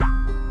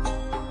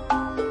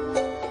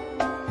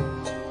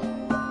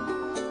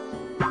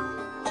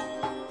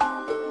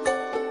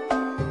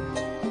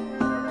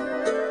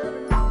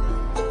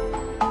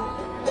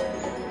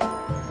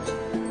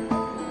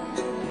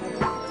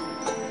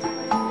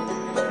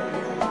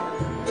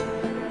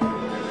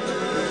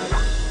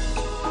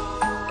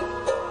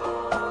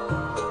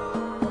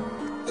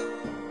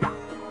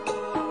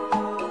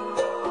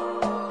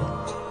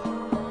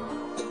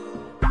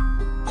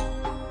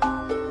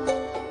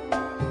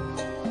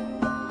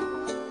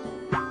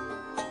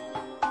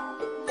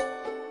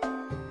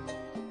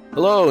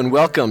Hello and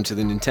welcome to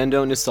the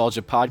Nintendo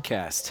Nostalgia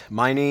Podcast.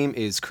 My name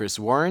is Chris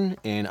Warren,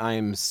 and I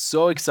am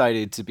so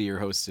excited to be your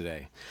host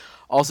today.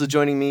 Also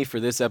joining me for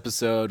this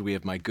episode, we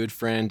have my good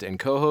friend and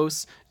co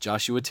host,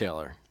 Joshua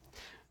Taylor.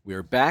 We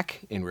are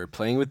back and we're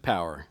playing with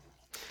power.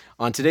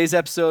 On today's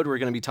episode, we're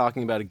going to be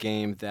talking about a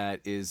game that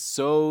is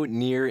so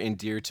near and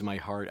dear to my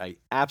heart. I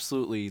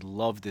absolutely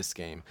love this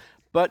game.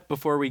 But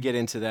before we get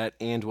into that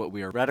and what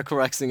we are radical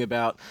rexing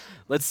about,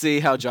 let's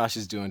see how Josh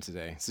is doing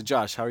today. So,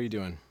 Josh, how are you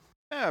doing?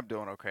 Yeah, I'm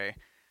doing okay.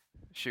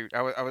 Shoot,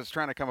 I was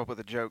trying to come up with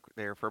a joke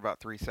there for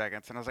about 3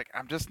 seconds, and I was like,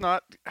 I'm just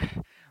not.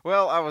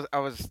 Well,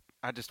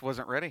 I just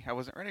wasn't ready. I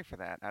wasn't ready for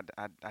that.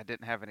 I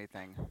didn't have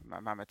anything.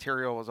 My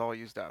material was all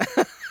used up.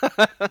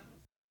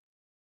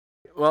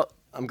 Well,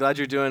 I'm glad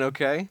you're doing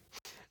okay.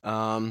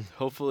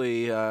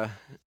 Hopefully,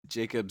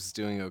 Jacob's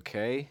doing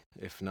okay.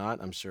 If not,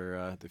 I'm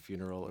sure the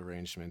funeral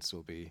arrangements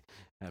will be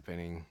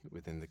happening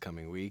within the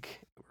coming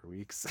week or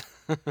weeks.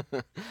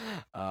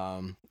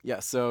 Yeah,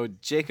 so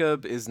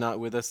Jacob is not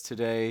with us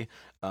today.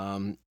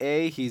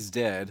 A, he's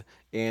dead,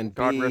 and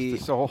God rest his B,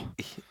 soul.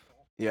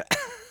 yeah,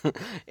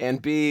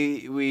 and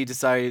B, we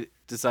decided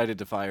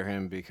to fire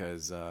him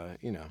because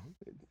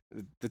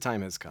the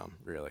time has come,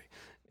 really,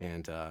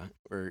 and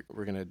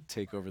we're gonna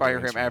take over the Fire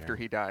reins him from after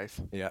here. he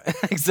dies. Yeah,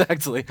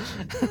 exactly.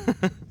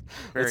 Let's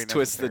Very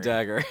twist the necessary.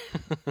 dagger.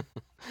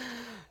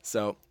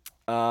 So,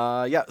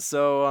 yeah.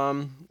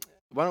 So,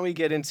 why don't we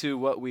get into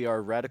what we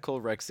are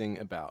radical rexing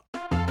about?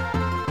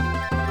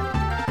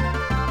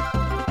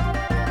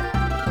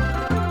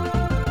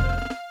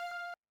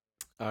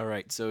 All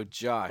right. So,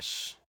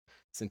 Josh,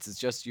 since it's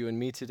just you and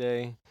me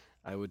today,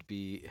 I would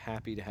be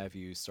happy to have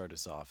you start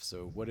us off.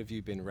 So, what have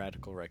you been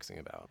radical rexing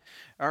about?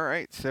 All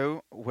right.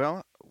 So,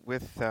 well,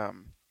 with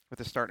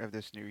the start of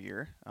this new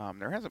year,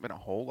 there hasn't been a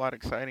whole lot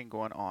exciting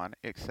going on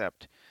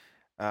except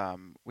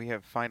we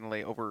have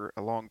finally, over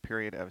a long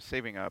period of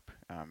saving up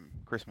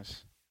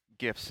Christmas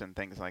gifts and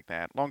things like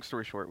that. Long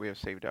story short, we have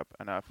saved up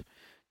enough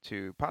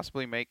to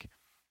possibly make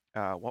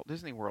Walt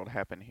Disney World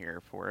happen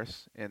here for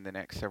us in the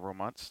next several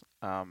months.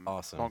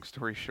 Awesome. Long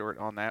story short,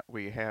 on that,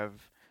 we have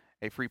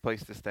a free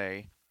place to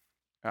stay.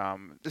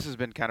 This has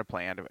been kind of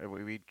planned.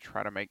 We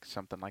try to make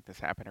something like this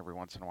happen every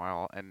once in a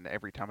while, and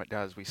every time it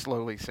does, we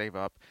slowly save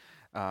up.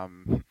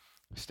 Um,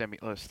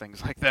 Stimulus,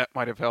 things like that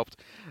might have helped.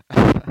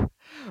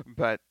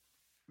 But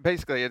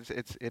basically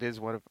it is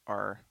one of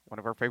our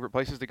favorite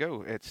places to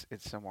go. It's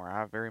somewhere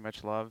I very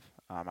much love.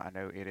 I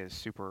know it is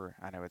super.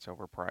 I know it's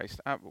overpriced.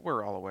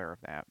 We're all aware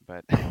of that,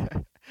 but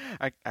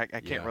I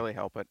can't Yeah. really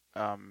help it.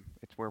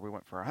 It's where we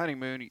went for a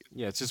honeymoon.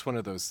 Yeah. It's just one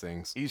of those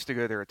things. I used to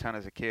go there a ton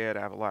as a kid.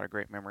 I have a lot of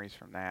great memories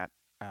from that.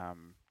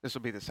 This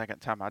will be the second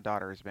time my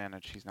daughter has been,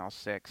 and she's now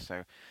 6,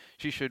 so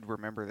she should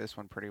remember this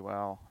one pretty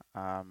well.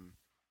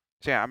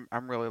 So yeah,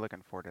 I'm really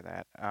looking forward to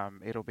that.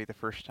 It'll be the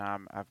first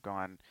time I've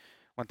gone.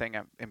 One thing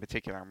in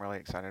particular I'm really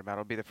excited about.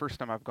 It'll be the first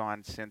time I've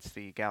gone since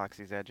the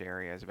Galaxy's Edge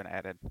area has been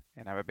added,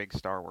 and I'm a big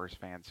Star Wars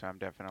fan, so I'm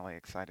definitely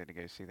excited to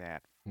go see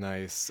that.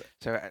 Nice.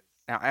 So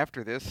now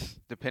after this,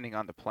 depending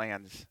on the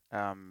plans,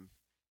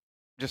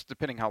 just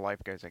depending how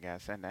life goes, I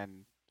guess,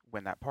 and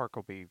when that park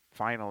will be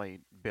finally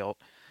built,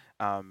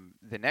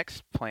 the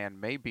next plan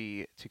may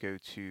be to go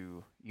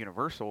to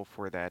Universal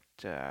for that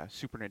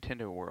Super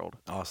Nintendo World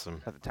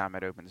Awesome. at the time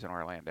it opens in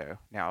Orlando.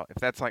 Now, if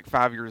that's like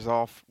 5 years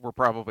off, we're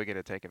probably going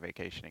to take a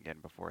vacation again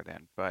before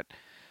then. But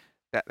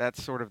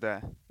that's sort of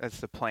that's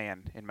the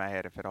plan in my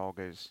head if it all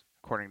goes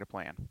according to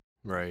plan.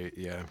 Right.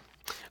 Yeah.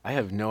 I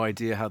have no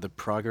idea how the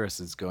progress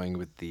is going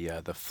with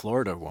the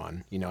Florida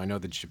one. I know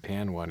the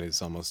Japan one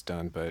is almost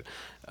done, but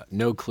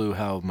no clue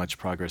how much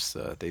progress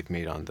they've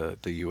made on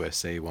the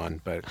USA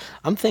one. But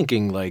I'm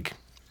thinking like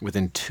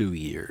within 2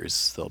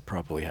 years they'll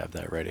probably have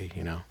that ready.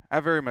 I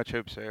very much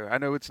hope so. I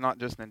know it's not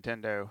just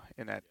Nintendo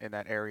in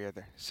that area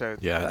there, so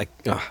Yeah, I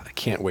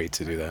can't wait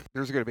to do that.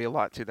 there's going to be a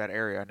lot to that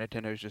area.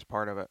 Nintendo's just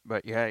part of it,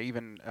 but yeah,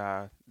 even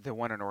the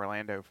one in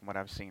Orlando, from what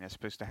I've seen, is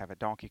supposed to have a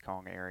Donkey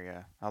Kong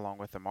area along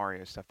with the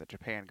Mario stuff that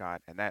Japan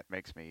got, and that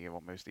makes me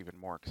almost even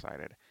more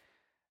excited.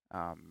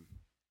 Um,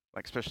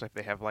 like especially if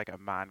they have like a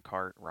mine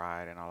cart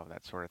ride and all of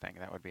that sort of thing,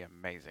 that would be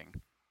amazing.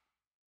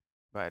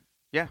 But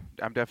yeah,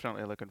 I'm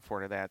definitely looking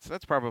forward to that. So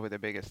that's probably the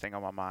biggest thing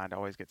on my mind. I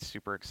always get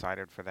super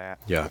excited for that.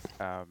 Yeah.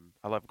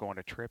 I love going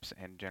to trips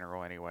in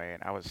general anyway,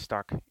 and I was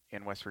stuck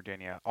in West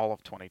Virginia all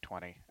of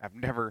 2020. I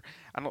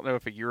don't know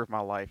if a year of my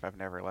life I've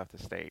never left the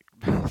state.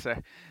 So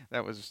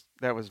that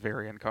was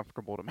very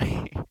uncomfortable to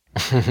me.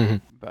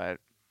 But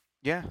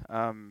yeah,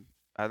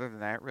 other than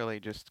that, really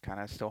just kind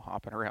of still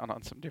hopping around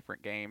on some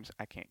different games.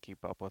 I can't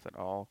keep up with it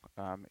all,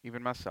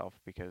 even myself,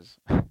 because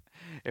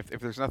if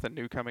there's nothing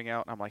new coming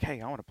out, I'm like,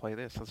 hey, I want to play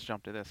this. Let's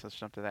jump to this. Let's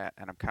jump to that.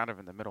 And I'm kind of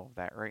in the middle of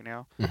that right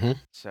now. hmm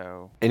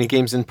So Any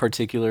games in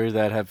particular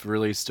that have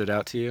really stood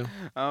out to you?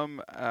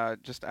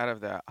 just out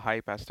of the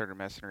hype, I started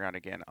messing around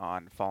again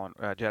on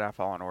Jedi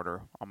Fallen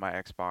Order on my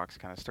Xbox.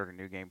 Kind of started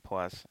New Game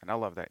Plus, and I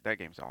love that. That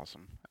game's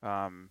awesome.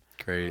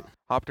 Great.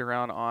 Hopped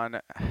around on.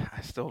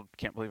 I still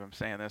can't believe I'm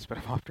saying this, but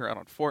I've hopped around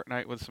on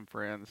Fortnite with some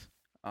friends.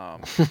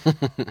 Um,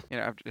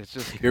 it's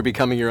just You're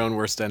becoming your own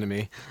worst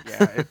enemy.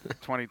 yeah.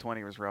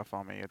 2020 was rough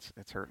on me.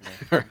 It's hurting me.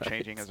 I'm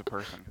changing Right. as a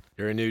person.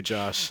 You're a new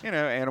Josh.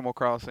 Animal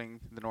Crossing,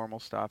 the normal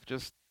stuff,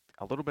 just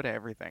a little bit of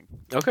everything.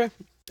 Okay.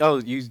 Oh,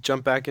 you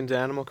jump back into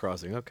Animal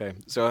Crossing. Okay.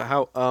 So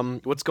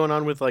what's going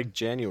on with like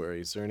January?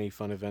 Is there any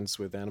fun events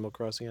with Animal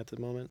Crossing at the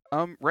moment?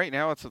 Right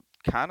now it's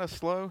kind of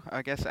slow,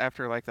 I guess,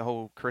 after like the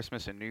whole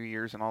Christmas and New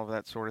Year's and all of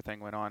that sort of thing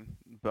went on.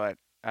 But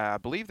I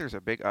believe there's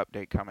a big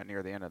update coming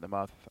near the end of the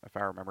month, if I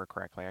remember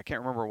correctly. I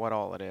can't remember what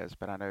all it is,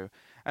 but I know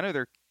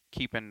they're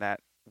keeping that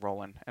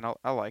rolling, and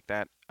I like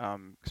that,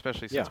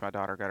 especially Yeah. since my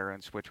daughter got her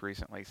own Switch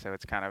recently, so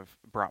it's kind of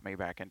brought me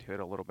back into it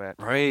a little bit.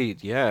 Right.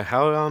 Yeah.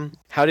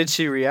 How did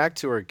she react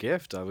to her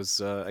gift?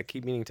 I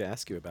keep meaning to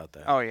ask you about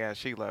that. Oh yeah,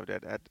 she loved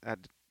it.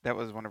 That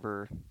was one of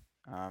her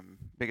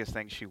biggest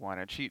things she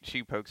wanted.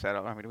 She pokes at it.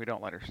 I mean, we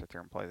don't let her sit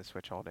there and play the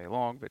Switch all day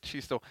long, but she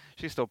still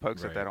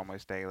pokes at Right. that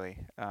almost daily.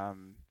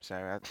 So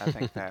I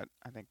think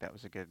that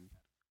was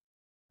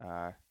a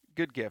uh,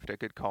 good gift, a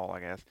good call, I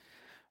guess.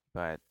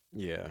 But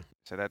Yeah.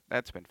 so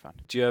that's been fun.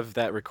 Do you have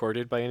that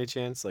recorded by any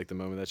chance? Like the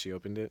moment that she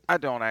opened it? I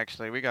don't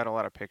actually. We got a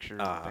lot of pictures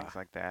and things Ah.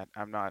 like that.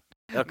 I'm not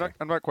Okay.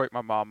 I'm not quite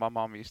my mom. My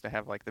mom used to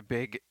have like the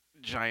big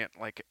giant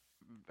like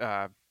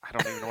I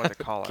don't even know what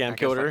to call it. I guess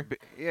Camcorder?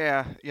 like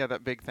yeah,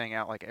 that big thing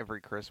out like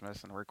every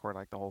Christmas and record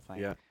like the whole thing.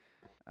 Yeah.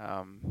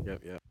 Um,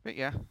 Yep. Yep. but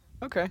yeah,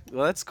 Okay.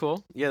 Well, that's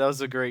cool. Yeah, that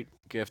was a great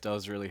gift. I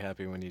was really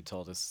happy when you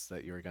told us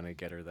that you were gonna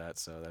get her that.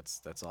 So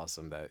that's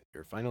awesome that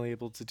you're finally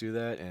able to do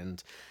that.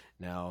 And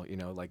now,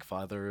 like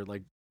father,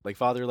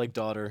 like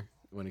daughter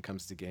when it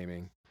comes to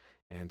gaming.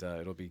 And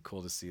it'll be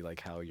cool to see like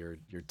how your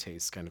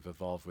tastes kind of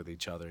evolve with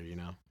each other.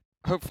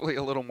 hopefully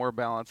a little more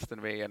balanced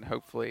than me, and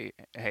hopefully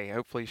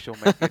she'll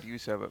make good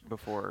use of it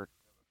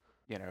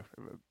you know,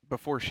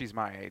 before she's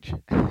my age.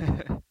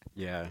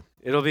 Yeah,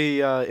 it'll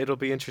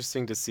be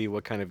interesting to see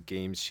what kind of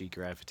games she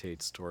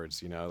gravitates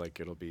towards,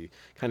 like it'll be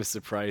kind of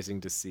surprising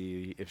to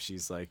see if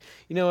she's like,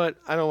 you know what,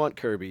 I don't want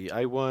Kirby,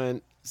 I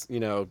want,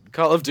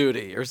 Call of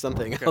Duty or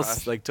something else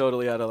Gosh, like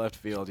totally out of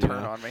left she'll field. turn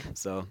on me.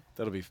 So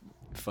that'll be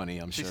funny,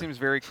 I'm She sure. seems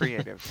very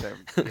creative, so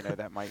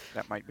that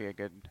might be a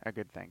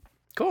good thing.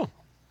 Cool,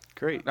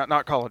 great.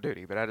 Not Call of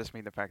Duty, but I just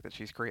mean the fact that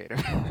she's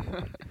creative.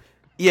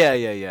 Yeah,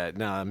 yeah, yeah.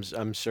 No,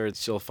 I'm sure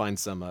she'll find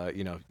some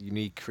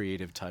unique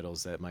creative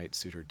titles that might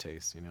suit her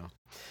taste.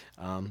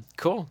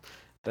 Cool.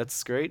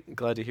 That's great.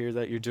 Glad to hear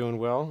that you're doing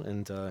well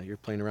and you're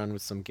playing around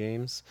with some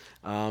games.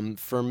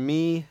 For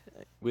me,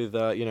 with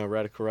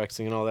Radical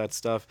Rexing and all that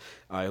stuff,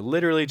 I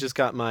literally just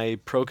got my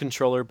Pro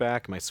controller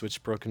back, my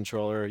Switch Pro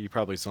controller. You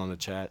probably saw in the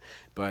chat,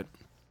 but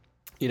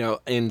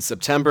in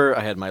September,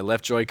 I had my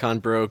left Joy-Con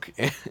broke.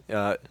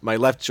 My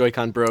left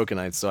Joy-Con broke,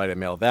 and so I had to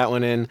mail that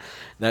one in.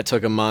 That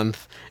took a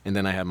month, and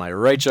then I had my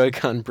right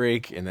Joy-Con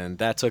break, and then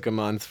that took a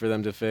month for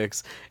them to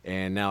fix.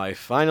 And now I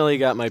finally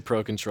got my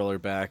Pro controller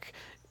back.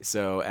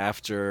 So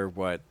after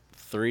what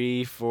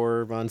 3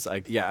 4 months,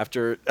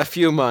 after a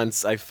few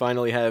months, I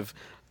finally have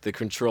the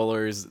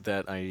controllers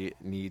that I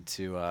need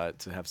to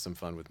have some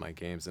fun with my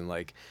games. And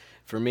like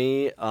for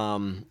me,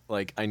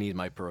 like I need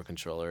my Pro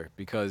controller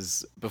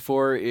because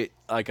before it,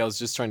 like I was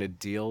just trying to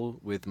deal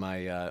with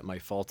my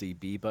faulty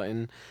B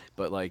button,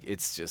 but like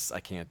it's just I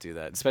can't do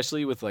that.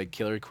 Especially with like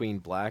Killer Queen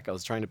Black, I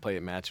was trying to play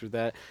a match with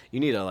that. You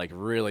need to like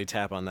really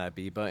tap on that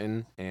B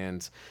button,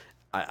 and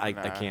Nah.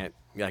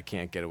 I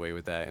can't get away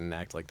with that and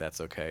act like that's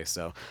okay.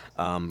 So,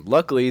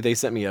 luckily they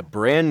sent me a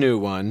brand new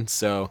one.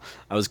 So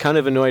I was kind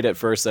of annoyed at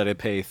first that I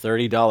pay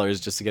 $30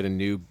 just to get a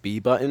new B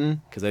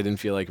button because I didn't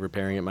feel like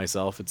repairing it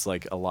myself. It's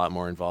like a lot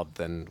more involved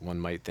than one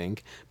might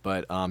think.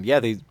 But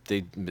yeah, they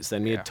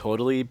sent me a Yeah.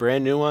 totally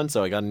brand new one.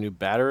 So I got a new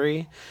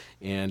battery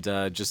and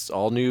just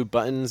all new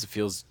buttons. It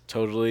feels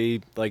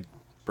totally like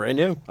brand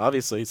new,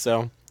 obviously.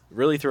 So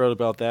really thrilled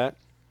about that.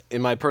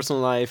 In my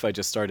personal life, I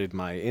just started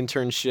my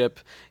internship,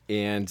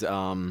 and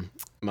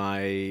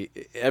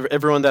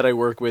everyone that I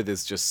work with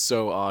is just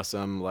so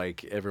awesome.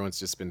 Like everyone's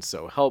just been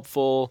so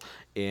helpful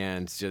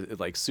and just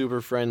like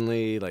super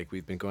friendly. Like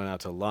we've been going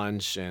out to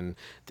lunch, and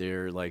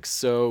they're like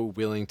so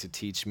willing to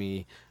teach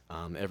me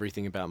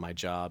everything about my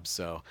job.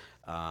 So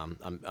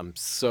I'm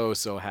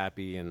so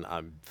happy, and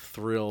I'm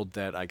thrilled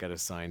that I got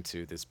assigned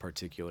to this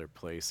particular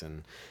place.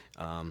 And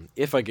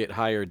if I get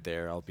hired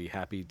there, I'll be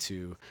happy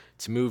to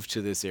move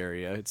to this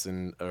area. It's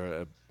in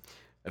a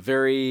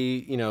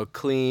very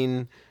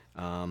clean,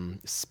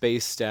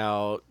 spaced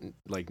out,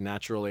 like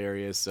natural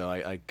area. So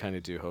I kind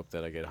of do hope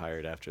that I get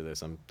hired after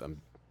this.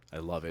 I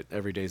love it.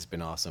 Every day's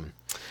been awesome.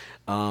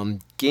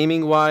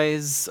 Gaming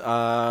wise,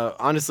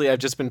 honestly, I've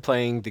just been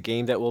playing the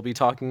game that we'll be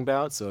talking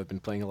about. So I've been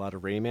playing a lot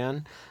of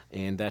Rayman,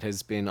 and that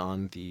has been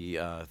on the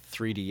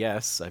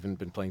 3DS. I haven't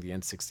been playing the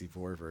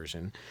N64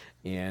 version.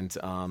 And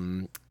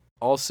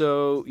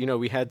also,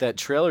 we had that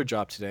trailer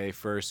drop today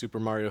for Super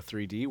Mario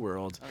 3D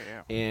World, Oh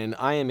yeah. and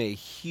I am a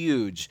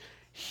huge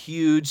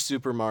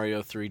Super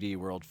Mario 3D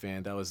World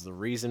fan. That was the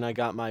reason I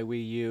got my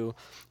Wii U.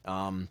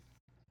 Um,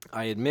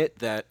 I admit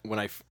that when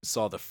I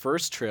saw the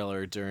first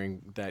trailer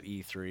during that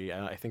E3,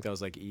 I think that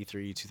was like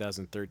E3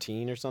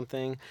 2013 or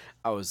something,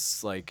 I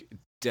was like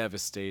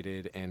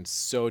devastated and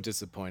so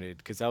disappointed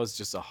because that was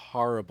just a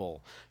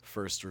horrible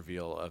first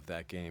reveal of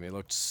that game. It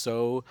looked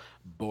so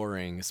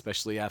boring,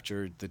 especially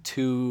after the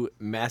two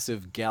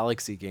massive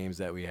Galaxy games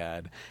that we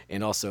had.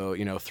 And also,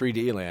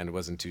 3D Land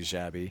wasn't too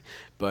shabby.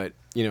 But,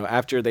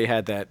 after they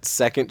had that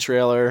second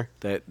trailer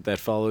that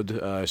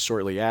followed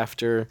shortly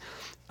after,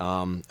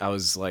 I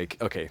was like,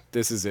 okay,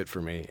 this is it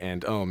for me.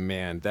 And oh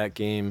man, that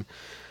game,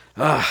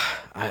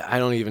 I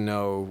don't even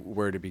know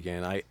where to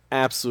begin. I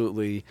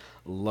absolutely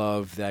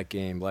love that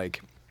game.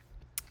 Like,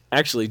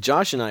 actually,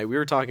 Josh and I, we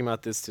were talking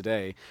about this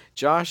today.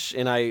 Josh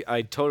and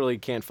I totally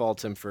can't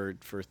fault him for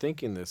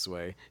thinking this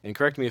way. And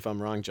correct me if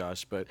I'm wrong,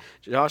 Josh, but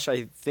Josh,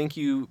 I think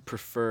you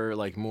prefer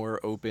like more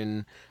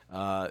open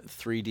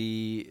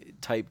 3D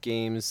type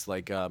games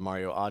like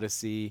Mario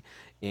Odyssey.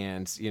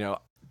 And,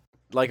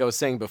 like I was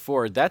saying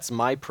before, that's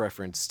my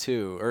preference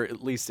too, or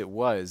at least it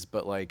was.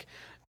 But like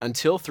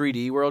until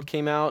 3D World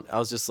came out, I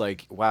was just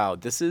like, wow,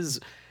 this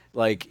is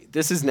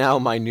now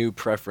my new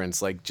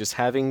preference. Like just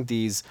having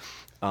these,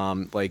 I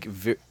don't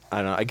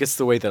know. I guess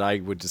the way that I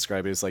would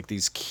describe it is like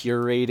these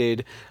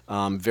curated,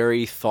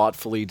 very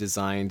thoughtfully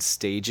designed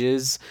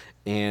stages,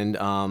 and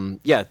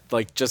yeah,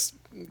 like just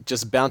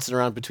bouncing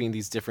around between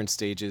these different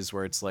stages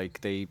where it's like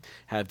they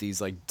have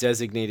these like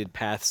designated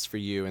paths for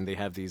you and they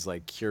have these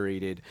like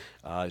curated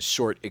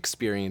short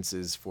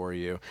experiences for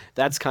you.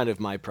 That's kind of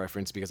my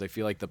preference because I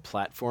feel like the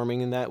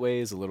platforming in that way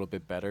is a little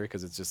bit better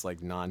because it's just like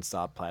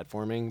nonstop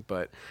platforming.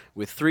 But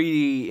with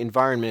 3D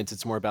environments,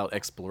 it's more about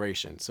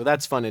exploration, so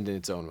that's fun in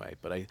its own way.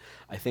 But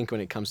I think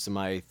when it comes to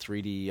my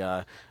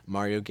 3D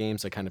Mario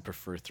games, I kind of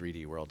prefer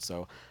 3D World.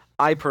 So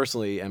I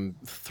personally am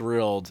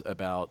thrilled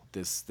about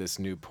this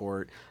new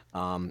port.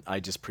 I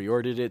just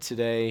pre-ordered it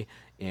today,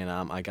 and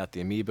I got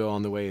the amiibo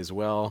on the way as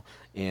well.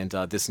 And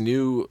this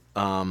new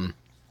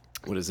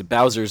what is it,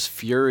 Bowser's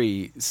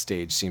Fury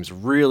stage seems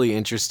really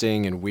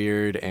interesting and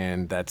weird,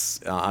 and that's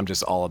I'm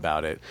just all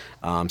about it.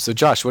 So,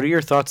 Josh, what are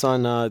your thoughts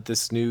on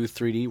this new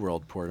 3D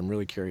World port? I'm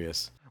really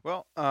curious.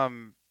 Well,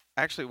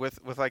 actually,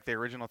 with like the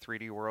original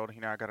 3D World,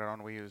 I got it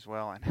on Wii U as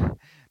well, and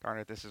darn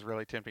it, this is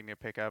really tempting to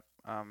pick up,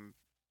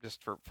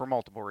 just for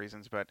multiple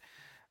reasons. But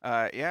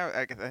yeah,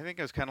 I think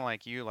it was kind of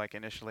like you. Like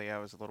initially, I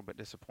was a little bit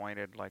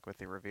disappointed, like with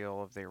the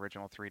reveal of the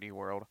original 3D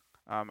World.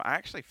 I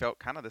actually felt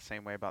kind of the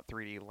same way about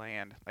 3D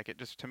Land. Like it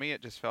just to me,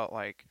 it just felt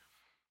like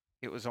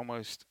it was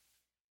almost,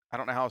 I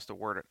don't know how else to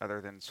word it other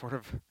than sort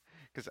of,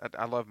 because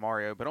I love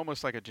Mario, but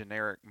almost like a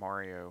generic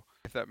Mario,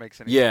 if that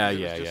makes any sense. Yeah, Because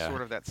it was yeah, just yeah.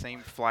 sort of that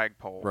same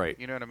flagpole. Right.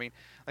 You know what I mean?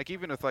 Like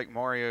even with like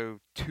Mario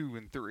 2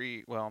 and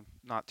 3, well,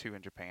 not 2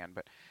 in Japan,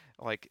 but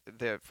like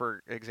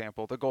for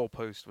example, the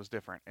goalpost was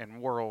different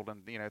and world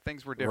and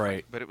things were different,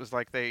 Right. but it was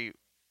like I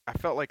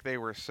felt like they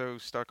were so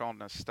stuck on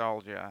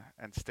nostalgia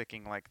and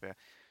sticking like the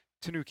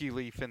Tanuki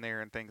leaf in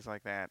there and things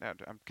like that.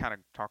 I'm kind of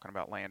talking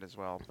about Land as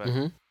well, but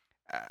Mm-hmm.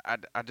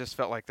 I just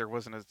felt like there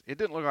wasn't it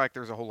didn't look like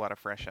there was a whole lot of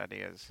fresh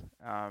ideas.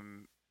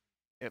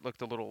 It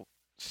looked a little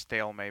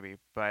stale maybe,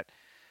 but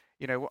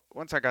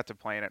once I got to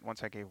playing it,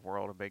 once I gave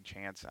World a big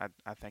chance,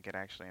 I think it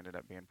actually ended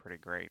up being pretty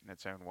great in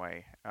its own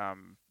way.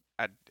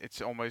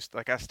 It's almost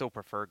like I still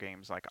prefer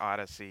games like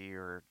Odyssey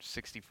or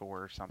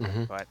 64 or something,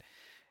 Mm-hmm. but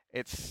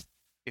it's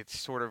it's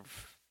sort of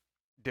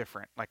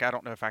different. Like I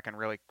don't know if I can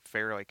really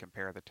fairly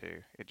compare the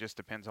two. It just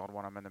depends on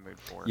what I'm in the mood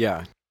for.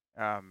 Yeah.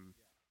 Um,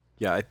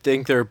 Yeah. I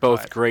think they're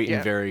both but great in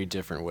yeah, very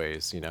different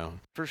ways.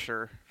 for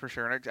sure, for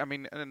sure. And I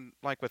mean, and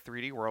like with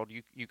 3D World,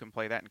 you can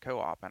play that in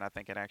co-op, and I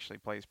think it actually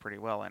plays pretty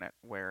well in it.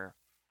 Where,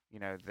 the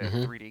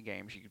Mm-hmm. 3D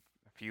games,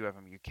 a few of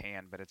them you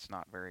can, but it's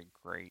not very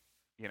great.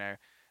 You know,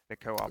 the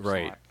co-op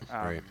Right.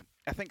 slot. Right.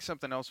 I think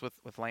something else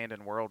with Land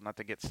and World, not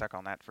to get stuck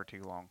on that for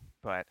too long,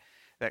 but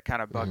that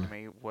kind of Mm-hmm. bugged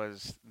me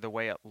was the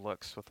way it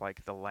looks with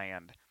like the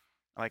land,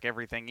 like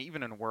everything.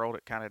 Even in World,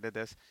 it kind of did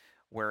this,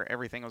 where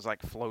everything was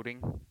like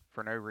floating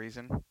for no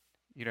reason.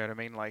 You know what I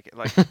mean? Like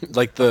like the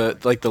the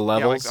yeah, like the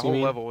levels, you whole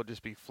mean? level would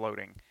just be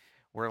floating.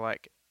 Where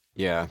like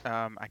Yeah.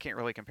 I can't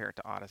really compare it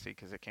to Odyssey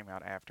because it came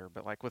out after,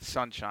 but like with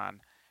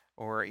Sunshine,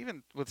 or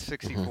even with Mm-hmm.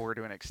 64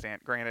 to an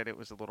extent. Granted, it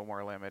was a little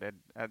more limited.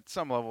 At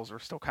some levels, were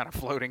still kind of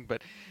floating,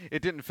 but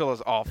it didn't feel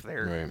as off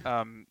there.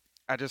 Right.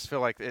 I just feel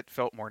like it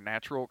felt more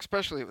natural,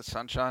 especially with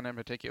Sunshine in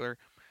particular.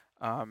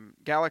 Yeah.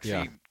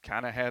 Galaxy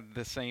kind of had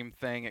the same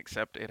thing,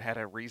 except it had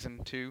a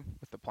reason to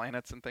with the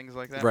planets and things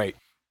like that. Right.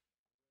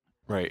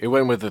 Right. It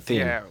went with the theme.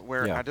 Yeah,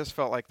 where Yeah. I just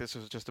felt like this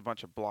was just a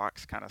bunch of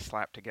blocks kind of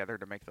slapped together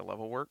to make the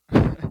level work.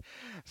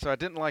 So I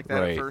didn't like that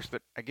at Right. first,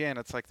 but again,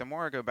 it's like the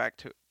more I go back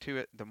to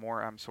it, the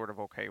more I'm sort of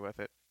okay with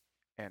it,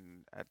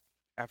 and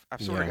I've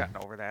sort of Yeah.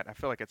 gotten over that. I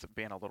feel like it's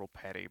being a little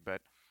petty,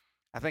 but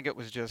I think it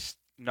was just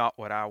not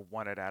what I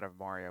wanted out of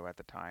Mario at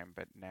the time.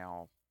 But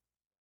now,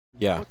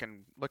 Yeah.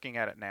 looking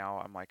at it now,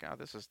 I'm like, oh,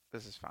 this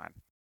is fine.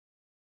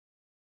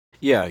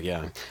 Yeah,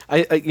 yeah.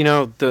 You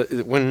know,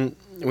 the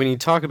when you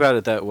talk about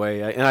it that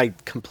way, and I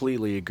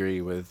completely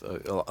agree with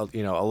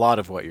you know, a lot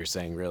of what you're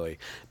saying, really.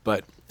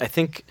 But I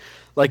think,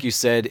 like you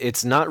said,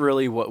 it's not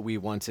really what we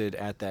wanted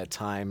at that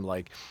time.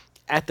 Like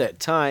at that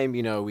time,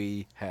 you know,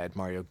 we had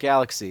Mario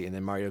Galaxy and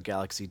then Mario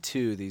Galaxy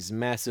 2, these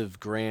massive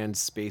grand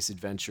space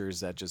adventures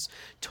that just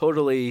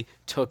totally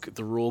took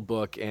the rule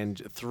book and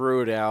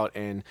threw it out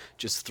and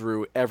just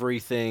threw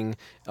everything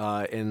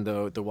in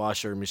the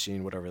washer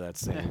machine, whatever that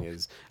saying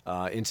is,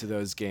 into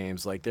those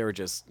games. Like they were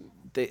just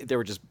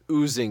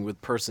oozing with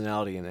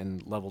personality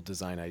and level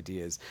design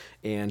ideas.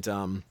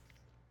 And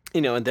you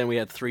know, and then we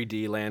had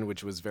 3D Land,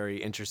 which was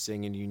very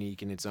interesting and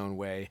unique in its own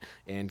way,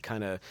 and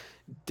kind of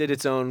did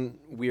its own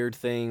weird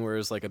thing, where it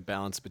was like a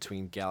balance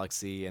between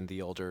Galaxy and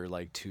the older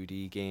like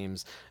 2D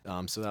games.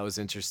 So that was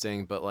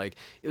interesting, but like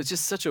it was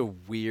just such a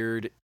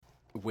weird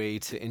way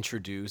to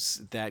introduce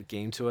that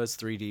game to us,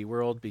 3D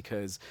World,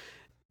 because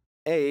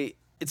a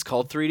it's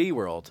called 3D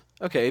World,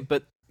 okay,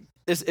 but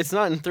it's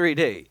not in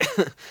 3D.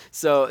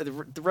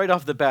 So right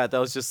off the bat, that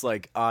was just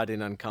like odd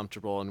and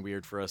uncomfortable and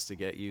weird for us to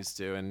get used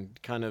to, and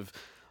kind of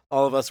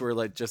all of us were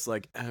like just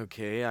like,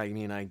 okay, I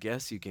mean, I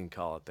guess you can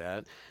call it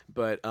that.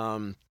 But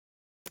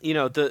you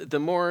know, the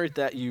more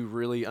that you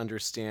really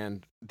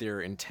understand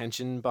their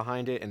intention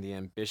behind it and the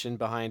ambition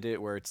behind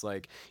it, where it's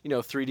like, you know,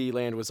 3D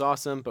Land was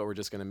awesome, but we're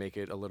just going to make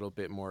it a little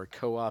bit more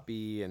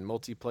co-op-y and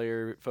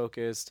multiplayer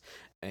focused.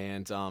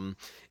 And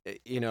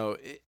you know,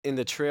 in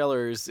the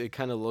trailers it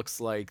kind of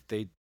looks like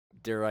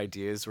their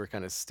ideas were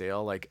kind of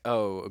stale. Like,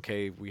 oh,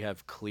 okay, we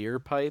have clear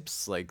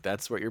pipes, like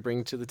that's what you're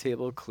bringing to the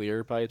table,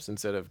 clear pipes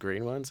instead of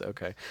green ones,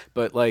 okay.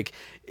 But like,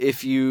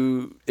 if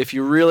you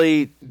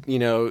really, you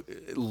know,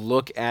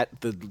 look at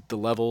the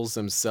levels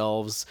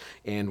themselves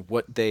and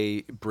what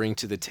they bring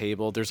to the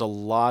table, there's a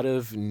lot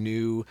of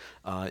new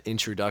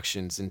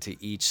introductions into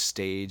each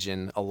stage,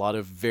 and a lot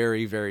of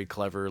very, very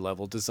clever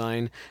level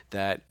design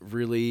that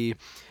really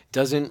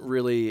doesn't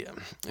really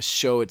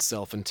show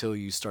itself until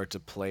you start to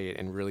play it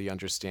and really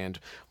understand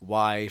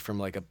why, from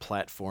like a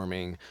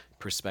platforming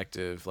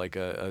perspective, like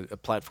a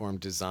platform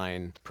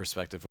design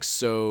perspective,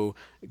 so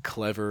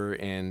clever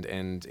and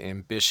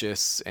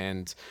ambitious,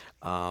 and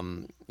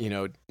you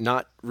know,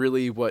 not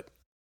really what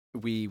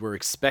we were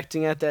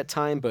expecting at that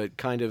time, but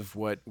kind of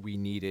what we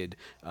needed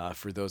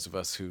for those of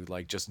us who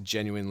like just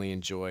genuinely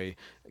enjoy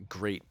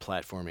great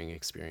platforming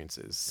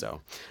experiences.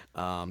 So,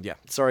 yeah,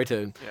 sorry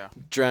to Yeah.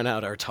 drown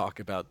out our talk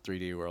about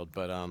 3D World,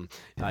 but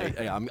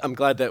I'm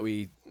glad that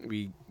we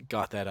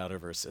got that out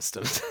of our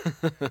systems.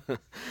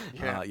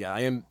 Yeah. Yeah,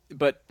 I am,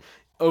 but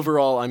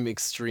overall, I'm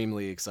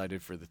extremely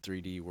excited for the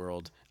 3D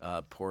World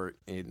port,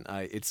 and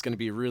it's going to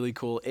be really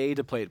cool. A,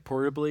 to play it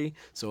portably,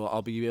 so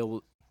I'll be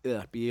able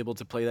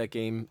to play that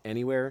game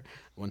anywhere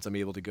once I'm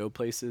able to go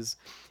places,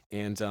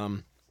 and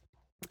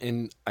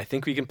I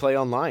think we can play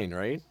online,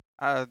 right?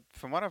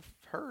 From what I've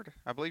heard,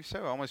 I believe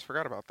so. I almost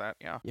forgot about that.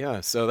 Yeah.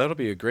 Yeah, so that'll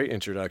be a great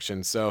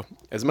introduction. So,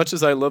 as much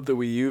as I love the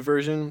Wii U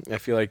version, I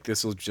feel like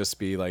this will just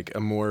be like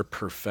a more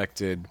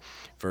perfected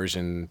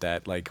version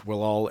that like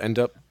we'll all end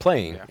up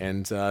playing. Yeah.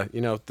 And you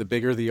know, the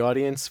bigger the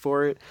audience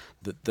for it,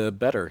 the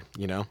better.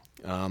 You know,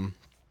 um,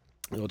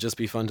 it'll just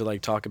be fun to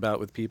like talk about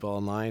with people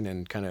online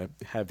and kind of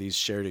have these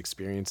shared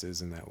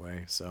experiences in that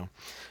way. So,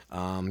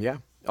 yeah.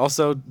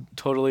 Also,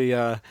 totally.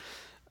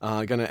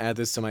 Gonna add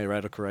this to my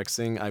radical correct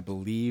thing. I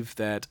believe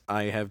that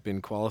I have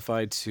been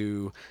qualified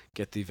to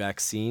get the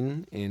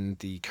vaccine in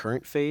the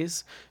current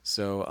phase.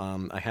 So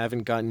I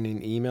haven't gotten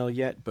an email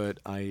yet, but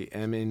I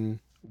am in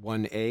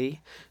 1A.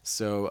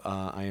 So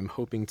I am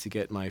hoping to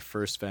get my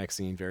first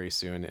vaccine very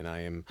soon, and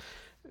I am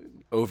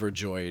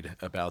overjoyed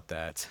about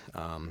that.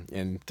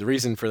 And the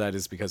reason for that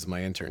is because of my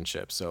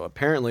internship. So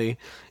apparently,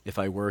 if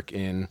I work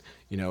in,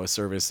 you know, a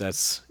service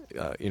that's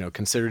you know,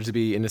 considered to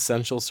be an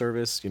essential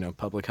service, you know,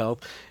 public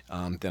health,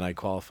 then I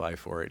qualify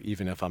for it,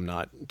 even if I'm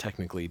not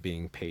technically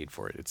being paid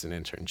for it. It's an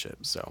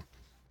internship. So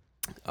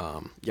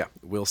yeah,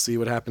 we'll see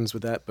what happens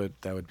with that, but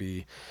that would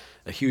be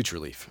a huge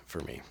relief for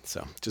me.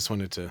 So just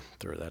wanted to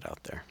throw that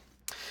out there.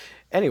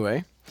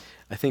 Anyway,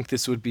 I think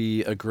this would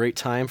be a great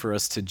time for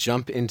us to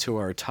jump into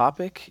our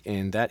topic,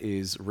 and that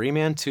is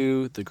Rayman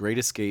 2: The Great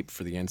Escape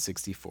for the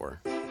N64.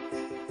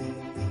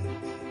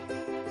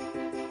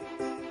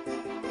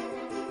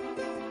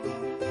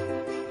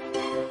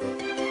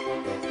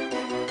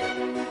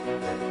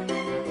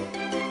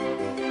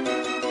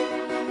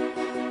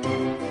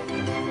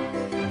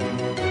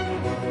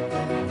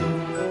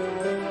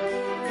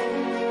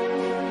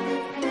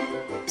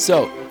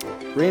 So,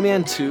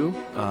 Rayman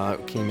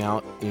 2 came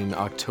out in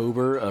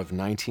October of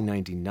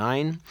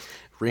 1999.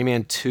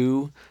 Rayman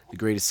 2: The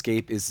Great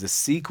Escape is the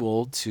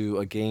sequel to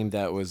a game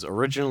that was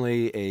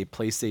originally a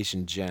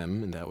PlayStation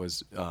gem, and that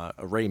was a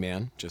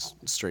Rayman,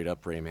 just straight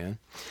up Rayman.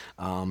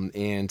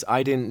 And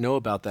I didn't know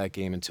about that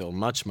game until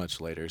much,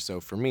 much later.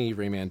 So for me,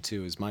 Rayman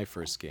 2 is my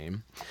first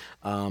game.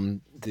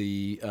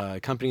 The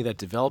company that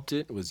developed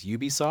it was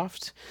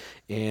Ubisoft,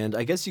 and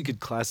I guess you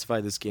could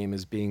classify this game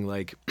as being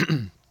like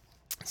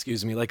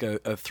excuse me, like a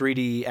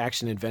 3D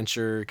action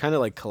adventure, kind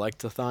of like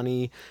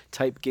collectathon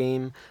type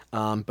game.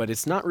 But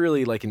it's not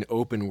really like an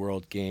open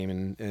world game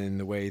in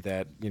the way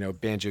that,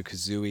 Banjo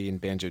Kazooie and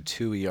Banjo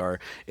Tooie are.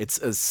 It's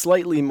a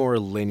slightly more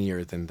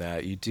linear than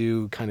that. You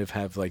do kind of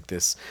have like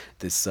this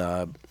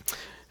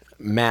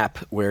map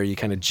where you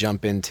kind of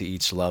jump into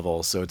each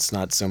level. So it's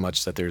not so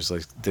much that there's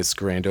like this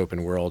grand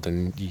open world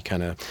and you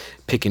kind of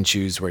pick and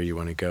choose where you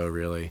want to go,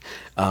 really.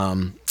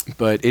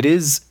 But it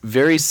is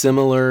very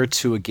similar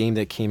to a game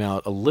that came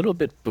out a little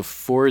bit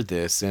before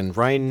this. And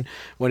Ryan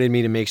wanted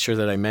me to make sure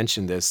that I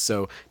mentioned this.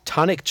 So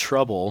Tonic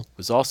Trouble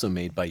was also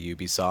made by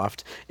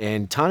Ubisoft.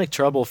 And Tonic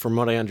Trouble, from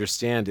what I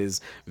understand,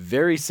 is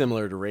very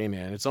similar to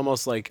Rayman. It's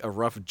almost like a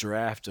rough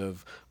draft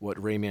of what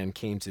Rayman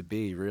came to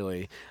be,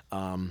 really.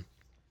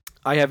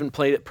 I haven't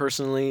played it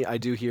personally. I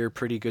do hear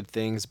pretty good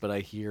things, but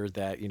I hear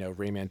that,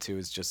 Rayman 2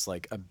 is just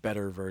like a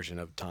better version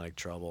of Tonic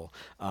Trouble.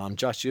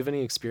 Josh, do you have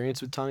any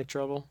experience with Tonic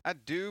Trouble? I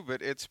do,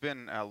 but it's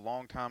been a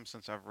long time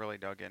since I've really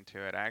dug into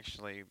it. I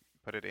actually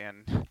put it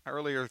in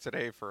earlier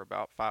today for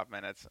about 5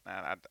 minutes,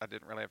 and I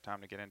didn't really have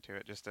time to get into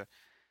it just to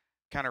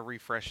kind of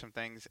refresh some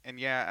things. And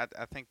yeah,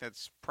 I think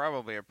that's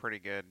probably a pretty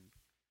good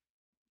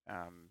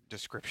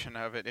description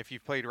of it. If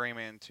you've played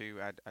Rayman 2,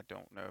 I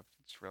don't know if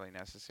it's really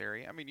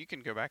necessary. I mean, you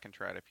can go back and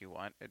try it if you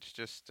want. It's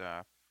just,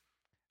 I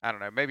don't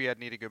know. Maybe I'd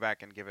need to go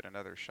back and give it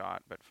another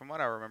shot. But from what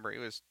I remember, it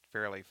was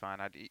fairly fun.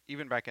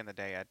 Even back in the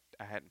day,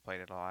 I hadn't played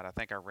it a lot. I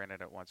think I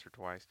rented it once or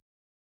twice.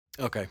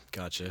 Okay,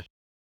 gotcha.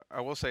 I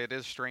will say it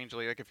is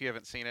strangely, like if you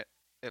haven't seen it,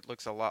 it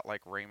looks a lot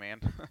like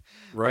Rayman. Like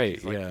Right,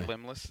 he's like yeah.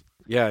 limbless,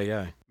 Yeah,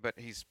 yeah. but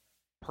he's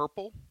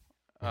purple.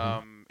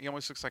 Hmm. He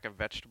almost looks like a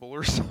vegetable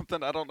or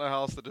something. I don't know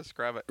how else to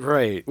describe it.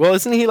 Right. Well,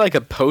 isn't he like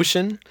a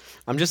potion?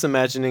 I'm just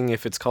imagining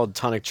if it's called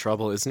Tonic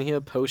Trouble, isn't he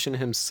a potion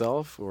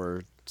himself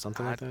or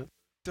something I like that?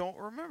 don't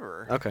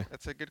remember. Okay.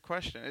 That's a good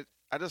question.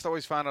 I just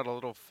always found it a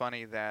little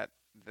funny that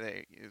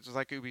it's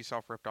like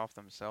Ubisoft ripped off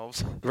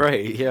themselves.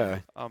 Right, yeah.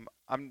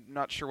 I'm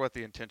not sure what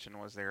the intention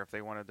was there, if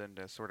they wanted them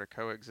to sort of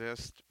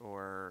coexist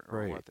or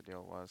Right. what the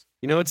deal was.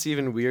 You know what's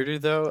even weirder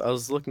though? I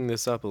was looking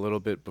this up a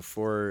little bit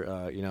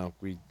before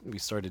we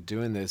started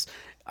doing this.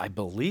 I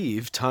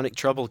believe Tonic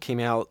Trouble came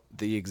out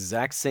the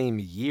exact same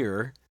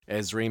year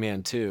as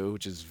Rayman 2,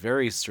 which is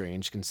very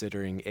strange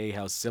considering A,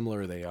 how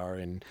similar they are,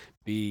 and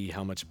B,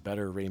 how much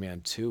better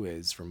Rayman 2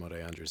 is from what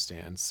I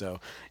understand. So,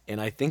 and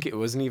I think it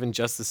wasn't even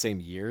just the same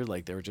year,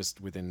 like they were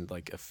just within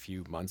like a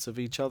few months of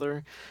each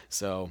other.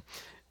 So,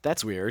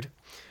 that's weird.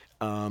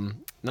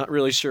 Not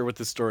really sure what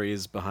the story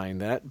is behind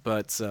that,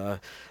 but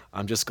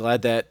I'm just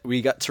glad that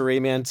we got to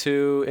Rayman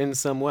 2 in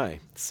some way.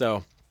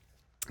 So,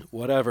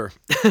 whatever.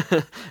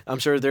 I'm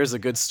sure there's a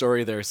good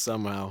story there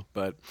somehow,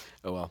 but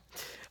oh well.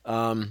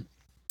 Um,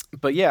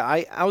 but yeah,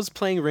 I was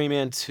playing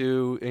Rayman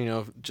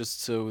 2,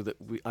 just so that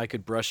I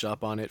could brush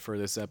up on it for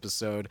this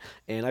episode,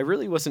 and I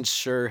really wasn't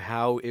sure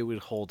how it would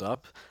hold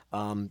up.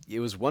 It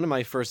was one of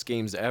my first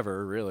games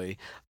ever, really,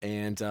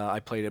 and I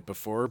played it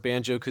before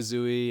Banjo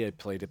Kazooie. I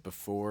played it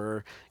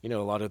before, a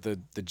lot of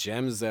the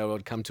gems that I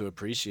would come to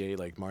appreciate,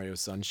 like Mario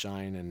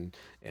Sunshine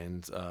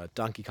and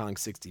Donkey Kong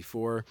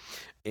 64.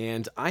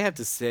 And I have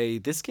to say,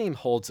 this game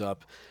holds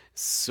up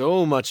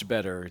so much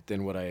better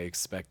than what I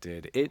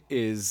expected. It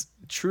is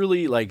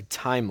truly like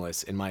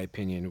timeless in my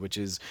opinion, which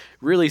is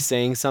really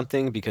saying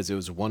something because it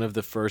was one of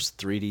the first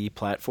 3D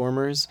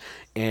platformers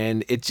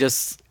and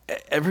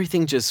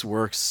everything just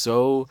works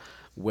so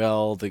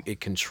well.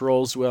 It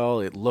controls well.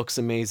 It looks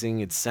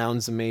amazing. It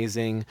sounds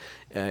amazing.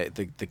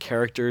 The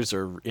characters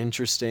are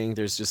interesting.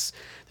 There's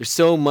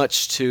so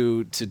much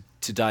to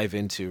dive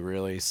into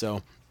really.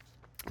 So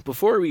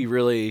before we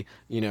really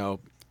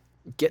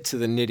get to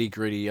the nitty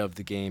gritty of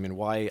the game and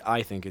why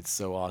I think it's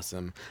so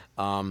awesome.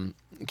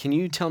 Can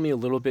you tell me a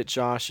little bit,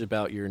 Josh,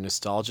 about your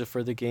nostalgia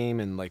for the game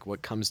and like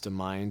what comes to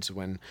mind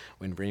when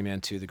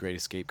Rayman 2: The Great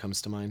Escape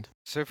comes to mind?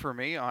 So for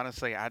me,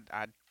 honestly, I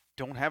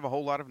don't have a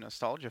whole lot of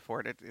nostalgia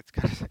for it. It's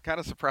kind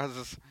of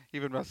surprises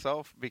even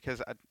myself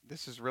because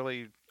this is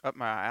really up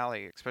my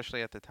alley,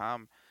 especially at the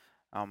time.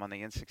 On the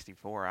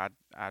N64,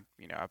 I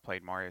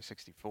played Mario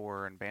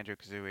 64 and Banjo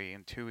Kazooie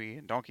and Tooie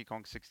and Donkey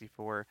Kong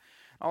 64,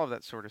 all of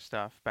that sort of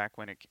stuff back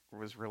when it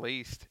was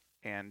released.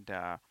 And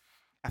I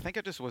think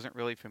I just wasn't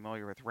really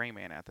familiar with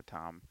Rayman at the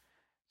time,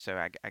 so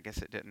I guess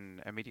it didn't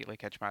immediately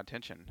catch my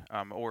attention.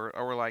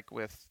 Or like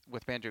with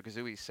Banjo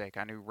Kazooie's sake,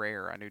 I knew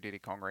Rare, I knew Diddy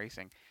Kong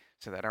Racing,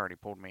 so that already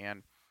pulled me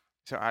in.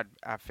 So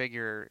I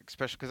figure,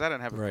 especially because I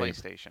didn't have a Right.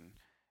 PlayStation,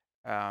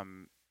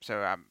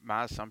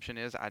 my assumption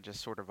is I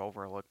just sort of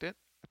overlooked it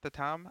at the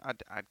time.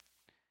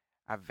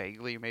 I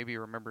vaguely maybe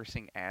remember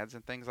seeing ads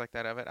and things like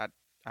that of it.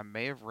 I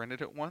may have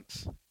rented it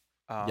once.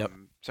 Yep.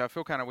 So I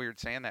feel kind of weird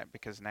saying that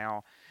because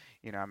now,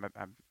 I'm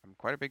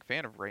quite a big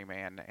fan of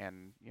Rayman,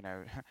 and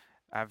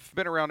I've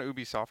been around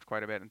Ubisoft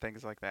quite a bit and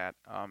things like that.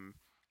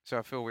 So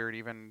I feel weird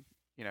even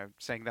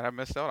saying that I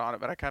missed out on it,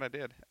 but I kind of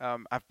did.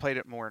 I've played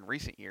it more in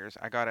recent years.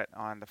 I got it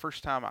on the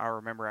first time I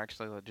remember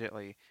actually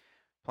legitly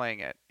playing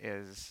it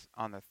is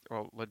on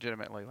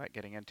legitimately like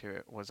getting into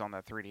it was on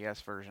the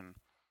 3DS version.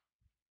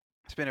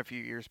 It's been a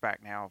few years back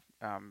now.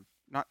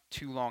 not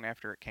too long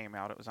after it came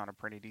out. It was on a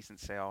pretty decent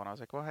sale, and I was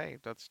like, well, hey,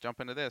 let's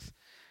jump into this.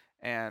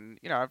 And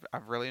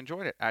I've really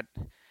enjoyed it.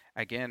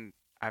 Again,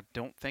 I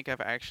don't think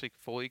I've actually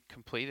fully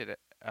completed it,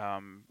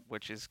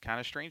 which is kind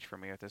of strange for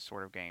me with this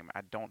sort of game.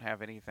 I don't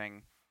have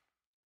anything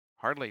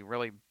hardly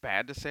really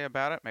bad to say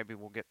about it. Maybe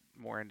we'll get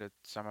more into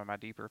some of my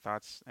deeper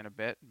thoughts in a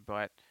bit,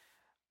 but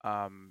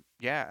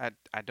yeah,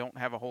 I don't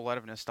have a whole lot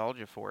of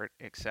nostalgia for it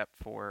except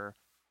for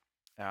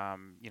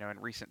in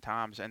recent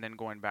times, and then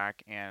going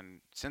back and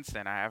since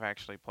then I have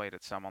actually played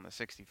it some on the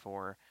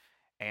 64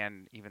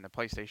 and even the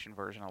PlayStation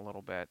version a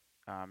little bit,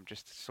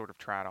 just to sort of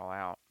try it all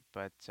out.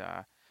 But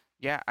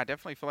yeah, I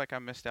definitely feel like I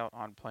missed out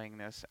on playing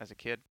this as a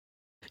kid.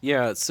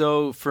 Yeah,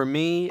 so for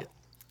me,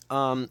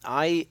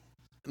 I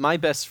my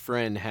best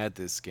friend had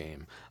this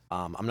game.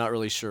 I'm not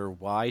really sure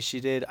why she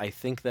did. I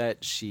think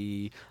that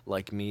she,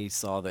 like me,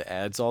 saw the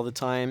ads all the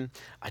time.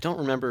 I don't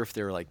remember if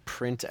they were like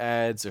print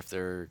ads, if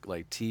they're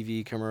like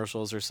TV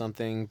commercials or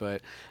something,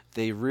 but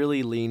they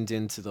really leaned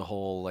into the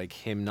whole like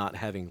him not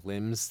having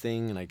limbs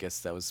thing, and I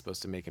guess that was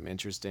supposed to make him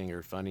interesting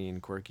or funny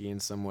and quirky in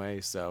some way.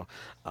 So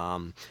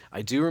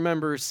I do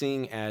remember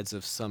seeing ads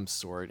of some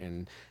sort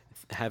and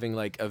having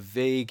like a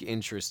vague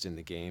interest in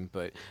the game.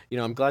 But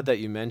I'm glad that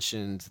you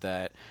mentioned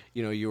that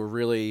you were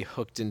really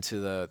hooked into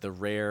the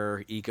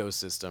rare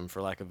ecosystem,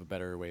 for lack of a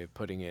better way of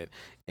putting it.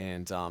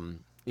 And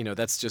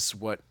that's just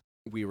what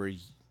we were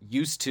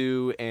used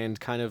to, and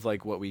kind of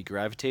like what we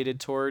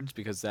gravitated towards,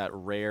 because that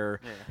rare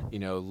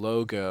Yeah.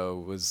 logo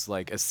was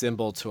like a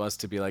symbol to us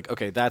to be like,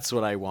 okay, that's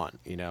what I want.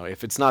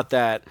 If it's not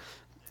that,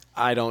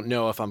 I don't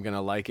know if I'm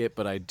gonna like it,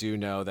 but I do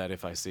know that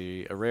if I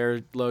see a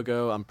rare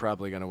logo, I'm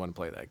probably gonna want to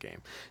play that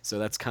game. So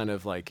that's kind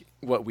of like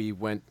what we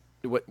went,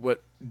 what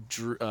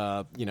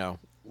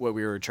what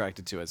we were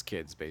attracted to as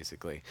kids,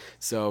 basically.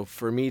 So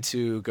for me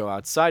to go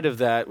outside of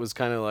that was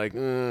kind of like,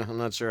 I'm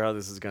not sure how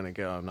this is gonna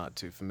go. I'm not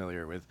too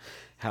familiar with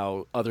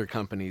how other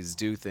companies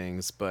do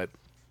things, but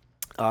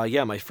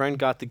yeah, my friend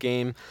got the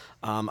game.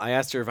 I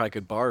asked her if I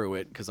could borrow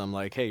it because I'm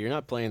like, hey, you're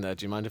not playing that.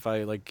 Do you mind if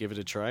I like give it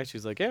a try?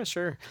 She's like, yeah,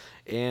 sure.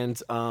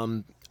 And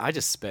I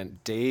just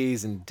spent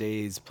days and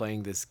days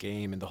playing this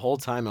game, and the whole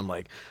time I'm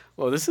like,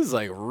 whoa, this is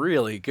like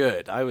really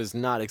good. I was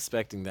not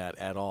expecting that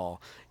at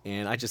all,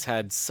 and I just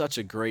had such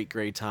a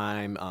great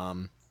time.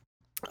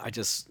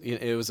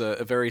 It was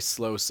a very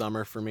slow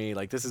summer for me.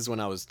 Like, this is when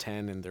I was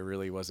 10 and there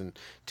really wasn't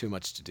too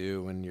much to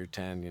do when you're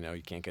 10.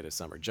 You can't get a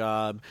summer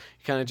job.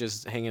 You're kind of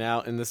just hanging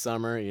out in the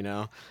summer,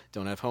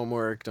 don't have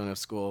homework, don't have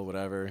school,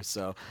 whatever.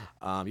 So,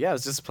 yeah, I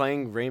was just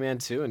playing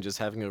Rayman 2 and just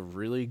having a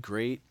really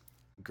great,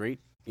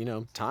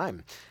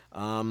 time.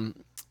 Um,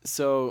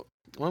 so,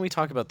 why don't we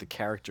talk about the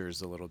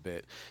characters a little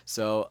bit?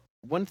 So,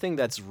 one thing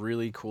that's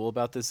really cool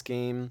about this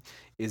game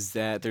is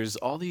that there's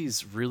all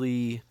these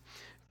really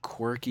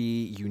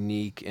quirky,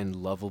 unique, and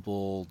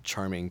lovable,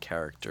 charming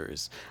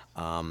characters.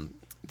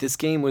 This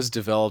game was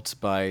developed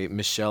by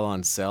Michel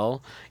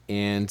Ancel,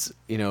 and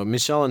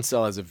Michel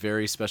Ancel has a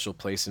very special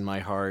place in my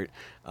heart.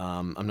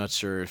 I'm not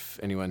sure if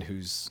anyone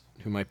who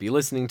might be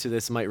listening to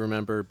this might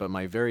remember, but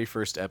my very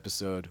first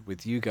episode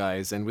with you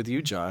guys and with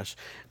you, Josh,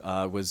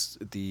 was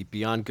the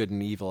Beyond Good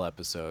and Evil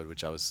episode,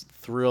 which I was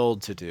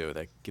thrilled to do.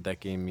 That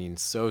game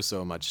means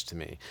so much to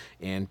me,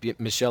 and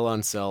Michel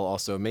Ancel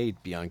also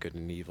made Beyond Good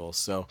and Evil,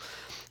 so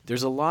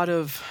there's a lot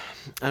of,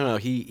 I don't know,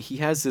 he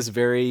has this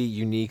very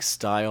unique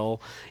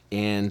style,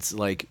 and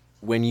like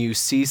when you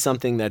see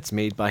something that's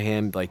made by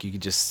him, like you can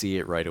just see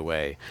it right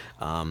away.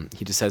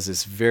 He just has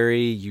this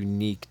very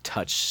unique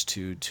touch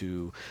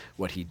to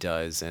what he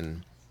does,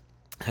 and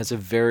has a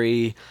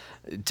very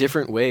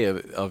different way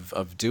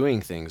of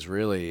doing things,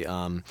 really.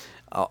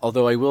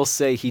 Although I will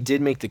say he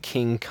did make the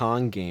King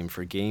Kong game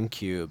for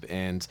GameCube,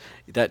 and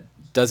that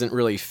doesn't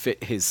really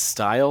fit his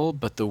style,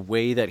 but the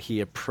way that he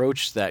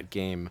approached that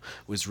game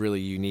was really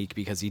unique,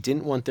 because he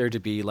didn't want there to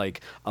be like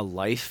a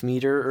life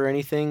meter or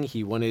anything.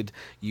 He wanted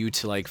you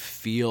to like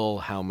feel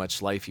how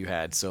much life you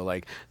had. So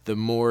like the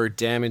more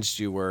damaged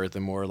you were, the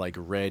more like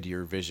red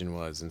your vision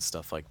was and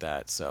stuff like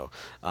that. So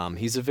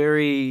he's a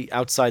very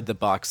outside the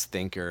box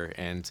thinker,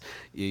 and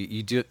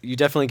you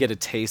definitely get a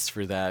taste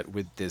for that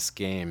with this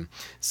game.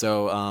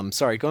 So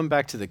sorry, going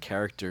back to the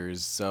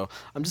characters. So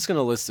I'm just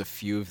gonna list a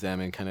few of them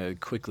and kind of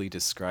quickly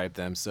describe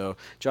them. So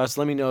Josh,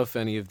 let me know if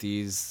any of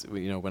these,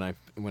 when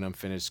I'm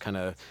finished, kind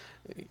of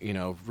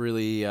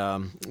really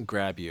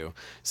grab you.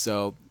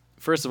 So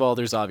first of all,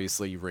 there's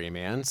obviously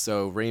Rayman.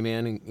 So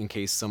Rayman, in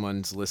case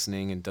someone's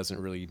listening and doesn't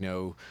really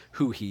know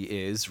who he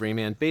is,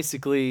 Rayman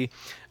basically,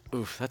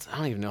 oof, that's I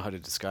don't even know how to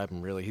describe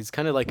him really. He's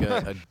kind of like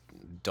a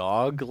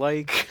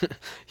dog-like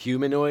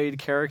humanoid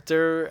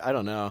character. I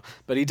don't know,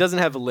 but he doesn't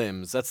have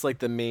limbs. That's like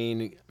the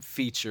main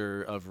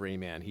feature of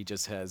Rayman. He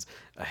just has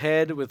a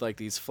head with like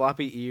these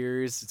floppy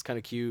ears. It's kind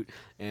of cute,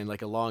 and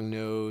like a long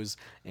nose,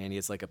 and he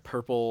has like a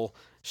purple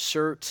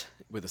shirt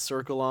with a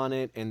circle on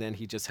it, and then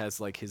he just has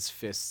like his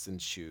fists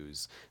and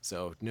shoes.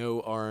 So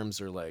no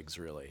arms or legs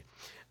really.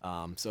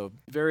 So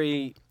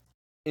very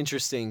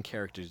interesting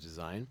character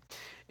design.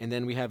 And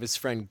then we have his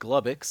friend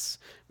Glubix,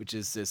 which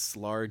is this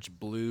large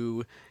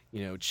blue,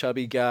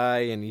 chubby guy,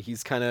 and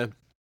he's kind of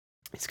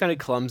he's kind of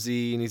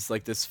clumsy, and he's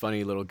like this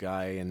funny little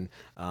guy, and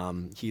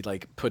he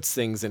like puts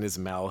things in his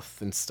mouth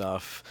and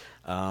stuff.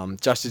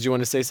 Josh, did you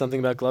want to say something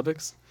about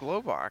Glubbox?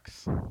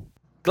 Glowbox.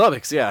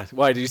 Glubbox, yeah.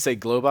 Why did you say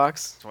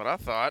Glowbox? That's what I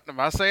thought. Am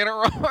I saying it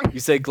wrong? You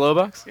say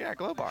Glowbox? Yeah,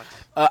 Glowbox.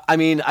 I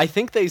mean, I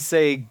think they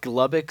say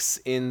Glubbox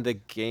in the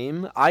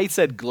game. I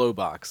said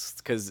Glowbox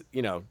because,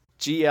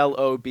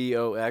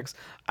 Globox.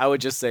 I would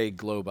just say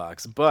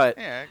Glowbox. But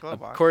Yeah,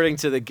 Glowbox. according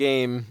to the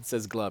game, it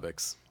says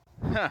Glubbox.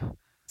 Huh.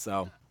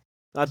 So,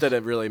 not that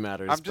it really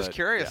matters. I'm just but,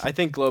 curious. yeah, I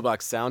think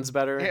Glowbox sounds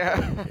better.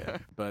 Yeah. Yeah.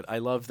 But I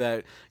love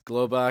that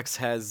Glowbox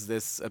has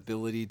this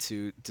ability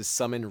to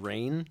summon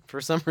rain for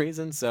some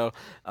reason. So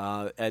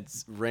at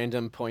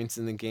random points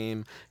in the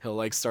game, he'll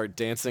like start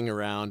dancing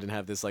around and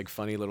have this like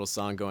funny little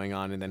song going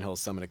on, and then he'll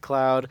summon a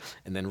cloud,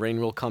 and then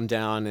rain will come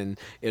down, and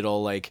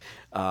it'll like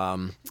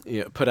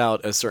put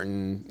out a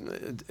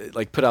certain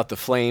put out the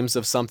flames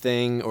of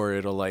something, or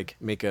it'll like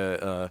make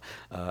a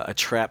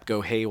trap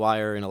go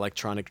haywire, an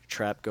electronic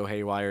trap go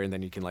haywire, and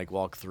then you can like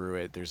walk through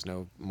it. There's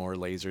no more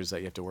lasers that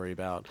you have to worry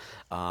about.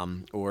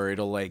 Or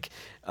it'll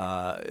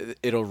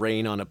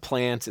rain on a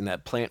plant, and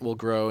that plant will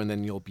grow, and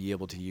then you'll be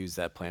able to use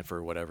that plant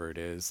for whatever it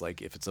is.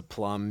 Like if it's a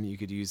plum, you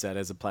could use that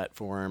as a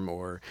platform,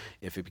 or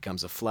if it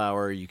becomes a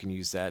flower, you can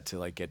use that to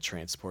like get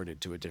transported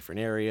to a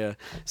different area.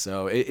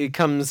 So it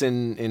comes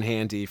in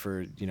handy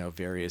for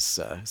various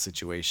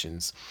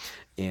situations.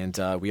 And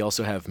we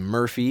also have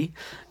Murphy.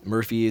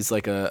 Murphy is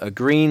like a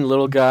green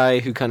little guy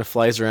who kind of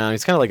flies around.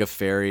 He's kind of like a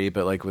fairy,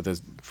 but like with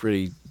a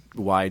pretty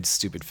wide,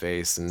 stupid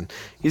face. And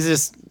he's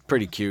just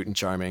pretty cute and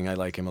charming. I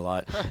like him a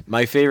lot.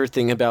 My favorite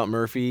thing about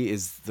Murphy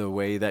is the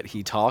way that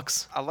he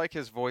talks. I like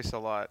his voice a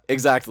lot.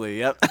 Exactly.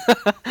 Yep.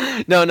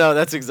 No,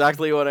 that's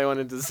exactly what I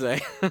wanted to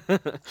say.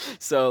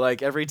 So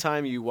like every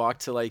time you walk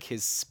to like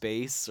his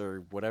space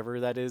or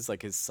whatever that is,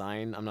 like his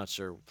sign, I'm not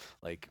sure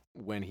like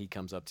when he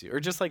comes up to you, or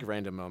just like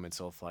random moments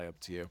he'll fly up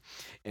to you.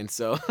 And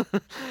so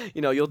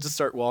you'll just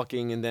start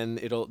walking, and then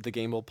the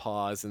game will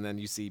pause, and then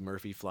you see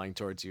Murphy flying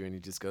towards you, and he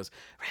just goes,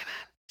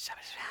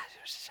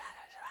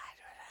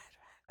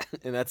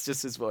 and that's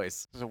just his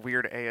voice. This is a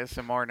weird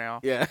ASMR now.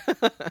 Yeah.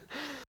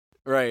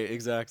 Right,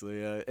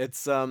 exactly. Yeah.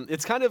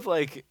 It's kind of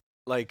like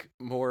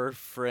more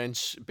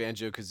French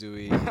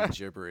Banjo-Kazooie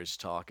gibberish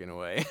talk in a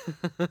way.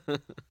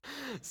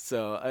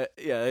 So,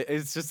 yeah,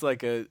 it's just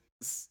like a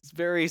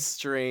very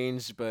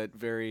strange but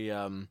very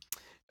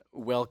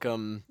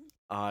welcome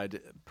odd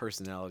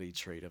personality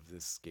trait of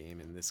this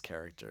game and this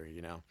character.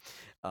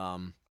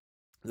 Um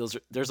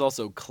there's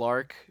also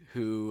Clark,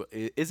 who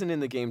isn't in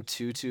the game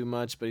too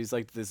much, but he's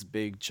like this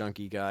big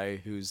chunky guy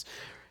who's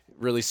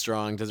really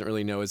strong, doesn't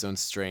really know his own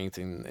strength,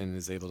 and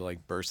is able to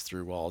like burst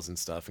through walls and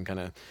stuff, and kind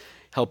of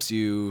helps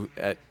you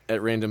at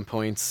random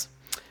points.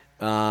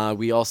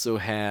 We also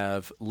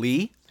have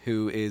Lee,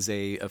 who is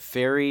a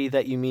fairy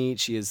that you meet.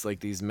 She has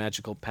like these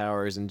magical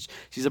powers, and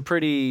she's a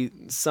pretty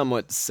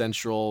somewhat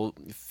central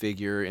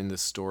figure in the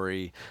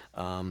story.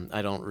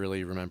 I don't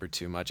really remember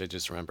too much. I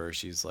just remember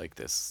she's like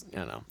this, I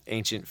don't know,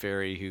 ancient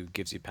fairy who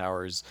gives you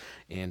powers,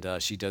 and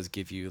she does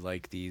give you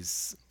like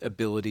these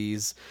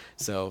abilities.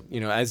 So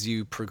as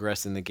you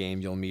progress in the game,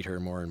 you'll meet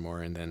her more and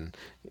more, and then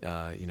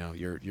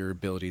your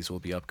abilities will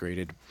be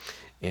upgraded.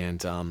 And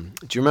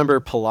do you remember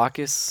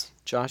Palakis,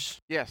 Josh?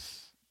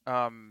 Yes.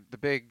 The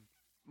big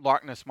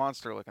Loch Ness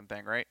monster looking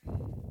thing, right?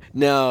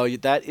 No,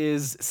 that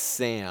is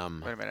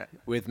Sam Wait a minute.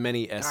 with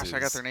many S's. Gosh, I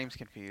got their names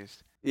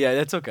confused. Yeah,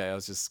 that's okay. I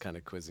was just kind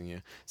of quizzing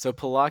you. So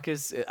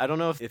Palakis, I don't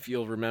know if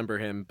you'll remember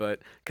him, but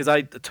because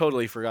I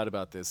totally forgot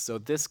about this. So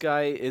this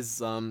guy is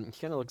he kind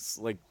of looks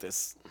like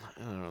this,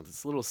 I don't know,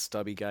 this little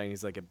stubby guy, and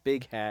he's like a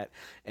big hat,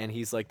 and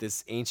he's like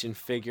this ancient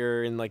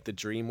figure in like the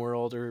dream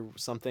world or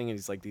something, and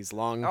he's like these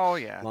long Oh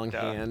yeah. long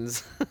duh.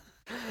 hands.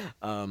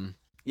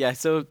 Yeah,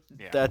 so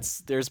Yeah.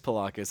 there's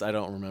Palakis. I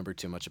don't remember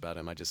too much about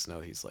him. I just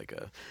know he's like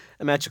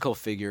a magical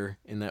figure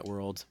in that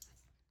world.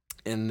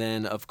 And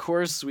then, of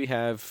course, we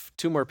have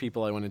two more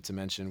people I wanted to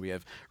mention. We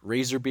have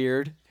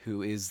Razorbeard,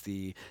 who is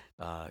the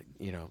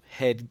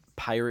head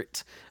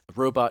pirate,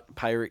 robot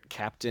pirate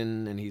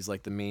captain, and he's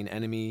like the main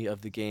enemy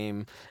of the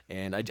game.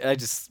 And I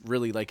just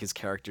really like his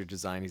character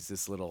design. He's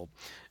this little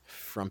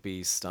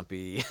frumpy,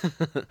 stumpy,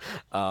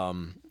 I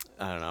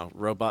don't know,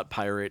 robot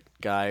pirate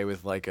guy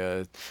with like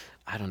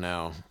I don't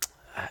know,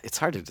 it's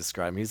hard to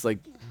describe. He's like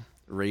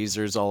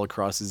razors all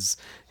across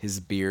his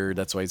beard.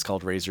 That's why he's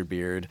called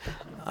Razorbeard.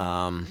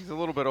 He's a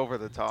little bit over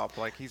the top.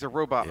 Like he's a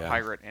robot Yeah.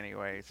 pirate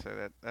anyway,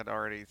 so that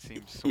already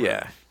seems sort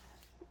Yeah. of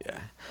Yeah.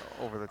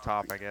 over the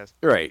top, I guess.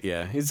 Right.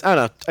 Yeah. I don't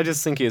know. I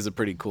just think he has a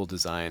pretty cool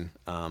design.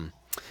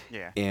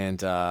 Yeah.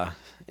 And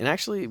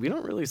actually, we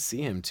don't really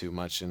see him too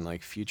much in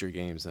like future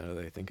games now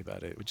that I think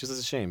about it, which is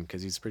a shame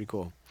because he's pretty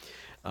cool.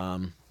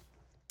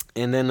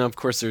 And then, of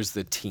course, there's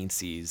the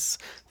Teensies.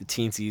 The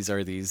Teensies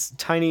are these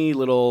tiny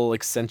little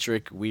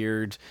eccentric,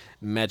 weird,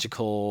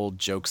 magical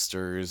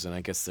jokesters, and I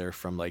guess they're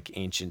from like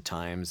ancient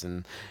times,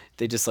 and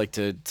they just like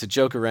to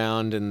joke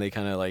around, and they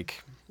kind of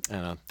like, I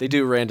don't know, they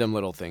do random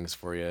little things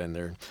for you, and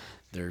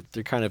they're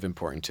kind of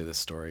important to the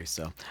story.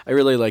 So I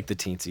really like the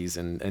Teensies,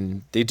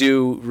 and they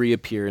do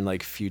reappear in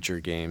like future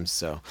games.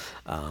 So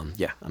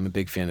yeah, I'm a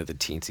big fan of the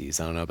Teensies.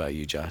 I don't know about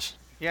you, Josh.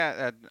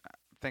 Yeah, I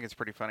think it's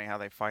pretty funny how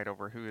they fight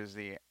over who is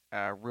the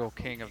real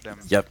king of them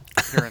Yep.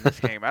 during this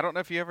game. I don't know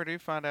if you ever do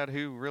find out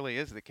who really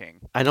is the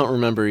king. I don't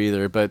remember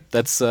either, but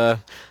that's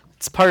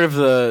it's part of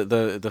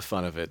the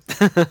fun of it.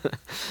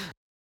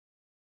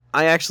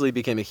 I actually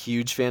became a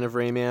huge fan of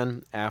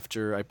Rayman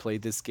after I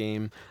played this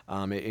game.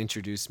 It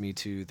introduced me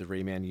to the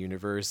Rayman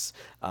universe,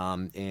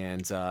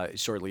 and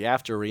shortly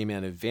after,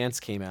 Rayman Advance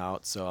came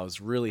out, so I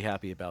was really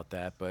happy about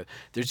that. But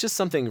there's just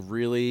something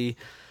really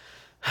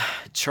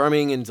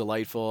charming and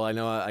delightful. I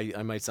know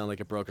I might sound like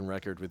a broken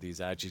record with these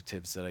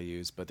adjectives that I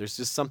use, but there's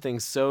just something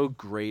so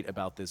great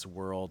about this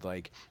world.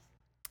 Like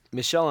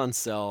Michel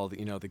Ancel,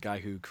 the guy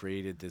who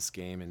created this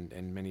game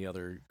and many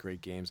other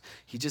great games,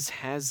 he just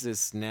has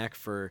this knack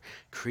for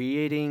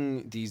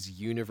creating these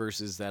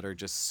universes that are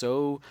just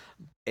so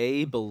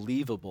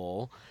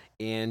believable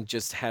and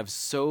just have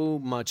so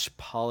much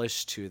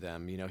polish to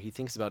them. He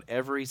thinks about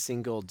every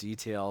single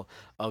detail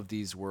of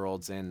these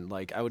worlds, and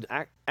like I would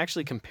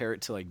actually compare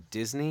it to like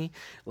Disney.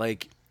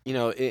 Like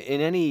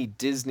in any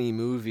Disney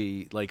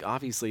movie, like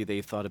obviously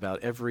they've thought about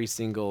every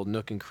single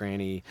nook and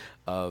cranny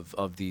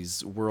of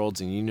these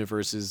worlds and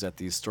universes that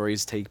these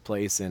stories take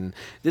place. And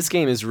this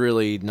game is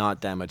really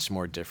not that much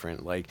more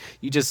different. Like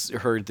you just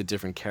heard the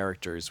different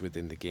characters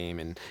within the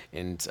game,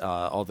 and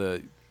all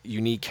the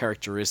unique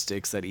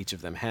characteristics that each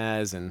of them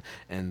has, and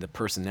the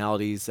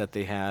personalities that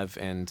they have.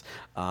 And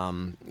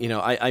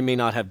I may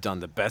not have done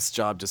the best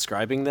job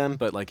describing them,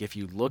 but like if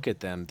you look at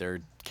them,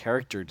 their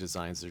character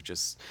designs are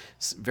just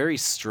very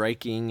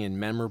striking and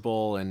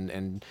memorable,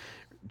 and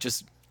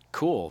just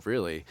cool,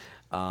 really.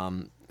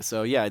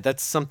 So yeah,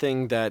 that's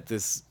something that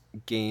this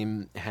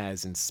game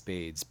has in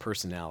spades: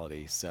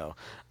 personality. So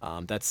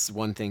that's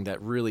one thing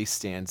that really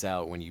stands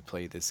out when you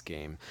play this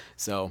game.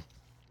 So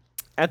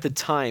at the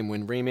time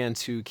when Rayman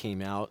 2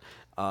 came out,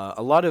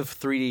 a lot of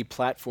 3D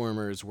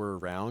platformers were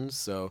around.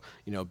 So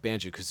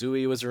Banjo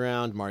Kazooie was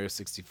around. Mario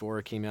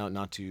 64 came out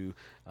not too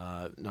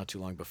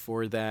long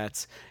before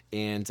that.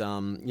 And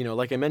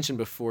like I mentioned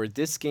before,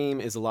 this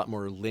game is a lot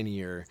more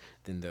linear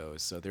than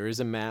those. So there is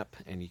a map,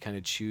 and you kind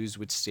of choose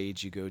which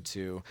stage you go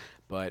to.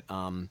 But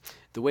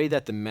the way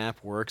that the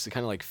map works, it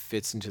kind of like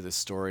fits into the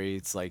story.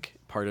 It's like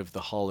part of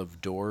the Hall of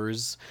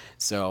Doors.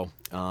 So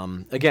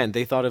again,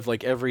 they thought of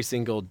like every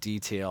single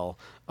detail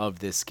of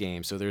this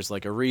game. So there's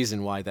like a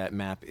reason why that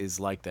map is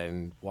like that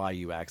and why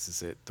you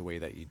access it the way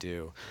that you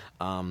do.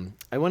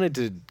 I wanted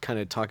to kind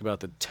of talk about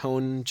the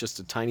tone just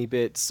a tiny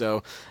bit.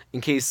 So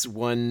in case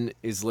one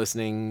is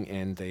listening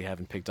and they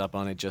haven't picked up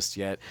on it just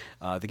yet,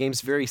 the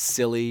game's very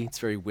silly. It's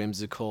very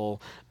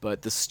whimsical,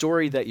 but the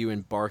story that you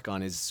embark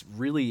on is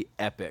really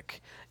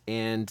epic.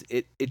 And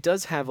it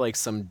does have like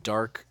some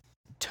dark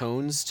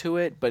tones to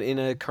it, but in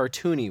a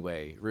cartoony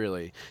way,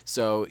 really.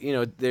 So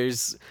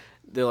there's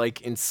the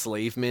like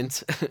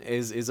enslavement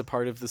is a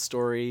part of the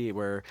story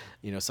where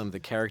some of the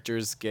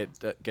characters get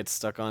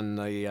stuck on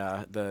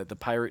the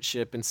pirate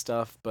ship and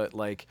stuff, but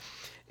like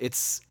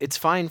it's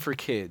fine for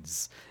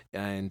kids,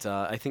 and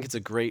I think it's a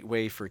great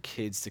way for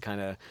kids to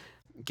kind of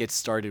get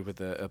started with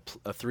a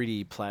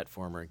 3D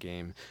platformer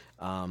game.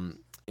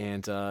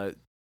 And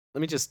let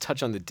me just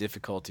touch on the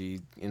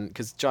difficulty,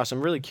 because Josh, I'm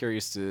really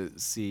curious to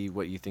see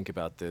what you think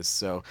about this.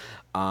 So,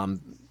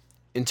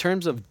 in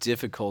terms of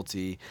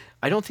difficulty,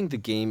 I don't think the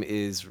game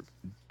is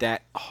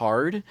that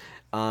hard,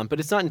 but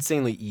it's not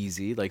insanely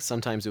easy. Like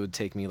sometimes it would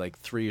take me like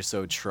three or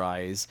so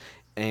tries,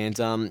 and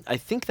I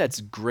think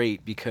that's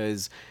great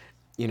because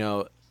you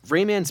know,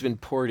 Rayman's been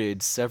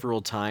ported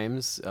several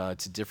times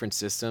to different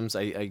systems.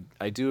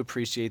 I do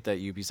appreciate that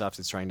Ubisoft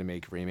is trying to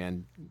make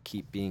Rayman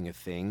keep being a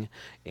thing,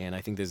 and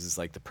I think this is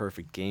like the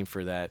perfect game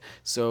for that.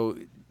 So,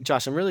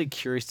 Josh, I'm really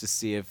curious to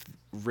see if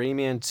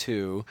Rayman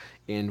 2,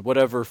 in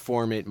whatever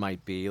form it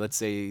might be, let's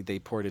say they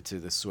port it to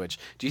the Switch,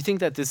 do you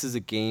think that this is a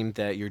game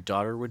that your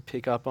daughter would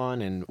pick up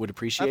on and would I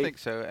appreciate? think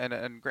so,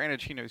 and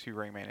granted, she knows who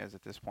Rayman is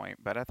at this point,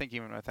 but I think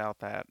even without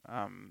that,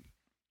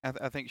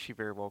 I think she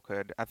very well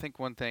could. I think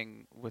one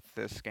thing with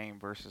this game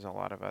versus a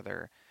lot of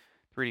other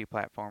 3D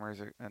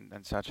platformers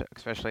and such,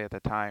 especially at the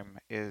time,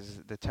 is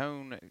the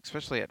tone,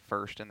 especially at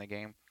first in the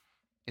game,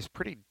 is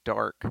pretty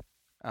dark.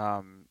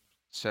 Um,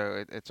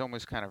 so it's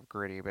almost kind of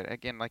gritty, but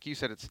again, like you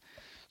said, it's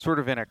sort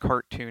of in a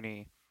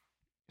cartoony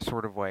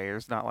sort of way.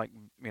 There's not like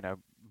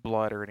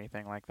blood or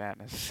anything like that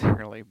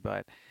necessarily,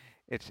 but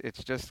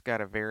it's just got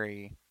a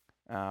very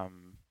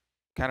um,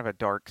 kind of a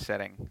dark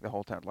setting the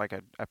whole time, like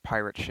a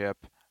pirate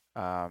ship,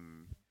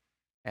 um,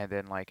 and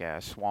then like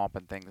a swamp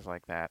and things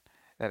like that.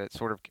 That it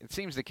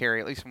seems to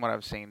carry, at least from what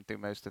I've seen through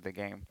most of the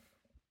game.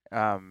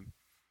 Um,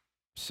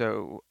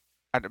 so,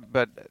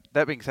 but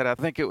that being said, I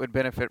think it would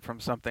benefit from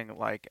something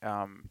like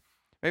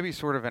maybe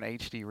sort of an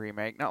HD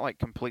remake, not like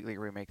completely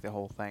remake the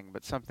whole thing,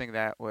 but something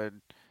that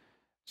would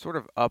sort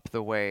of up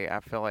the way I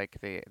feel like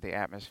the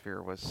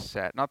atmosphere was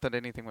set. Not that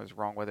anything was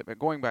wrong with it, but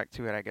going back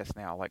to it, I guess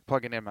now, like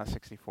plugging in my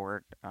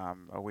 64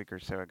 a week or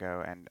so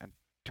ago, and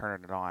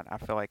turning it on. I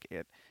feel like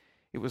it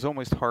was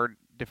almost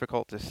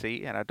difficult to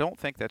see, and I don't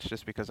think that's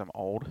just because I'm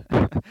old.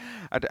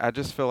 I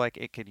just feel like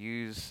it could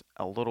use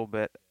a little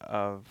bit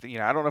of,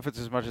 I don't know if it's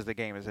as much as the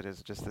game as it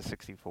is just the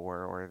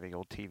 64 or the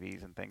old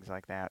TVs and things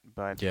like that,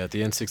 but Yeah,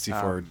 the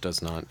N64 um,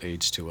 does not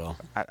age too well.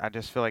 I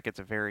just feel like it's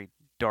a very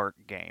dark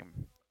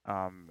game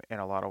in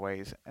a lot of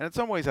ways, and in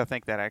some ways I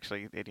think that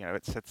actually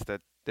it sets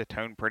the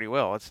tone pretty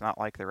well. It's not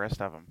like the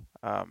rest of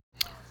them.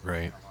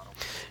 Right.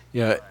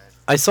 Yeah,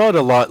 I saw it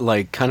a lot,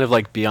 like kind of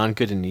like Beyond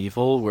Good and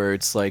Evil, where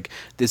it's like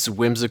this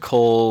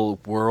whimsical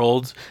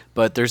world,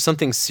 but there's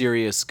something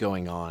serious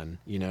going on.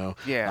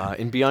 Yeah,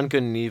 In Beyond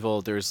Good and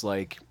Evil, there's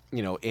like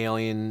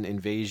alien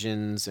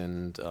invasions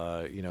and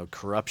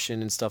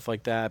corruption and stuff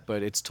like that,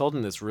 but it's told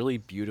in this really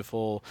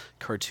beautiful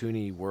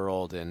cartoony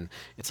world, and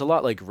it's a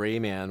lot like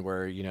Rayman,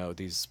 where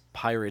these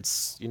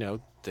pirates,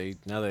 they,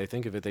 now that I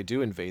think of it, they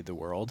do invade the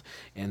world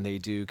and they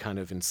do kind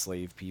of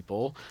enslave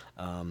people.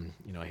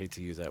 I hate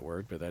to use that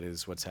word, but that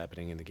is what's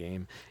happening in the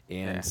game.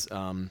 yeah,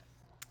 And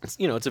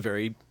it's a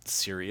very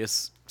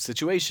serious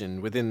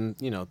situation within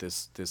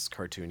this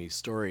cartoony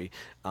story,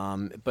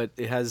 but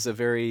it has a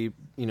very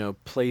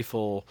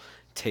playful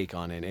take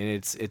on it, and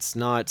it's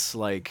not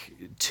like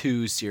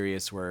too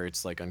serious where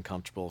it's like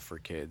uncomfortable for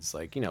kids.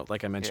 Like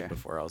like I mentioned yeah,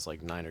 before, I was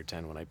like 9 or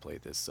 10 when I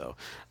played this, so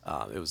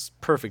it was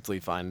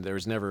perfectly fine. There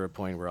was never a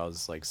point where I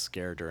was like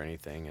scared or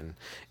anything,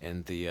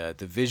 and the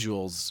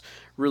visuals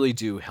really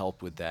do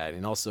help with that,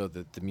 and also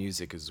the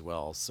music as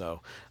well.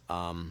 So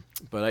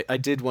but I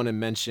did want to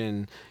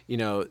mention,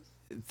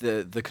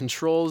 the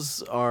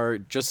controls are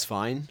just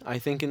fine, I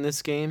think, in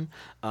this game.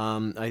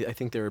 I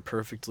think they were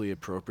perfectly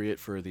appropriate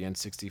for the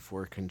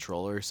N64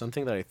 controller.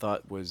 Something that I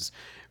thought was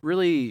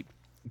really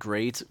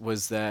great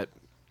was that,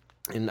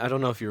 and I don't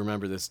know if you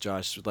remember this,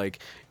 Josh, like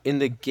in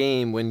the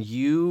game, when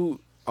you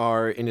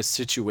are in a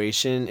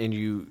situation and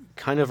you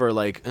kind of are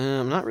like,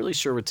 I'm not really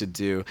sure what to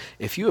do.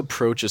 If you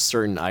approach a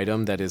certain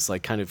item that is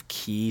like kind of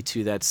key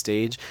to that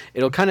stage,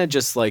 it'll kind of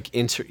just like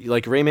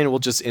like Rayman will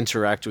just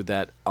interact with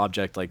that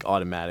object like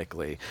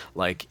automatically.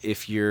 Like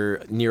if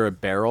you're near a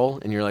barrel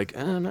and you're like,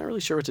 I'm not really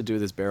sure what to do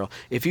with this barrel.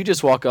 If you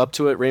just walk up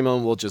to it,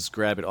 Rayman will just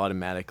grab it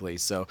automatically.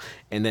 So,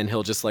 and then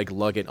he'll just like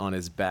lug it on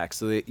his back.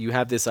 So that you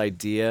have this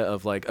idea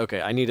of like,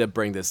 okay, I need to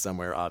bring this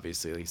somewhere,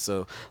 obviously.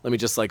 So let me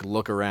just like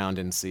look around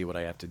and see what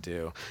I have to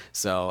do.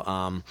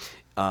 So,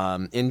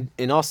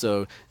 and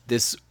also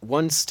this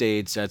one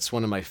stage that's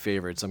one of my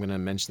favorites. I'm going to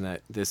mention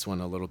that this one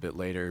a little bit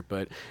later,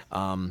 but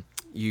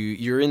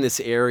you're in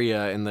this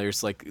area and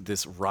there's like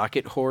this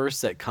rocket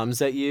horse that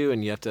comes at you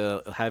and you have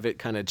to have it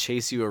kind of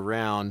chase you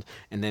around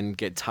and then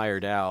get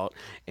tired out,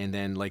 and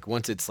then like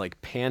once it's like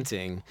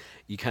panting,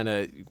 you kind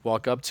of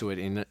walk up to it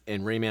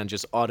and Rayman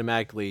just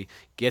automatically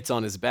gets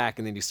on his back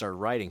and then you start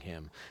riding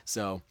him.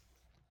 So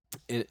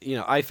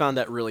I found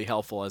that really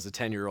helpful as a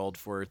 10-year-old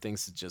for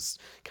things to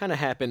just kind of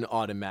happen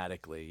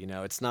automatically.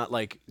 It's not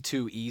like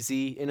too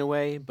easy in a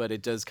way, but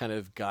it does kind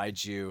of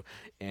guide you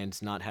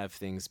and not have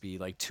things be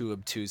like too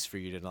obtuse for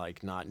you to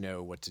like not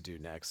know what to do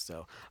next.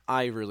 So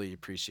I really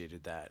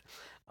appreciated that.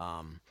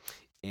 Um,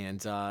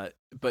 and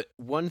but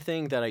one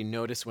thing that I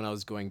noticed when I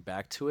was going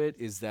back to it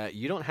is that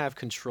you don't have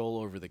control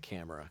over the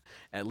camera,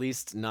 at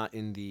least not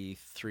in the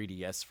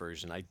 3DS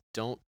version. I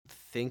don't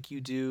think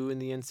you do in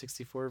the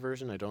N64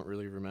 version. I don't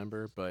really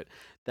remember, but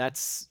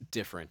that's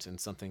different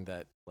and something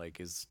that like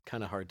is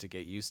kind of hard to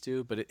get used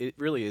to, but it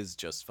really is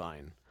just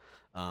fine.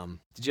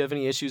 Did you have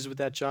any issues with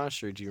that,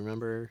 Josh, or do you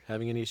remember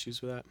having any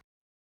issues with that?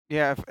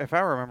 yeah. If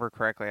I remember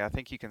correctly, I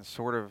think you can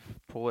sort of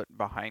pull it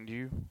behind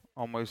you,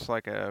 almost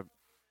like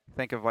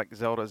think of like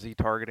Zelda Z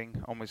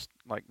targeting, almost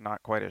like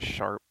not quite as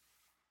sharp.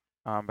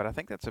 But I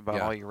think that's about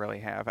Yeah. all you really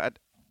have.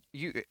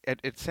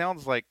 It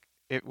sounds like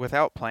it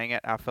without playing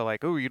it. I feel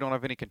like, oh, you don't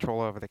have any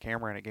control over the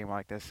camera in a game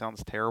like this.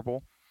 Sounds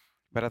terrible.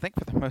 But I think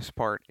for the most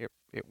part, it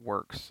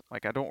works.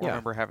 Like I don't Yeah.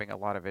 remember having a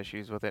lot of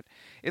issues with it.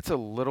 It's a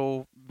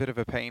little bit of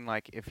a pain,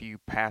 like if you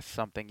pass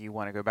something you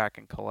want to go back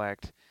and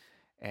collect,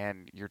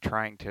 and you're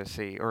trying to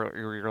see, or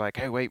you're like,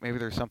 hey, wait, maybe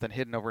there's something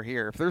hidden over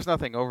here. If there's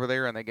nothing over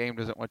there and the game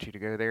doesn't want you to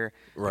go there,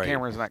 the Right.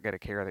 camera's not going to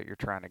care that you're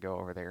trying to go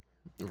over there.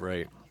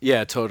 Right.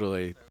 Yeah,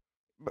 totally.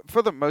 But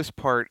for the most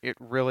part, it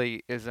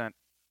really isn't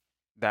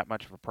that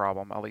much of a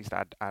problem. At least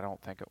I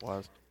don't think it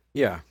was.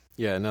 Yeah.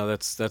 Yeah, no,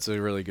 that's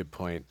a really good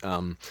point.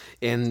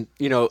 And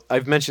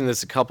I've mentioned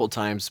this a couple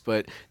times,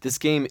 but this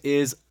game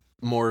is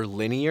more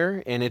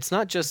linear, and it's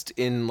not just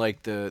in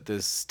like the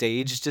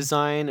stage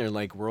design or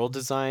like world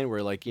design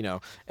where like,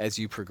 as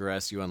you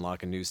progress, you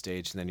unlock a new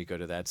stage and then you go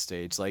to that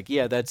stage. Like,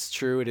 yeah, that's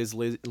true. It is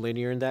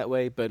linear in that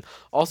way, but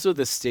also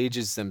the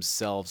stages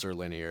themselves are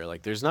linear.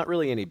 Like, there's not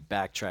really any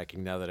backtracking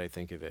now that I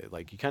think of it.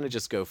 Like, you kind of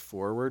just go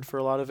forward for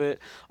a lot of it,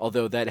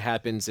 although that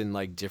happens in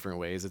like different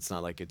ways. It's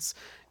not like it's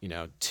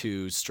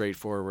too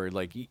straightforward.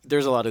 Like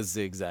there's a lot of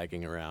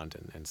zigzagging around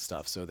and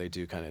stuff, so they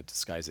do kind of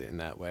disguise it in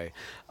that way.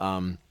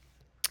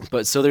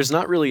 but so there's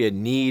not really a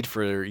need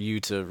for you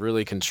to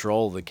really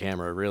control the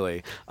camera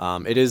really.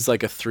 It is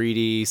like a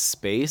 3D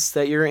space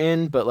that you're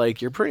in, but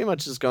like you're pretty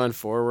much just going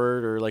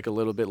forward or like a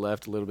little bit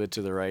left, a little bit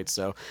to the right,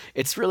 so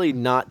it's really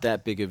not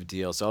that big of a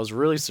deal. So I was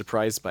really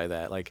surprised by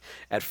that. Like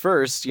at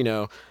first,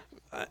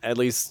 at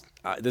least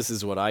this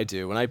is what I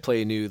do when I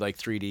play a new like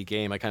 3D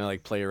game. I kind of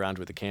like play around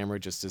with the camera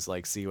just to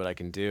like see what I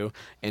can do.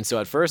 And so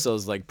at first I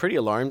was like pretty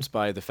alarmed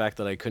by the fact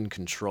that I couldn't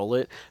control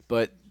it.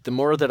 But the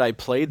more that I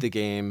played the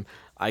game,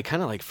 I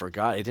kind of like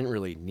forgot I didn't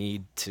really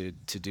need to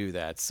do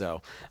that.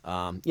 So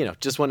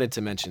just wanted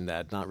to mention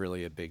that. Not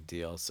really a big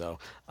deal. So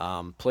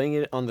playing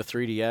it on the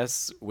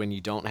 3DS when you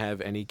don't have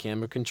any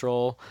camera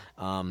control,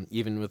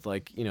 even with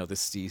like the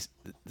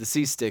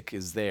C stick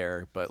is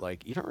there, but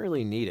like you don't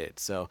really need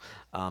it. So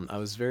I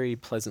was very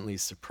pleasantly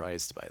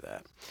surprised by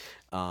that.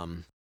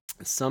 Um,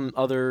 some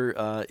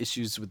other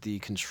issues with the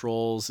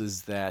controls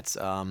is that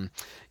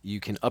you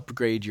can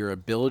upgrade your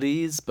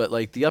abilities, but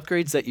like the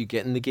upgrades that you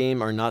get in the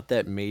game are not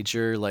that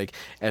major. Like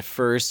at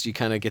first, you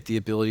kind of get the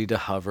ability to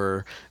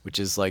hover, which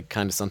is like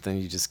kind of something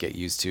you just get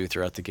used to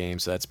throughout the game,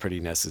 so that's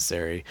pretty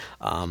necessary.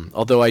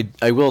 Although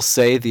I will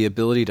say the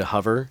ability to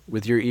hover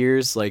with your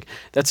ears, like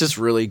that's just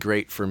really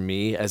great for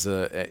me as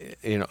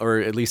or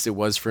at least it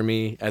was for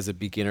me as a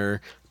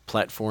beginner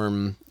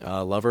platform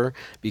lover,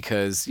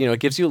 because it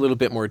gives you a little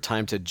bit more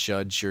time to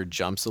judge your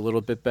jumps a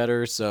little bit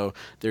better, so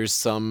there's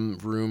some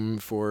room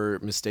for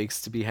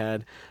mistakes to be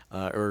had,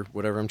 or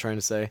whatever I'm trying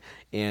to say.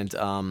 And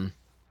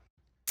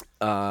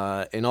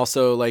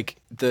also like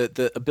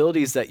the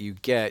abilities that you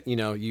get,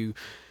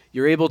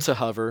 you're able to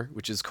hover,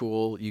 which is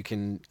cool. You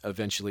can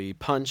eventually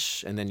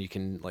punch, and then you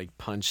can like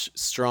punch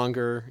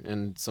stronger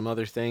and some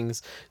other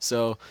things.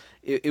 So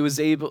it was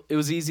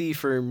easy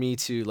for me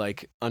to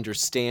like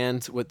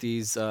understand what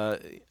these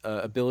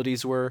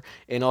abilities were,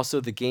 and also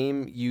the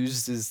game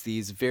uses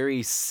these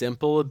very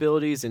simple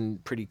abilities in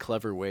pretty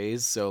clever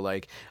ways. So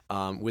like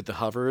with the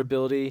hover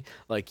ability,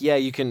 like yeah,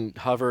 you can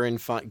hover and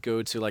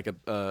go to like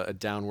a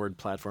downward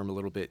platform a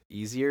little bit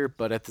easier,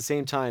 but at the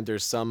same time,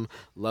 there's some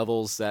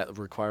levels that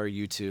require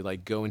you to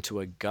like go into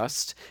a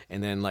gust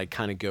and then like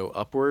kind of go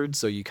upwards.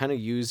 So you kind of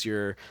use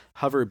your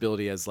hover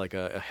ability as like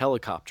a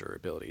helicopter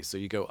ability. So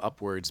you go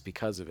upwards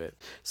because of it.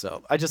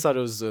 So I just thought it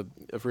was a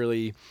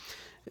really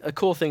a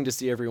cool thing to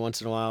see every once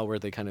in a while, where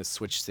they kind of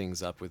switch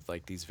things up with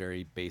like these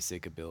very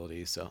basic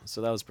abilities.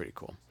 So that was pretty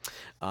cool.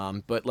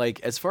 But like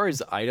as far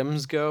as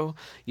items go,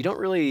 you don't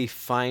really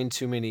find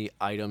too many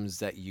items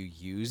that you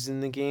use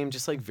in the game.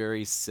 Just like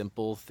very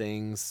simple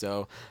things.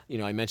 So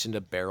I mentioned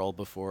a barrel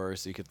before,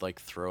 so you could like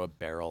throw a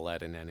barrel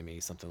at an enemy,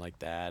 something like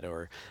that,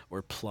 or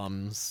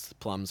plums.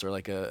 Plums are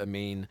like a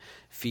main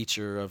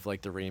feature of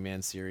like the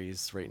Rayman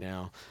series right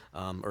now,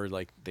 or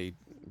like they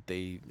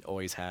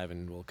always have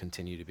and will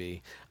continue to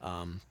be.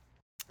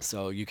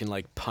 So you can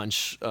like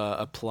punch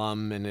a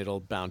plum and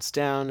it'll bounce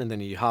down, and then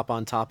you hop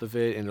on top of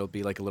it and it'll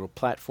be like a little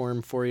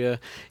platform for you.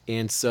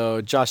 And so,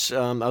 Josh,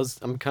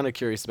 I'm kind of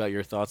curious about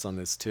your thoughts on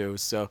this too.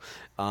 So,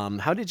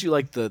 how did you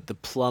like the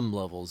plum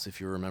levels, if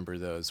you remember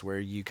those, where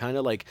you kind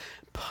of like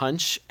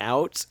punch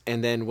out,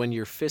 and then when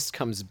your fist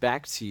comes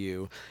back to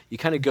you, you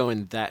kind of go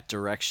in that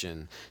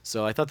direction.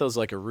 So I thought that was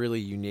like a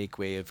really unique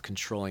way of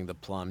controlling the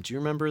plum. Do you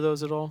remember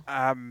those at all?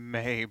 I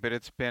may, but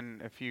it's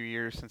been a few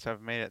years since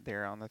I've made it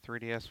there on the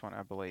 3DS one,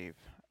 I believe.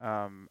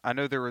 I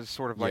know there was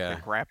sort of like the Yeah.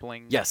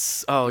 grappling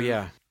Yes. Oh move,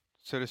 yeah.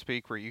 so to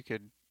speak, where you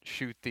could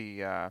shoot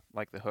the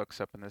like the hooks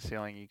up in the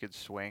ceiling. You could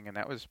swing, and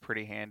that was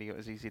pretty handy. It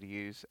was easy to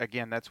use.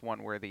 Again, that's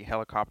one where the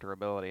helicopter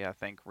ability I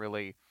think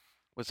really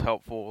was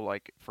helpful,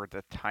 like for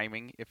the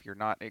timing. If you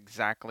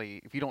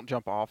don't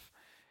jump off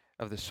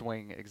of the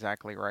swing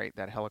exactly right,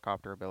 that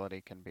helicopter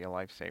ability can be a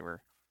lifesaver.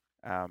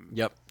 Um,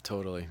 Yep.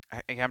 Totally.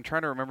 I'm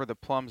trying to remember the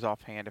plums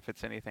offhand if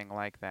it's anything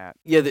like that.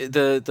 Yeah,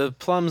 the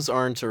plums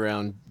aren't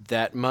around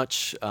that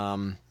much.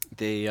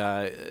 They,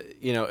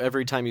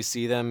 every time you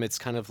see them, it's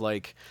kind of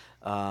like,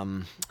 I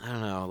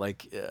don't know,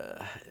 like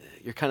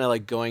you're kind of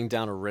like going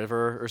down a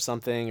river or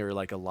something, or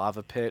like a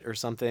lava pit or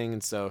something,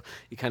 and so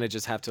you kind of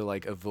just have to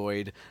like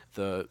avoid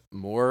the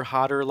more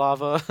hotter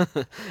lava.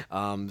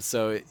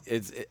 So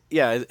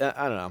yeah,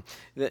 I don't know.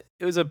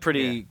 It was a Yeah.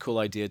 pretty cool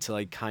idea to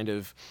like kind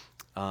of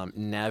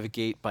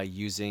navigate by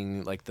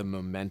using like the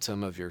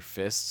momentum of your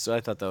fists. So I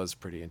thought that was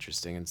pretty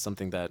interesting and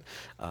something that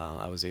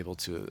I was able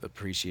to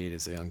appreciate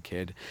as a young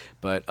kid.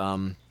 But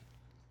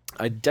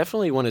I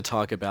definitely want to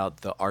talk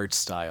about the art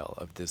style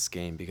of this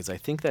game, because I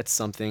think that's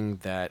something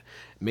that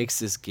makes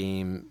this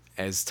game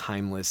as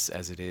timeless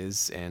as it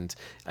is, and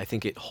I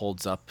think it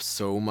holds up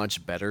so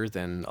much better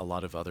than a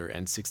lot of other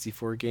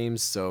N64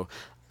 games. So,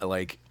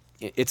 like,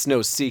 it's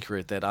no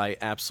secret that I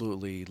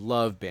absolutely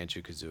love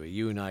Banjo Kazooie.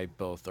 You and I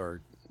both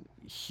are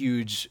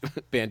huge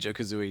Banjo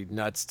Kazooie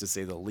nuts, to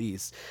say the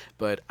least.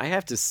 But I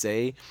have to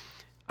say,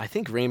 I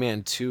think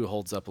Rayman 2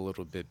 holds up a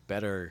little bit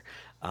better,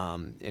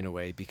 in a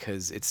way,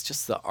 because it's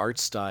just the art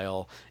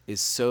style is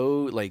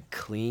so like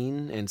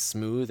clean and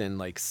smooth and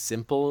like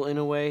simple in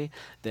a way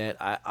that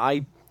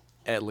I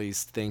at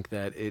least think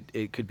that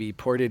it could be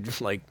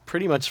ported like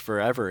pretty much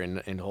forever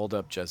and hold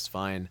up just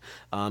fine.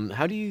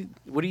 What do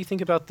you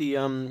think about the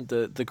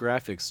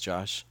graphics,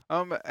 Josh?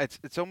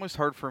 It's almost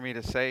hard for me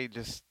to say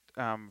just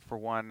for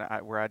one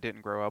where I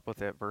didn't grow up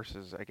with it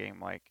versus a game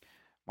like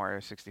Mario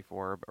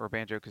 64 or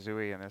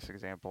Banjo-Kazooie in this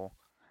example.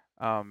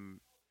 Um,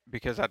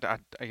 because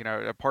you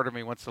know, a part of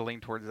me wants to lean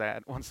towards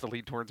that, wants to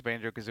lean towards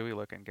Banjo-Kazooie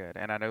looking good.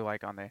 And I know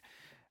like on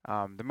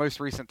the most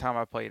recent time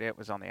I played it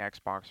was on the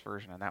Xbox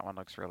version, and that one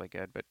looks really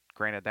good. But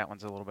granted, that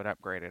one's a little bit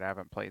upgraded. I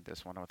haven't played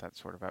this one with that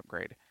sort of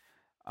upgrade.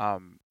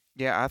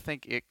 Yeah, I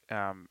think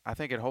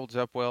it holds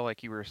up well,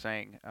 like you were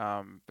saying.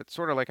 But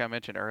sort of like I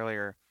mentioned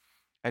earlier,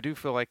 I do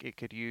feel like it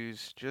could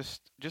use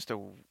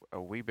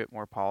a wee bit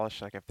more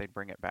polish, like if they'd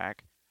bring it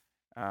back.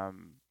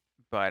 Um,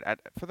 but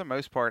for the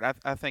most part,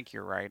 I think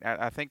you're right.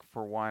 I think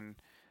for one,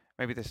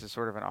 maybe this is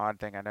sort of an odd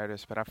thing I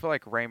noticed, but I feel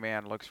like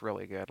Rayman looks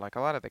really good. Like a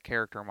lot of the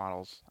character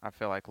models, I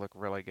feel like look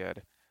really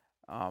good.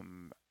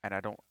 And I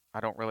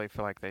don't really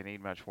feel like they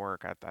need much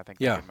work. I think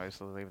they Yeah. could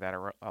mostly leave that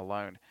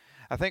alone.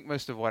 I think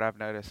most of what I've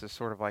noticed is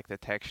sort of like the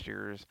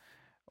textures,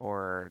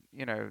 or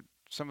you know,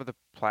 some of the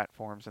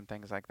platforms and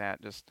things like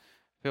that just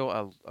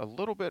feel a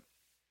little bit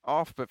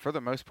off. But for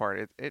the most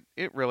part,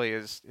 it really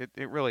is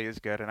it really is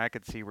good. And I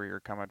could see where you're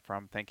coming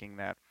from, thinking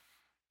that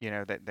you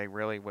know that they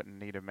really wouldn't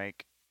need to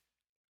make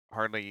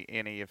hardly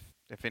any,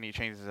 if any,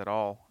 changes at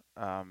all,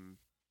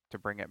 to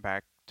bring it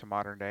back to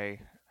modern day,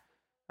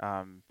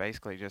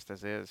 basically just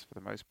as is for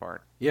the most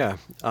part. Yeah,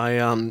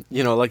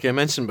 like I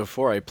mentioned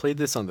before, I played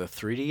this on the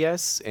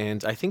 3DS,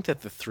 and I think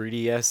that the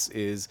 3DS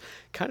is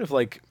kind of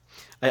like,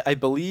 I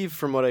believe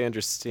from what I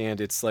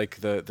understand, it's like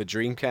the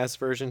Dreamcast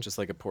version, just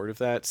like a port of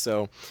that.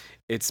 So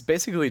it's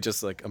basically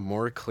just like a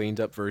more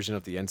cleaned up version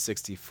of the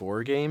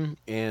N64 game,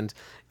 and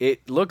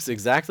it looks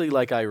exactly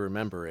like I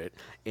remember it.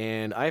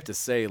 And I have to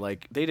say,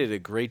 like, they did a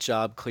great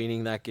job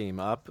cleaning that game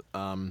up.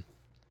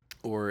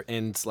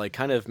 And like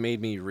kind of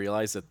made me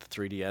realize that the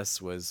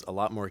 3DS was a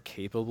lot more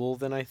capable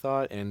than I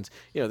thought. And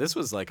this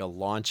was like a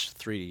launch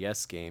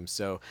 3DS game,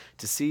 so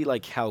to see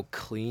like how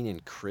clean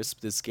and crisp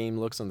this game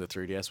looks on the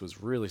 3DS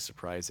was really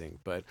surprising.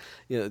 But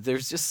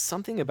there's just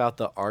something about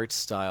the art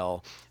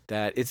style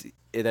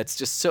that's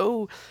just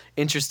so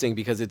interesting,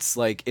 because it's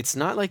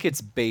not like it's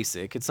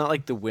basic. It's not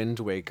like the Wind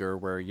Waker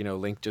where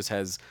Link just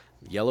has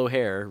yellow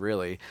hair,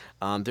 really.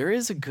 There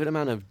is a good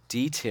amount of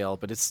detail,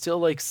 but it's still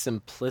like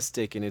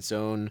simplistic in its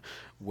own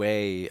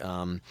way.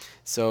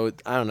 So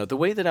I don't know. The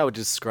way that I would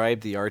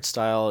describe the art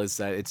style is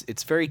that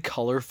it's very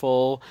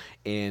colorful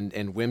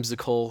and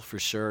whimsical for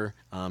sure.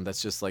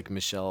 That's just like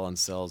Michel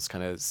Ancel's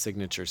kind of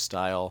signature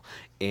style.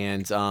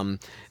 And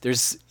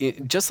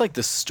just like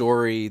the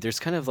story, there's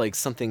kind of like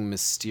something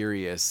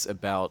mysterious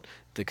about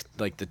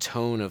the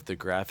tone of the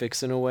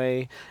graphics in a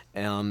way.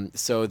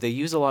 So they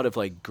use a lot of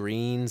like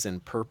greens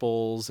and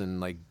purples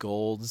and like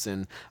golds,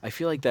 and I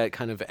feel like that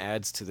kind of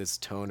adds to this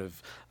tone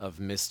of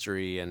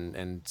mystery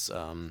and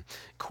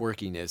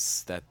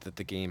quirkiness that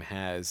the game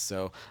has.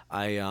 So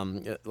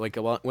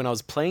when I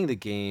was playing the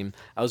game,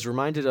 I was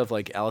reminded of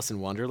like Alice in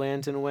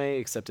Wonderland in a way,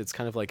 except it's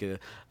kind of like a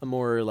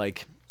more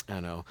like, I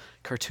don't know,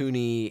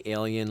 cartoony,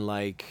 alien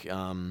like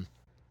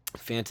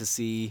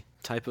fantasy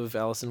type of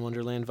Alice in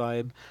Wonderland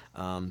vibe.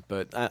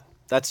 But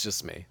that's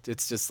just me.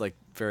 It's just like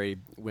very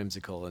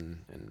whimsical and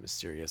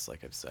mysterious,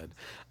 like I've said.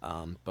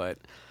 But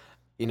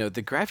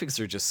the graphics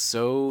are just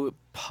so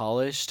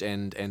polished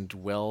and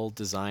well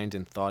designed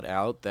and thought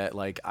out that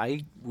like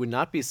I would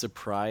not be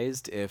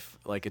surprised if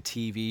like a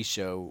TV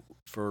show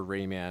for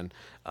Rayman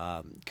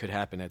could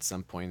happen at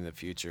some point in the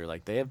future.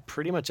 Like they have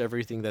pretty much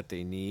everything that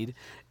they need,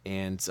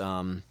 and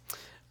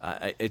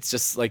it's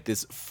just like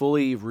this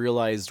fully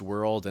realized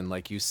world, and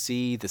like you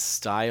see the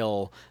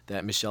style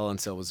that Michel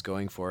Ancel was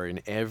going for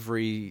in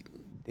every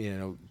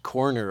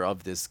corner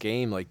of this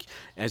game. Like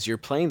as you're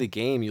playing the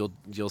game,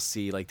 you'll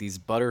see like these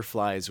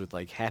butterflies with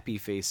like happy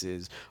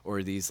faces,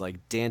 or these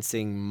like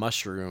dancing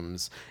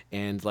mushrooms,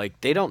 and like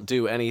they don't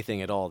do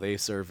anything at all. They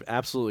serve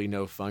absolutely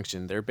no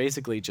function. They're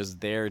basically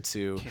just there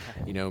to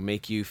Yeah.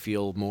 make you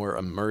feel more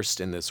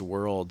immersed in this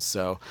world.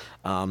 So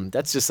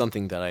that's just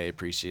something that I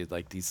appreciate,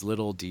 like these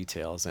little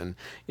details. And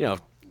you know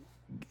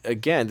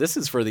again, this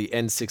is for the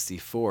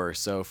N64,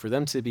 so for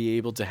them to be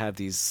able to have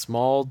these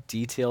small,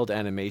 detailed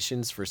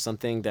animations for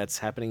something that's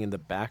happening in the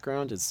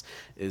background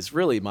is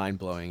really mind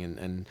blowing,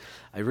 and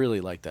I really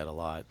like that a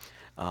lot.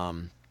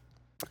 Um,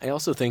 I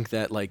also think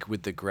that like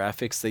with the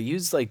graphics, they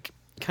use like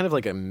kind of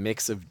like a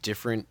mix of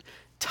different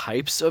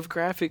types of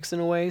graphics in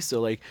a way.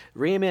 So like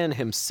Rayman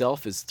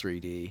himself is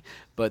 3D,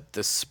 but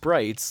the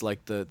sprites,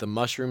 like the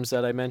mushrooms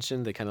that I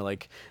mentioned, they kind of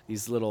like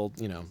these little,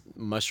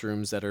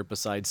 mushrooms that are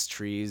besides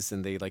trees,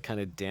 and they like kind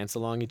of dance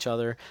along each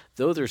other.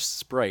 Though they're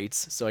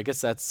sprites, so I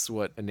guess that's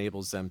what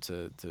enables them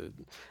to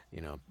you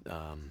know,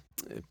 um,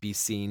 be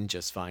seen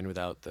just fine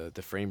without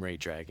the frame rate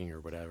dragging or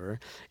whatever.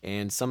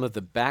 And some of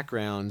the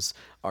backgrounds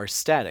are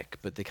static,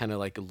 but they kind of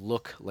like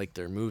look like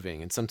they're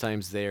moving. And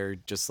sometimes they're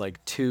just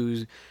like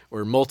two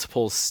or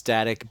multiple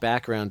static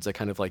backgrounds that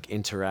kind of like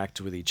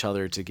interact with each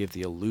other to give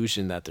the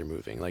illusion that they're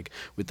moving. something like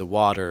with the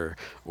water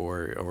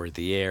or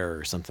the air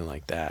or something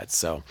like that.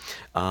 So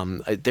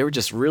they were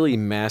just really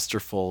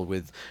masterful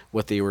with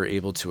what they were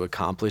able to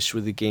accomplish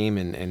with the game,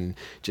 and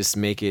just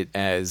make it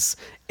as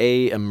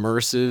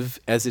immersive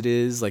as it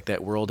is, like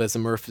that world as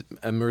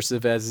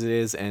immersive as it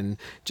is, and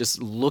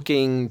just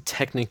looking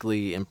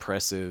technically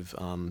impressive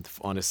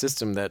on a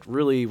system that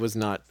really was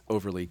not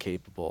overly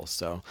capable.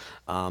 So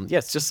yeah,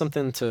 it's just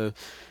something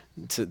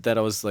that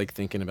I was like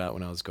thinking about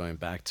when I was going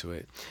back to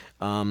it.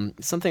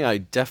 Something I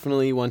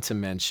definitely want to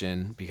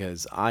mention,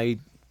 because I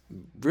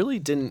really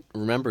didn't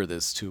remember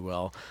this too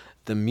well.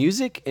 The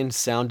music and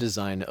sound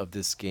design of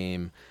this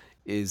game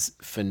is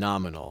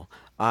phenomenal.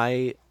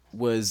 I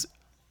was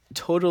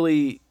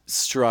totally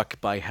struck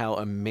by how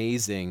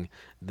amazing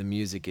the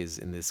music is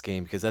in this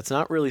game, because that's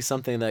not really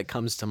something that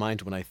comes to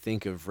mind when I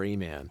think of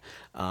Rayman.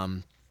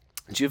 Um,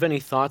 do you have any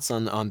thoughts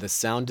on the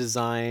sound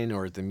design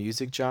or the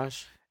music,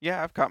 Josh?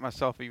 Yeah, I've caught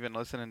myself even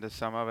listening to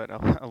some of it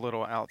a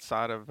little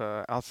outside of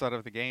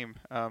the game.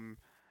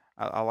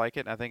 I like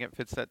it. I think it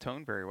fits that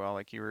tone very well,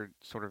 like you were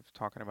sort of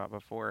talking about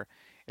before.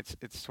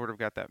 It's sort of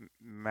got that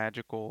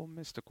magical,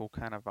 mystical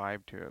kind of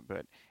vibe to it,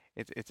 but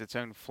it's its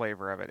own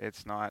flavor of it.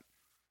 It's not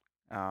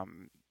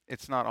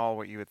all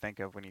what you would think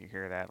of when you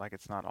hear that. Like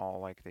it's not all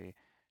like the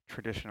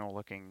traditional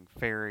looking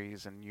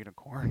fairies and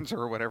unicorns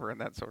or whatever and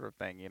that sort of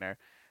thing.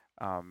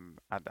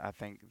 I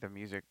think the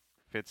music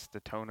fits the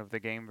tone of the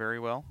game very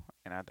well,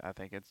 and I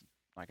think it's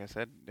like I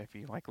said, if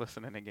you like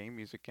listening to game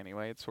music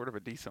anyway, it's sort of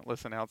a decent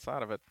listen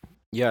outside of it.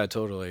 Yeah,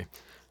 totally.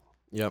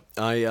 Yep.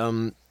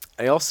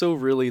 I also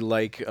really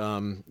like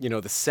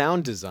the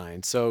sound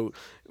design. So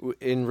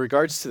in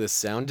regards to the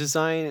sound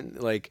design,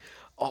 like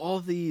all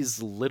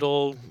these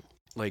little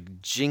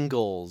like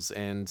jingles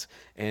and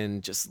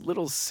just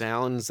little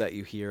sounds that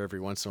you hear every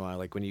once in a while,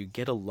 like when you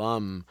get a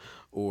lum,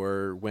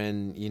 or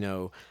when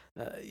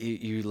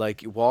you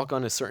like you walk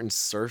on a certain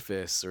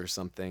surface or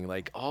something.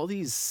 Like all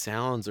these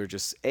sounds are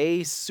just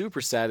a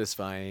super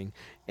satisfying,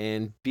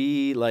 and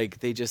b like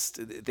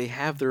they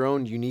have their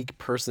own unique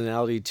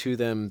personality to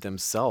them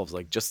themselves.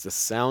 Like just the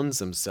sounds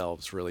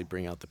themselves really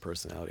bring out the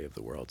personality of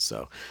the world.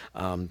 So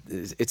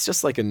it's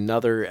just like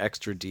another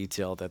extra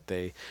detail that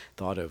they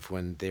thought of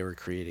when they were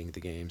creating the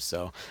game.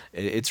 So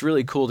it's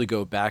really cool to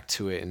go back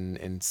to it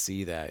and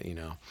see that,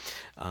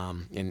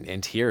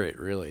 and hear it.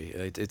 Really,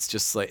 it's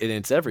just like, and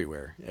it's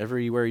everywhere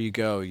you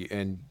go,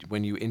 and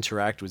when you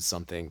interact with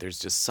something, there's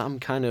just some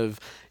kind of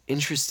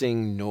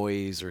interesting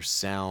noise or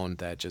sound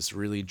that just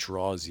really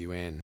draws you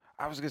in.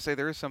 I was gonna say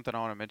there is something I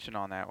want to mention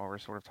on that while we're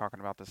sort of talking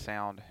about the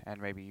sound,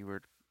 and maybe you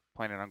were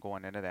planning on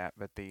going into that,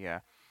 but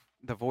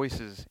the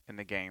voices in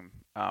the game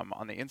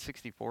on the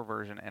N64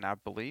 version, and I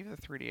believe the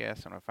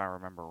 3DS one, if I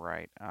remember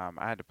right. I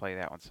had to play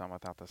that one some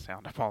without the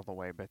sound up all the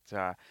way, but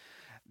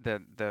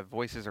the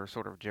voices are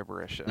sort of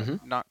gibberish, Hmm.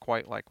 not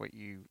quite like what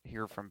you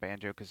hear from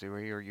Banjo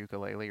Kazooie or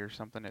Ukulele or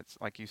something. It's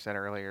like you said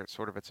earlier, it's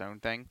sort of its own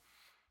thing.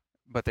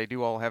 But they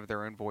do all have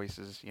their own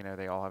voices.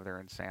 They all have their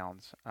own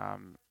sounds.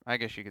 I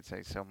guess you could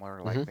say similar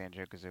to like Hmm.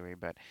 Banjo Kazooie,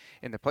 but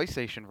in the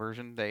PlayStation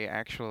version, they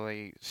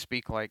actually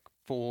speak like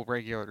full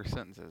regular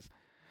sentences.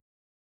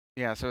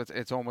 Yeah, so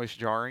it's almost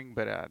jarring,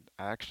 but I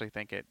actually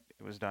think it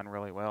was done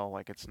really well.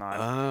 Like it's not,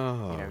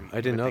 Oh,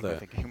 I you didn't would know think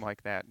with that. a game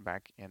like that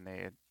back in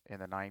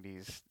the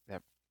 90s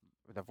that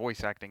the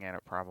voice acting in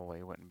it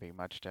probably wouldn't be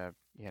much to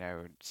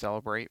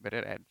celebrate, but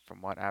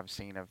from what I've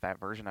seen of that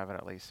version of it,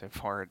 at least so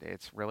far,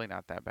 it's really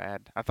not that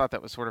bad. I thought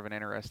that was sort of an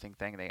interesting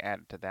thing they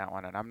added to that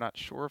one, and I'm not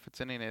sure if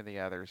it's in any of the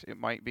others. It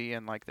might be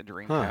in like the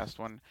Huh. Dreamcast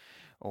one,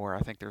 or I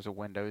think there's a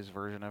Windows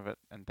version of it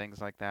and things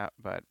like that.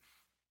 But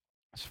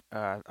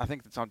I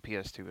think it's on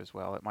PS2 as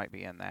well. It might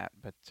be in that,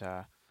 but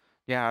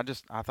yeah,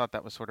 I thought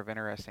that was sort of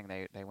interesting.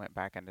 They went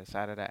back and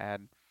decided to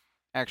add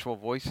actual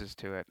voices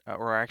to it,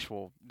 or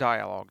actual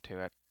dialogue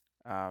to it.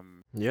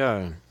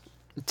 Yeah.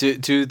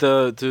 Do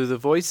the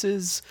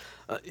voices?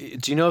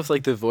 Do you know if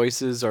like the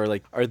voices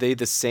are they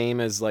the same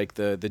as like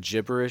the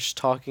gibberish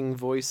talking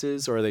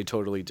voices, or are they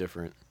totally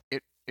different?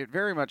 It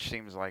very much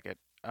seems like it.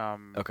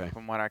 Okay.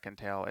 From what I can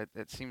tell,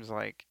 it seems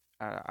like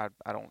I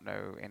don't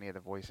know any of the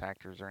voice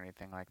actors or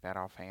anything like that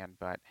offhand,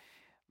 but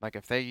like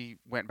if they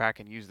went back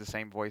and used the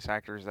same voice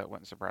actors, that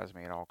wouldn't surprise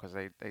me at all because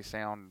they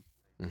sound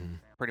Hmm.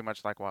 pretty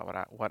much like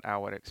what I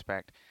would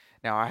expect.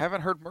 Now I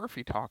haven't heard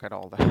Murphy talk at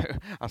all though.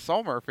 I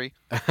saw Murphy,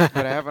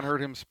 but I haven't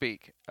heard him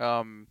speak.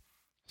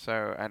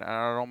 So and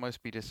I'd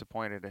almost be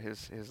disappointed.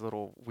 His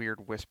little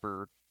weird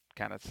whisper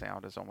kind of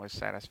sound is almost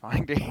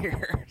satisfying to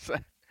hear. So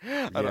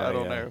I Yeah,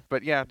 don't yeah. know,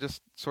 but yeah,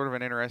 just sort of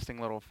an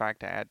interesting little fact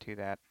to add to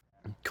that.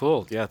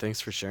 Cool. Yeah, thanks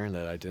for sharing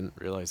that. I didn't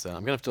realize that.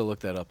 I'm gonna have to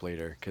look that up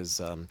later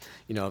because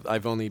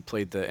I've only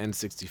played the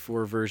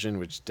N64 version,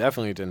 which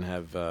definitely didn't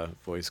have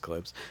voice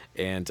clips,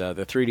 and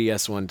the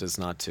 3DS one does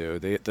not too.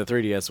 The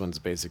 3DS one's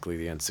basically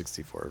the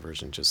N64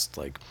 version, just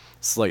like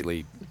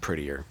slightly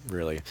prettier,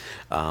 really.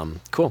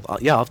 Cool.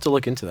 Yeah, I'll have to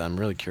look into that. I'm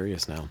really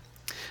curious now.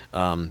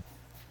 Um,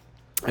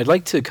 I'd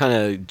like to kind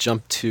of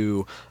jump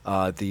to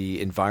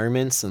the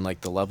environments and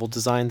like the level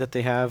design that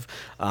they have.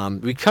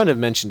 We kind of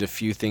mentioned a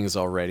few things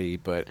already,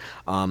 but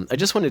I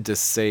just wanted to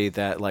say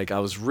that like I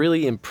was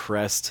really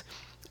impressed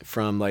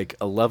from like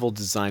a level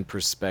design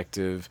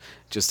perspective,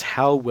 just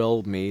how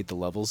well made the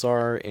levels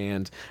are,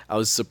 and I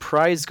was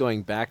surprised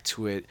going back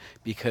to it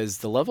because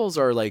the levels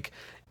are like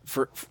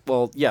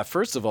well, yeah,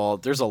 first of all,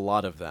 there's a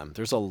lot of them.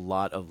 There's a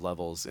lot of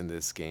levels in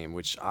this game,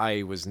 which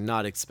I was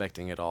not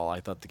expecting at all. I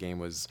thought the game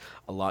was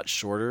a lot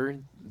shorter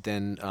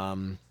than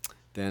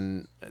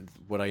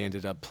what I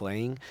ended up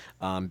playing,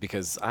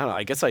 because I don't know.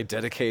 I guess I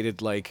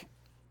dedicated like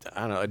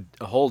I don't know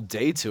a whole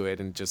day to it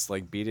and just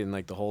like beat it in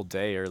like the whole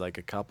day or like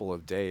a couple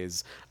of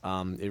days.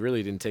 It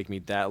really didn't take me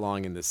that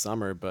long in the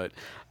summer, but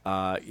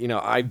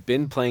I've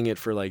been playing it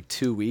for like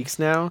 2 weeks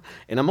now,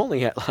 and I'm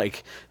only at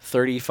like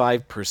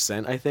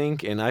 35%, I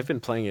think, and I've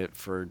been playing it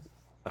for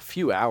a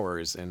few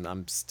hours and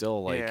I'm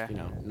still like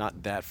Yeah.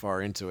 not that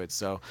far into it.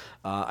 So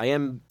I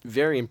am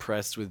very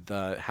impressed with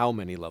how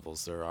many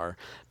levels there are,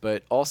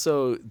 but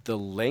also the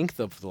length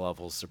of the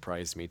levels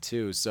surprised me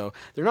too. So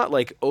they're not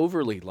like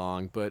overly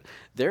long, but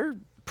they're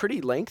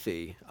pretty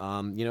lengthy.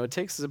 It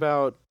takes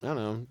about, I don't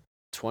know,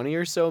 20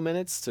 or so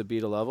minutes to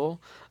beat a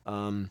level.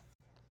 Um,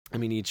 I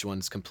mean, each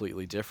one's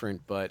completely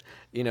different, but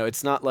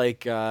it's not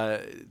like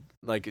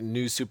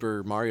New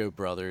Super Mario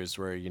Brothers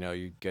where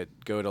you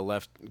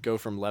go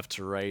from left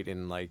to right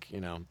in like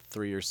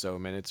 3 or so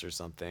minutes or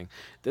something.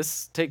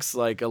 This takes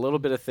like a little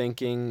bit of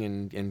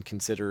thinking and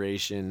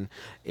consideration,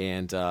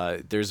 and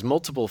there's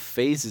multiple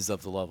phases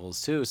of the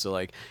levels too. So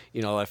like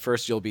at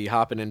first you'll be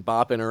hopping and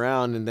bopping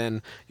around, and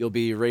then you'll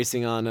be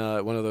racing on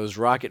one of those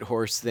rocket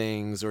horse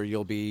things, or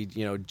you'll be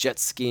jet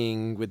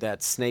skiing with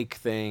that snake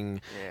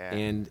thing, Yeah.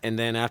 and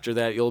then after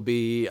that you'll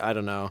be, I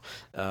don't know,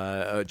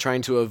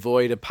 trying to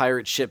avoid a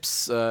pirate ship's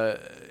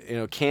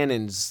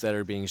cannons that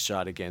are being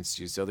shot against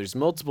you. So there's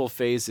multiple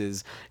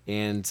phases,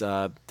 and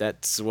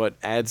that's what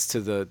adds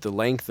to the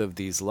length of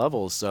these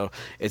levels. So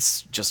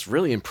it's just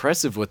really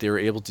impressive what they were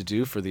able to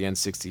do for the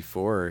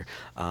N64.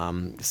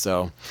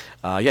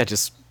 Yeah,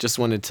 just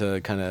wanted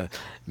to kind of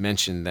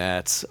mention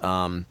that.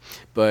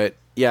 But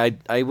yeah,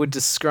 I would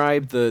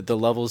describe the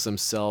levels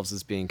themselves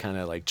as being kind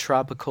of like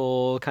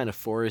tropical, kind of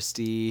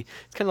foresty.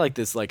 It's kind of like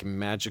this like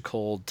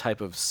magical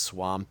type of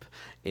swamp,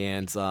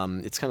 and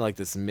it's kind of like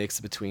this mix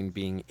between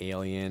being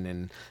alien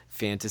and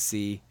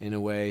fantasy in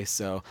a way.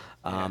 So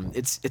Yeah.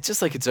 it's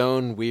just like its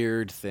own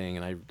weird thing,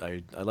 and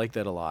I like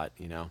that a lot,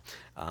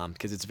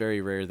 because it's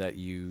very rare that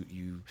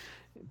you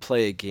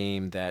play a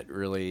game that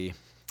really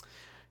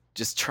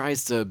just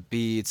tries to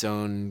be its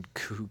own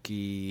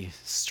kooky,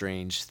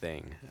 strange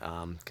thing.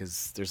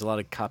 Because there's a lot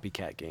of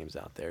copycat games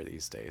out there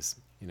these days.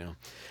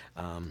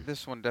 Um,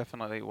 This one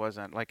definitely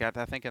wasn't like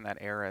I think in that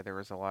era there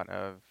was a lot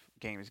of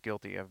games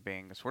guilty of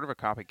being sort of a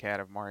copycat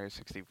of Mario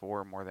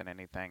 64 more than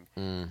anything.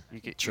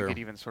 You could true.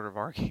 even sort of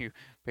argue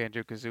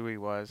Banjo-Kazooie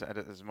was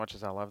as much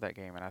as I love that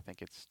game and I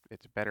think it's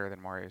better than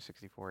Mario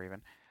 64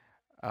 even.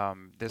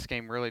 This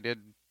game really did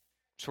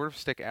sort of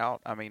stick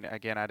out. I mean,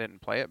 again, I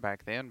didn't play it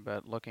back then,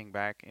 but looking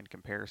back in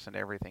comparison to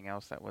everything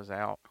else that was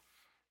out,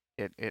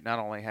 it not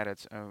only had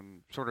its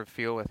own sort of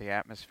feel with the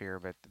atmosphere,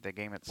 but the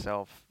game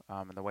itself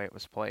and the way it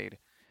was played.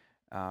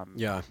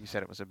 Yeah. You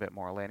said it was a bit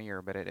more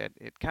linear, but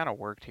it kind of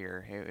worked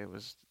here.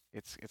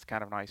 It's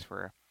kind of nice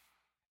for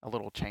a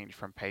little change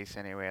from pace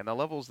anyway. And the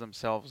levels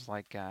themselves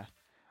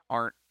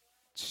aren't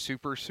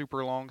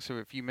super long. So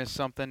if you miss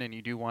something and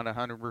you do want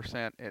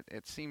 100%,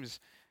 it seems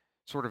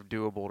sort of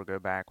doable to go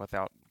back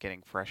without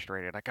getting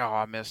frustrated. Like, oh,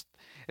 I missed.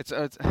 It's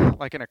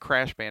like in a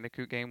Crash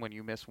Bandicoot game when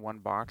you miss one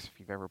box. If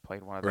you've ever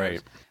played one of Right.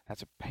 those,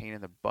 that's a pain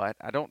in the butt.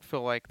 I don't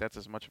feel like that's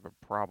as much of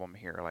a problem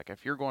here. Like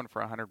if you're going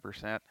for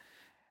 100%,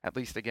 at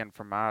least again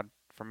from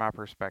my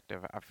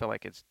perspective, I feel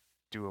like it's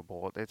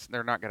doable.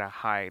 They're not going to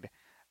hide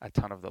a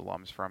ton of the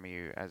lums from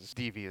you as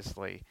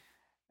deviously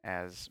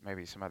as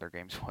maybe some other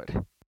games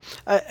would.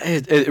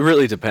 It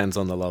really depends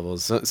on the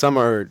levels. Some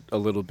are a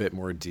little bit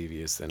more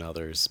devious than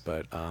others,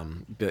 but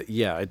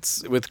yeah,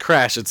 it's with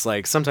Crash. It's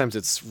like sometimes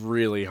it's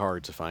really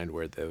hard to find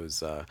where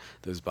those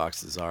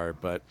boxes are.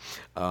 But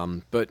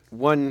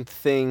one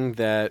thing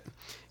that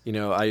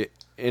I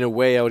in a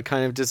way I would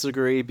kind of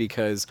disagree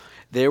because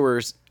there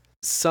were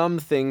some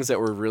things that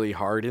were really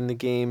hard in the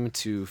game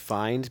to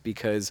find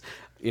because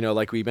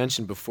like we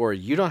mentioned before,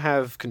 you don't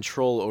have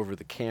control over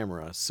the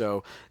camera.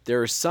 So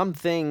there are some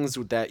things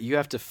that you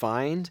have to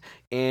find,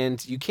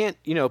 and you can't,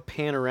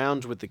 pan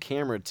around with the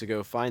camera to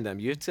go find them.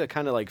 You have to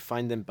kind of like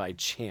find them by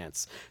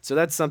chance. So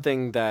that's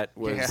something that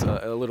was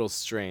Yeah. a little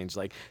strange.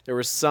 Like there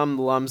were some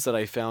lums that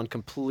I found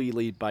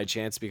completely by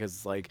chance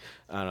because like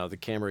I don't know, the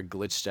camera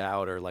glitched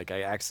out or like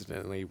I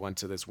accidentally went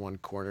to this one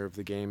corner of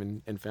the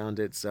game and found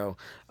it. So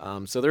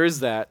there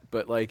is that,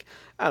 but like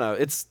I don't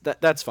know,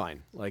 that's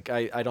fine. Like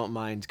I don't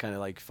mind kind of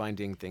like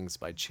finding things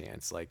by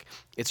chance. Like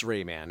it's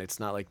Rayman. It's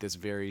not like this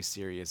very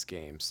serious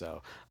game,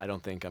 so I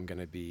don't think I'm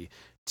gonna be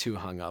too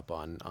hung up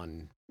on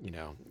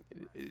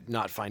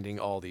not finding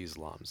all these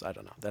lums. I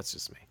don't know. That's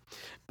just me.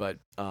 But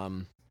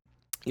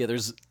Yeah,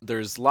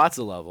 there's lots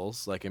of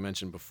levels, like I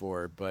mentioned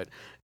before, but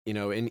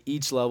in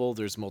each level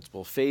there's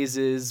multiple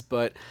phases,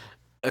 but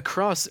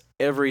across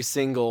every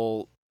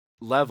single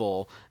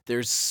level,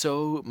 there's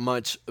so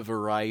much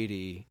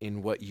variety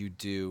in what you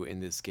do in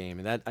this game,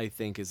 and that I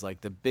think is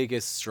like the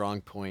biggest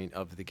strong point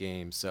of the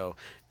game. So,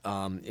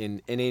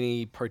 in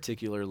any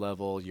particular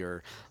level,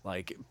 you're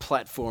like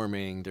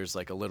platforming. There's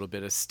like a little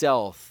bit of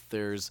stealth.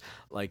 There's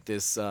like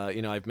this,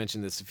 I've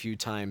mentioned this a few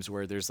times,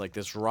 where there's like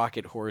this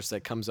rocket horse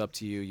that comes up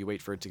to you. You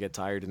wait for it to get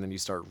tired, and then you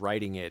start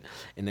riding it.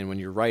 And then when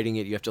you're riding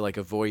it, you have to like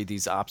avoid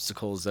these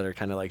obstacles that are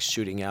kind of like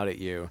shooting out at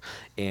you.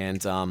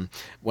 And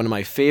one of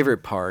my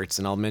favorite parts,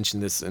 and I'll mention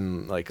this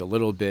in like a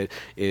little bit,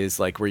 is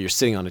like where you're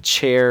sitting on a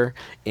chair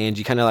and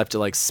you kind of have to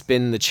like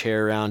spin the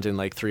chair around in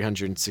like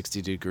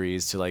 360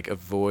 degrees to like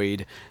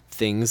avoid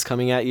things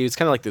coming at you. It's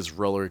kind of like this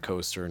roller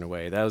coaster in a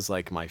way. That was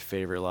like my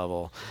favorite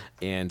level.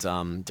 And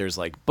there's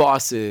like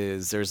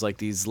bosses. There's like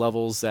these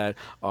levels that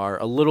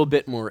are a little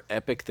bit more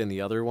epic than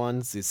the other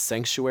ones. These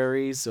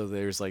sanctuaries. So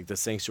there's like the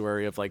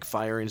sanctuary of like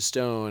fire and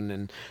stone,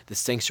 and the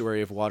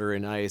sanctuary of water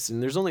and ice.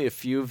 And there's only a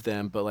few of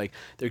them, but like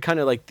they're kind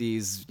of like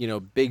these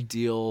big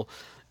deal,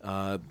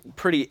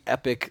 pretty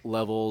epic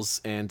levels.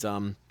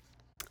 And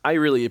I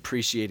really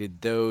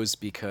appreciated those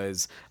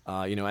because,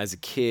 as a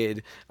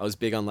kid, I was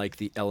big on like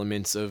the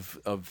elements of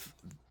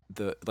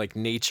the like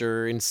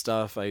nature and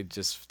stuff. I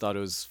just thought it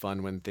was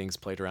fun when things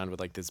played around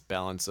with like this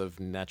balance of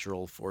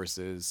natural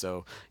forces.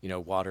 So,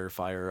 water,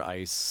 fire,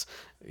 ice,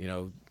 you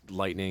know,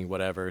 lightning,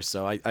 whatever.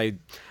 So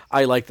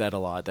I like that a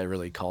lot. That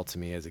really called to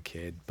me as a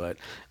kid. But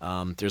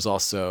there's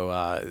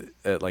also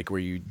like where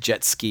you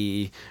jet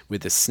ski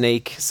with the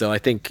snake. So I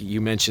think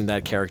you mentioned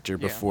that character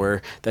Yeah.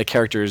 before. That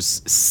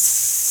character's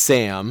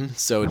Sam.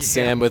 So it's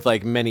Yeah. Sam with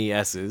like many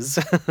S's.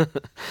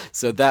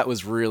 So that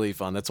was really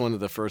fun. That's one of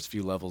the first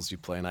few levels you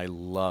play, and I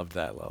loved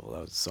that level.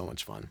 That was so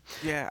much fun.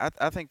 Yeah,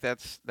 I think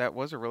that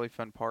was a really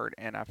fun part,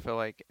 and I feel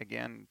like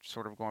again,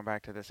 sort of going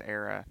back to this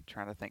era,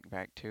 trying to think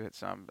back to it.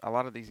 Some a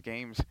lot of these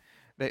games,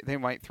 they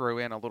might throw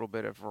in a little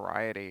bit of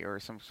variety or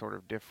some sort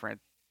of different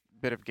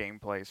bit of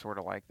gameplay, sort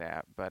of like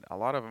that. But a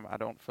lot of them, I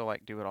don't feel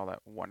like do it all that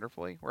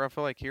wonderfully. Where I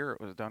feel like here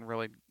it was done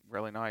really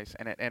nice,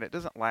 and it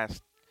doesn't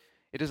last,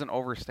 it doesn't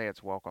overstay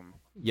its welcome.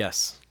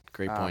 Yes,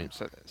 great point.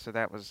 So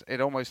that was,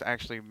 it almost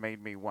actually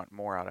made me want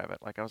more out of it.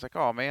 Like I was like,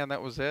 oh man,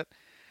 that was it.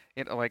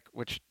 Like,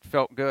 which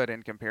felt good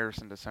in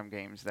comparison to some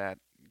games that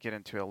get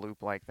into a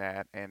loop like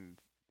that, and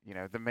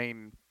the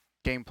main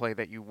gameplay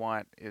that you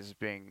want is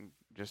being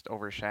just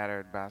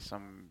overshadowed by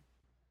some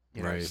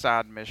Right.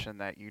 side mission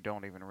that you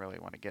don't even really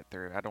want to get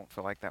through. I don't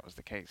feel like that was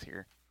the case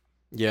here.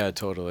 Yeah,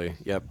 totally.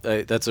 Yep,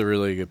 that's a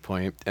really good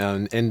point.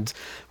 And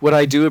what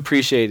I do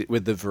appreciate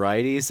with the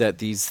variety is that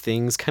these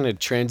things kind of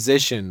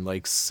transition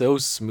like so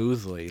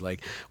smoothly.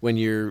 Like when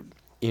you're,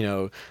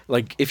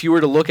 like if you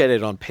were to look at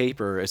it on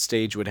paper, a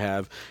stage would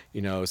have,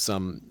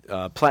 some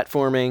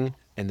platforming,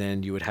 and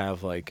then you would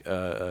have like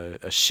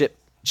a ship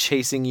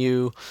chasing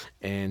you,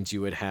 and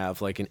you would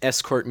have like an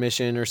escort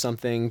mission or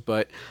something.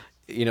 But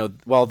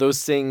while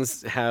those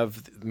things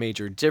have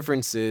major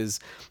differences,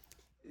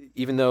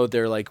 even though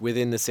they're like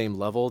within the same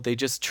level, they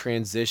just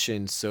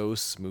transition so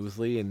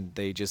smoothly, and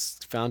they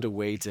just found a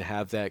way to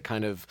have that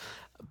kind of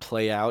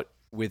play out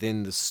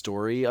within the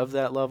story of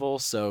that level.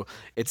 So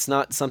it's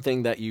not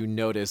something that you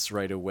notice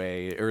right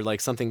away, or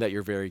like something that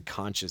you're very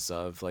conscious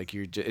of. Like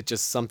it's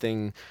just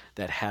something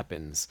that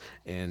happens,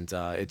 and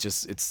it's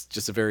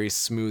just a very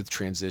smooth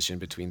transition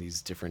between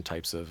these different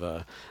types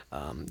of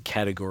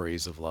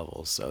categories of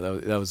levels. So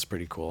that was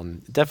pretty cool,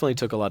 and definitely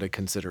took a lot of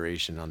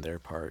consideration on their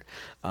part.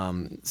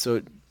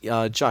 So,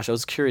 Josh, I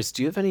was curious,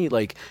 do you have any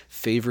like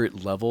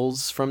favorite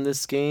levels from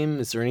this game?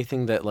 Is there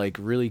anything that like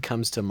really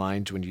comes to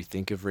mind when you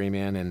think of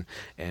Rayman,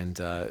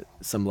 and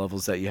some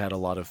levels that you had a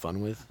lot of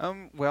fun with?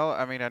 Well,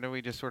 I mean, I know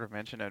we just sort of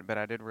mentioned it, but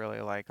I did really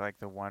like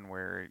the one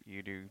where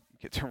you do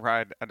get to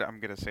ride. I'm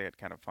gonna say it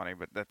kind of funny,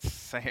 but that's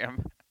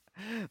Sam,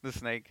 the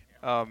snake.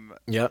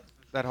 Yep.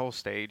 That whole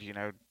stage,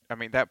 I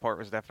mean, that part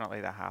was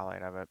definitely the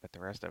highlight of it, but the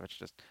rest of it's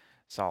just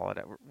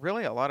solid.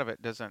 Really, a lot of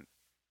it doesn't.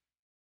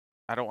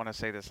 I don't want to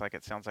say this like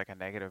it sounds like a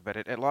negative,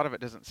 but a lot of it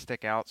doesn't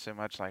stick out so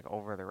much like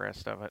over the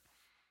rest of it.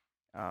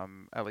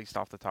 At least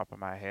off the top of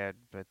my head.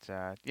 But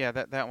yeah,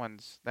 that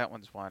one's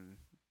one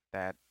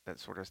that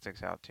sort of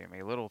sticks out to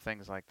me. Little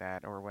things like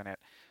that, or when it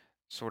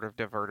sort of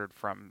diverted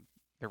from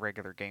the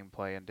regular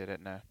gameplay and did it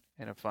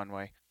in a fun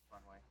way.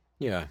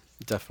 Yeah,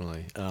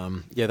 definitely.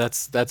 Yeah,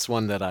 that's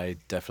one that I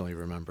definitely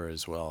remember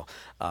as well.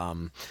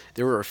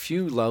 There were a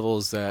few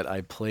levels that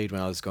I played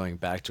when I was going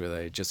back to it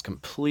that I just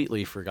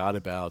completely forgot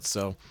about.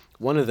 So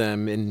one of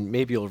them, and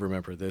maybe you'll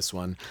remember this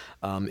one,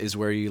 is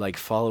where you like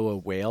follow a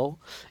whale,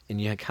 and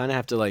you kind of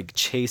have to like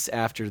chase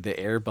after the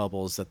air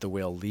bubbles that the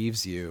whale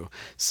leaves you.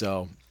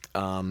 So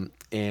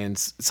and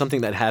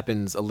something that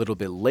happens a little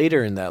bit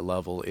later in that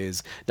level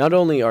is not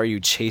only are you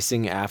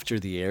chasing after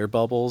the air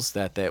bubbles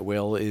that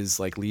whale is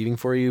like leaving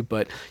for you,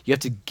 but you have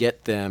to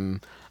get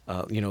them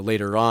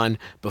later on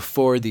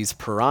before these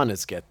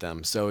piranhas get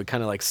them. So it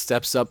kind of like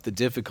steps up the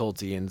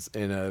difficulty in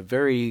a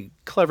very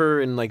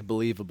clever and like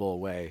believable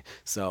way.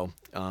 So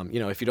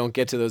if you don't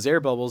get to those air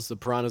bubbles, the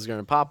piranha's going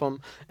to pop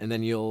them, and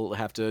then you'll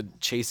have to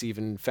chase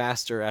even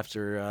faster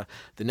after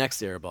the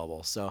next air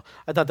bubble. So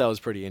I thought that was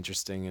pretty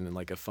interesting and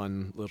like a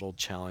fun little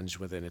challenge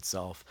within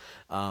itself.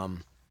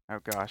 Um, Oh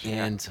gosh,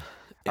 yeah. and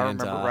I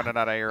and remember running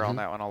out of air on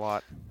that one a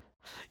lot.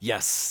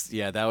 Yes,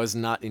 yeah, that was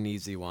not an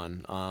easy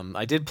one.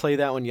 I did play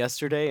that one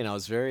yesterday, and I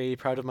was very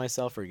proud of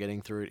myself for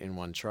getting through it in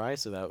one try.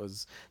 So that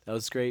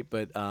was great.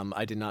 But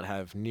I did not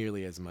have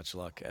nearly as much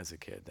luck as a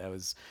kid. That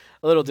was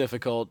a little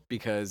difficult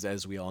because,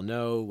 as we all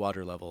know,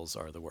 water levels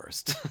are the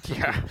worst.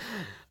 Yeah.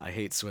 I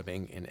hate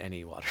swimming in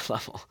any water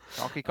level.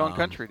 Donkey Kong Um,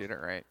 Country did it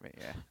right, but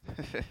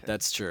yeah.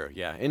 that's true.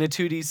 Yeah, in a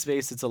 2D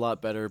space, it's a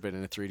lot better, but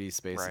in a 3D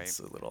space, Right. it's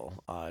a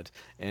little odd.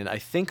 And I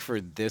think for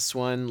this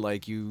one,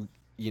 like you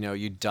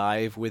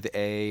dive with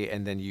A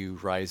and then you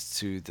rise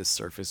to the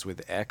surface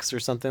with X or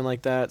something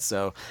like that.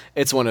 So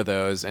it's one of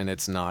those, and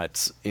it's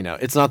not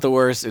the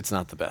worst, it's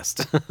not the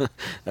best.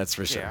 That's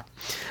for sure.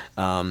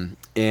 Yeah.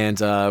 And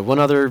one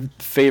other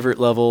favorite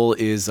level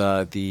is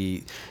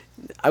the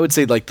I would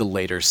say like the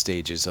later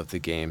stages of the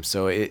game.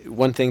 So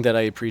one thing that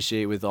I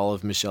appreciate with all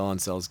of Michel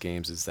Ancel's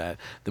games is that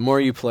the more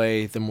you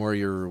play, the more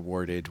you're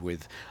rewarded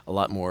with a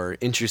lot more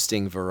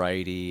interesting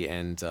variety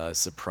and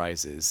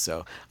surprises.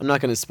 So I'm not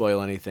going to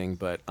spoil anything,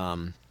 but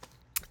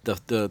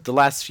the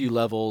last few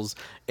levels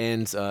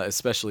and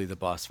especially the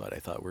boss fight I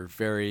thought were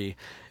very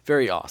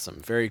very awesome,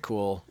 very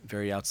cool,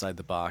 very outside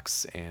the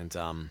box, and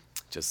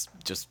just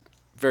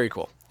very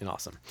cool and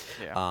awesome.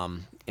 Yeah.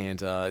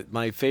 And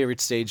my favorite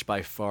stage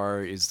by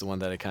far is the one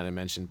that I kind of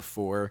mentioned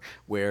before,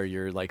 where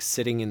you're like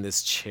sitting in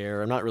this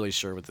chair. I'm not really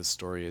sure what the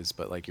story is,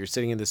 but like you're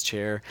sitting in this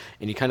chair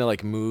and you kind of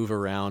like move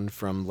around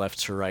from left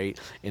to right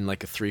in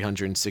like a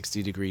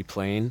 360-degree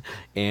plane.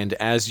 And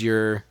as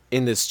you're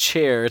in this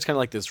chair, it's kind of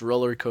like this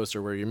roller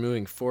coaster where you're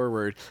moving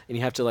forward and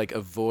you have to like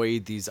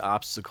avoid these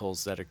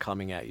obstacles that are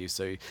coming at you.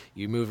 So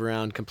you move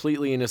around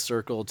completely in a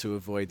circle to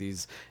avoid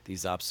these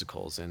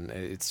obstacles, and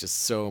it's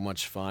just so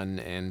much fun.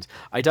 And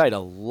I died a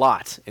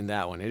lot in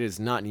that one. It is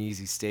not an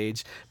easy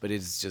stage, but it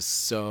is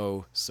just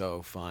so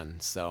fun.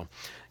 So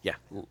yeah,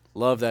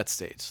 love that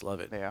stage.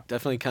 Love it. Yeah.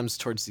 Definitely comes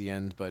towards the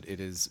end, but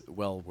it is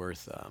well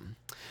worth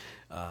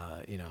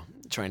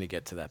trying to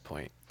get to that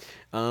point.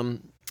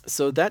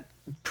 So that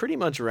pretty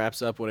much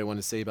wraps up what I want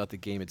to say about the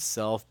game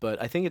itself,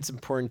 but I think it's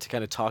important to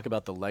kind of talk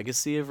about the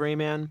legacy of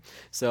Rayman.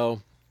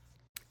 So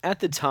at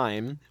the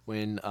time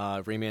when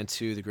Rayman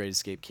 2: The Great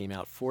Escape came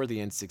out for the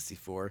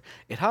N64,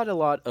 it had a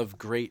lot of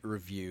great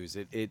reviews.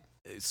 It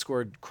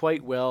scored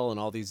quite well in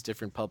all these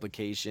different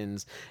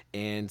publications,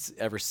 and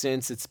ever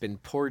since it's been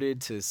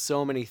ported to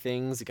so many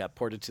things. It got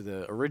ported to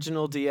the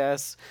original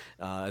DS.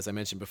 As I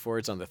mentioned before,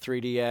 it's on the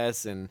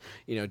 3DS, and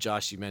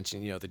Josh, you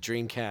mentioned the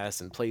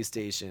Dreamcast and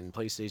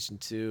PlayStation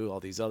 2,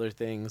 all these other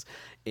things,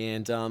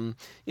 and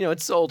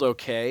it sold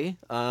okay.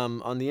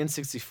 On the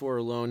N64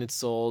 alone, it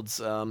sold.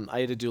 I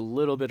had to do a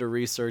little bit of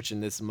research,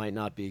 and this might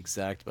not be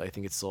exact, but I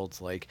think it sold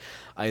like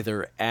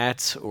either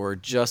at or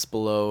just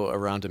below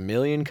around 1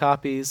 million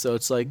copies. So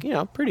it's like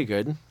pretty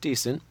good,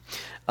 decent.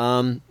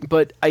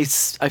 But I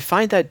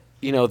find that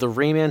the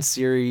Rayman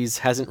series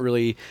hasn't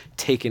really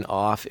taken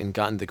off and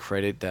gotten the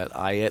credit that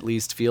I at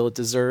least feel it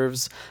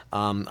deserves.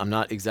 I'm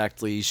not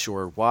exactly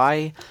sure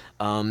why.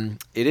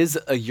 It is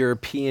a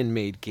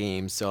European-made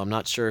game, so I'm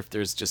not sure if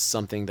there's just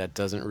something that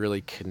doesn't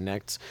really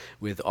connect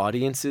with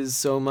audiences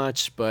so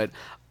much. But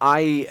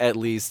I at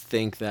least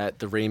think that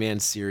the Rayman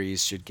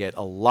series should get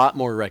a lot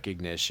more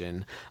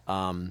recognition.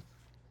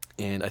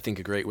 And I think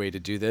a great way to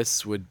do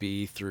this would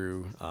be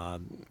through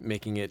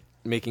making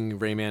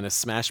Rayman a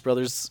Smash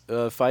Brothers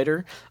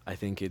fighter. I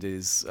think it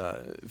is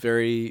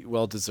very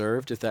well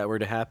deserved if that were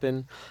to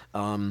happen.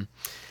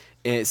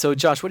 And so,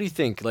 Josh, what do you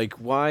think? Like,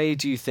 why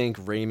do you think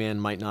Rayman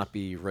might not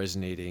be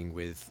resonating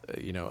with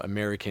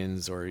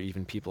Americans or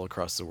even people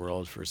across the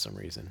world for some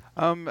reason?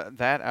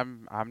 That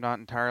I'm not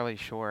entirely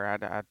sure.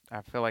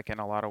 I feel like in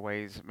a lot of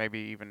ways, maybe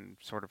even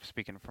sort of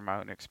speaking from my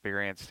own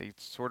experience, he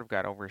sort of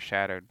got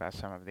overshadowed by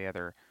some of the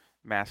other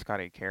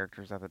mascotty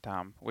characters at the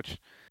time, which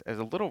is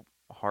a little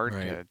hard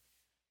Right. to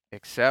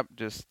accept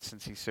just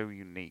since he's so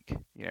unique,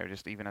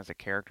 just even as a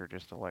character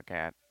just to look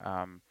at.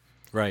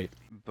 Right.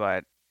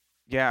 But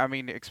yeah, I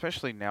mean,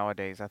 especially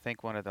nowadays, I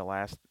think one of the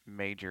last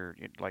major,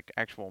 like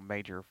actual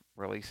major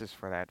releases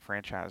for that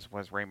franchise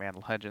was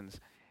Rayman Legends,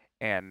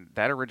 and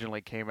that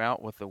originally came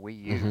out with the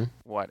Wii Mm-hmm. U,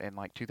 what, in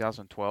like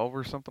 2012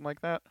 or something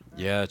like that.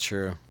 Yeah.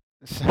 True.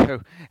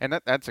 So, and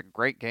that's a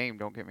great game,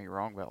 don't get me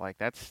wrong, but like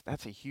that's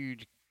a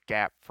huge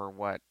gap for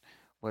what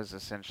was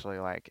essentially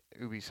like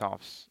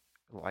Ubisoft's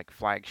like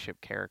flagship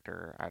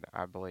character,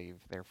 I believe,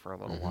 there for a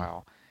little Mm-hmm.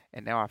 while.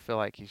 And now I feel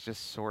like he's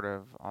just sort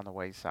of on the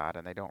wayside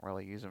and they don't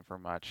really use him for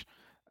much.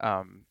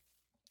 Um,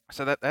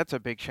 so that's a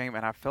big shame,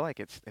 and I feel like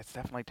it's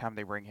definitely time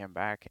they bring him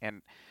back.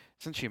 And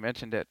since you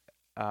mentioned it,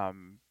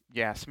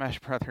 yeah, Smash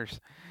Brothers.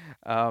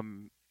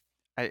 Um,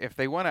 if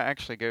they want to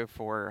actually go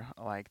for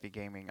like the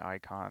gaming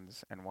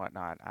icons and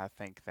whatnot, I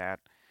think that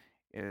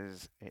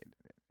is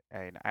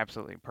an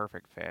absolutely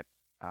perfect fit.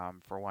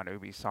 For one,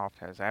 Ubisoft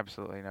has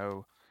absolutely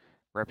no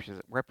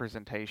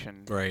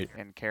representation Right.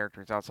 in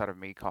characters outside of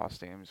me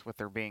costumes. With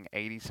there being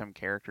 80 some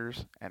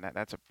characters, and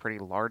that's a pretty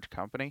large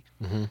company.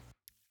 Hmm.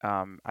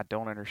 I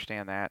don't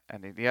understand that.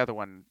 And the other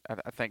one,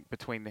 I think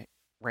between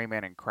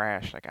Rayman and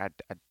Crash, like I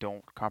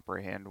don't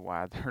comprehend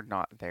why they're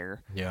not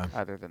there, Yeah.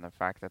 other than the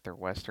fact that they're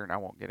Western. I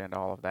won't get into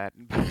all of that,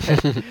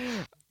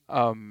 but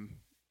um,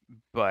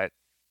 but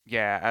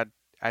yeah,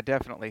 I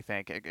definitely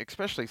think,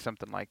 especially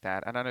something like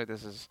that. And I know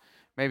this is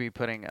maybe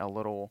putting a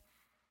little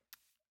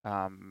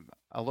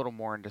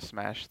more into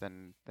Smash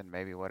than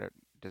maybe what it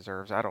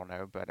deserves. I don't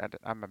know, but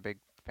I'm a big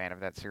fan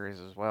of that series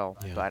as well.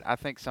 Yeah. But I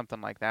think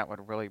something like that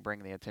would really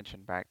bring the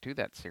attention back to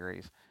that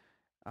series,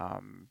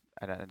 and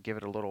give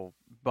it a little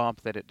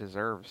bump that it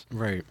deserves,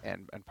 Right.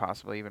 and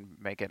possibly even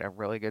make it a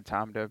really good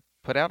time to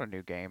put out a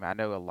new game. I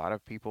know a lot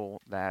of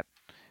people that,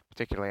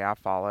 particularly I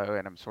follow,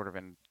 and I'm sort of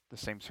in the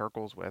same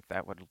circles with,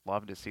 that would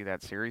love to see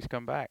that series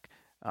come back.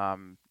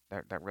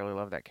 That really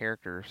love that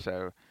character.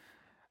 So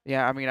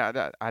yeah, I mean,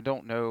 I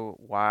don't know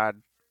why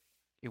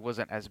it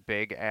wasn't as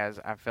big as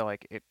I feel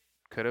like it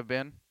could have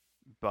been,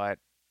 but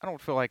I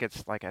don't feel like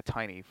it's like a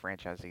tiny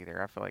franchise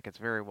either. I feel like it's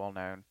very well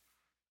known.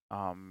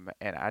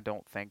 And I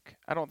don't think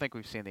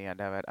we've seen the end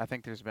of it. I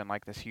think there's been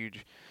like this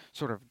huge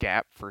sort of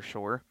gap for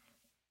sure,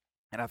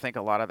 and I think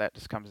a lot of that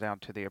just comes down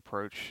to the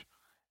approach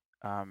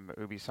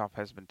Ubisoft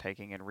has been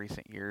taking in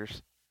recent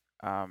years.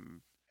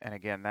 Um, and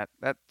again,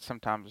 that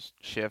sometimes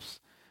shifts.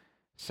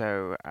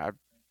 So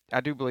I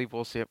do believe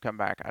we'll see it come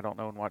back. I don't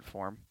know in what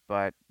form,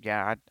 but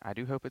yeah, I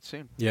do hope it's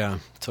soon. Yeah,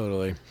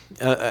 totally.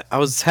 I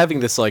was having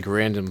this like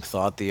random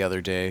thought the other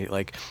day.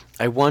 Like,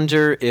 I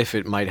wonder if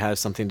it might have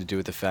something to do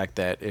with the fact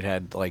that it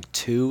had like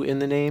two in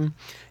the name,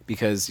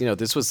 because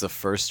this was the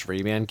first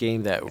Rayman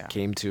game that Yeah,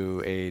 came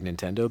to a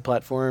Nintendo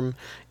platform,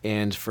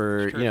 and it's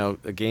for true.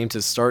 a game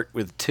to start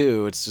with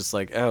two, it's just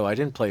like, oh, I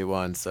didn't play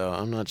one, so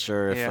I'm not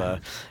sure Yeah,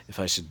 if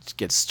I should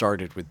get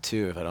started with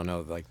two if I don't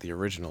know like the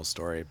original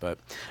story. But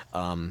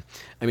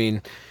I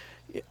mean,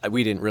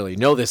 we didn't really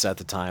know this at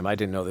the time. I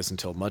didn't know this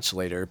until much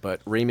later,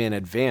 but Rayman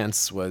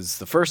Advance was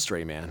the first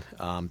Rayman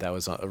that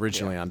was yeah,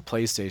 originally on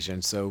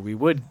PlayStation. So we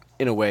would,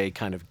 in a way,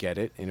 kind of get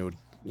it, and it would,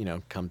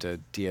 come to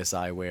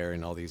DSiWare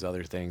and all these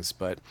other things.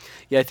 But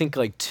yeah, I think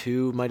like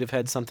two might have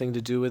had something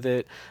to do with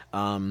it.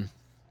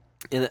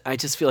 And I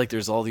just feel like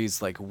there's all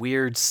these like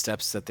weird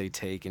steps that they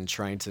take in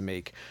trying to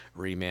make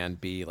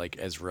Rayman be like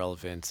as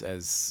relevant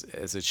as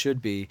it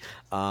should be.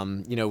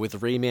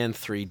 With Rayman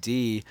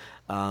 3D,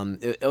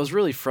 I was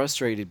really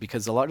frustrated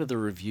because a lot of the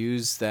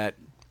reviews that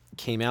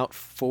came out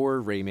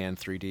for Rayman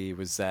 3D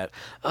was that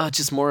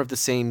just more of the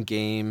same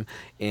game,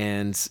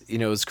 and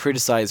it was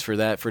criticized for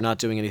that, for not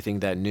doing anything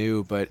that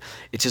new. But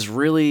it just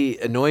really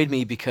annoyed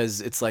me because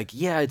it's like,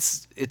 yeah,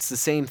 it's the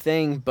same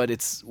thing, but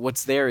it's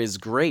what's there is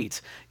great.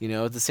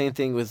 The same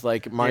thing with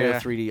like Mario yeah,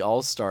 3D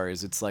All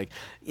Stars. It's like,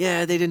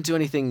 yeah, they didn't do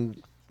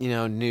anything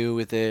new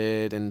with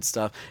it and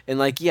stuff. And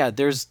like, yeah,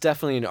 there's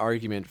definitely an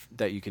argument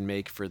that you can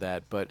make for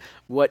that, but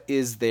what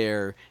is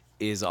there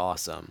is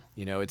awesome.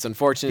 It's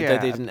unfortunate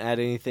that they yeah. didn't add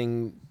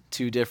anything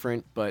too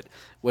different, but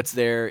what's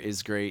there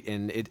is great.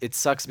 And it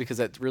sucks because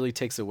that really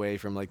takes away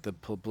from like the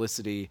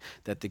publicity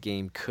that the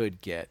game could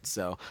get.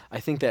 So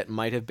I think that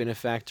might have been a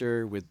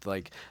factor with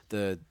like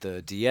the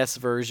DS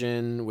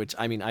version, which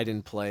I mean I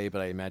didn't play, but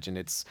I imagine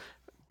it's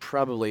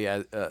probably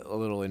a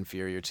little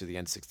inferior to the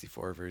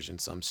N64 version.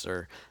 So I'm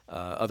sure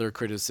other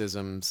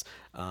criticisms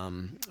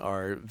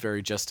are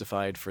very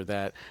justified for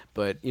that.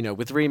 But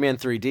with Rayman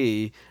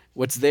 3D,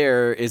 what's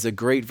there is a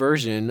great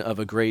version of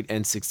a great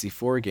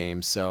N64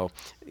 game. So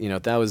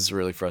that was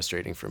really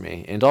frustrating for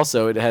me. And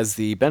also, it has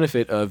the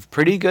benefit of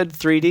pretty good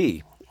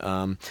 3D.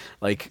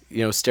 Like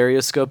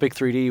stereoscopic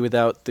 3D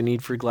without the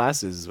need for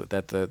glasses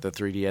that the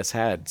 3DS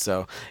had.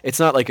 So it's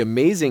not like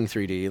amazing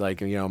 3D like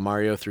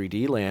Mario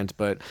 3D Land,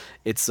 but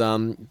it's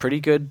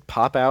pretty good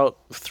pop out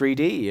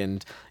 3D.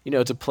 And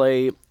to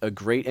play a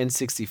great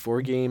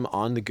N64 game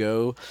on the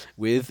go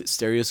with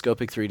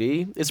stereoscopic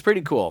 3D is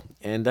pretty cool.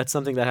 And that's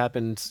something that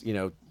happened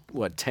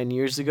what, 10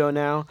 years ago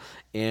now,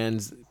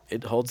 and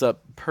it holds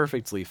up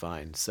perfectly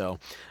fine. So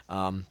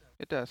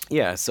It does.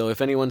 yeah, so if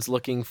anyone's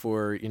looking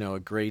for, a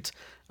great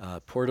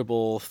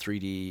portable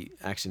 3D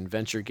action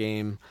adventure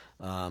game,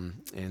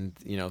 and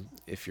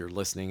if you're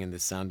listening and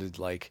this sounded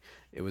like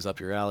it was up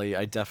your alley,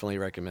 I definitely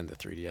recommend the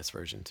 3DS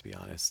version, to be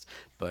honest.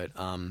 But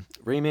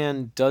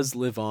Rayman does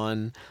live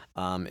on.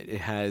 It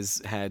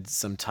has had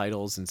some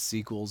titles and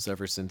sequels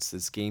ever since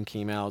this game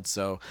came out.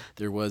 So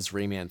there was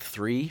Rayman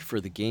 3 for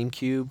the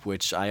GameCube,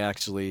 which I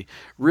actually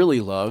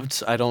really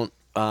loved. I don't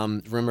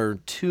remember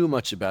too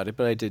much about it,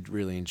 but I did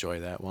really enjoy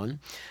that one.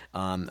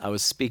 I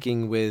was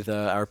speaking with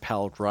our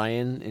pal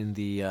Ryan in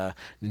the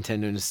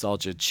Nintendo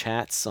Nostalgia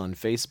chats on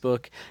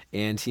Facebook,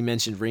 and he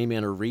mentioned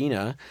Rayman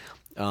Arena.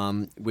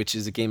 which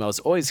is a game I was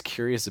always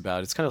curious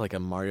about. It's kind of like a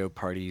Mario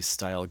Party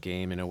style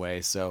game in a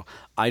way. So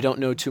I don't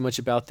know too much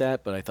about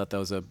that, but I thought that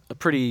was a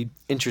pretty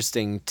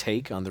interesting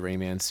take on the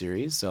Rayman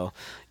series. So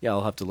yeah,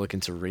 I'll have to look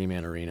into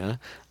Rayman Arena.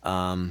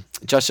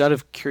 Josh, out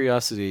of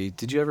curiosity,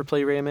 did you ever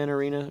play Rayman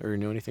Arena or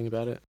know anything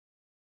about it?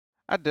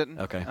 I didn't.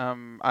 Okay.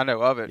 I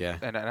know of it, Yeah.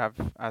 and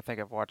I think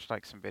I've watched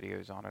like some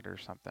videos on it or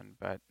something,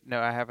 but no,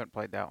 I haven't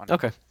played that one.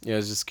 Okay. Yeah, I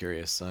was just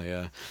curious.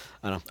 I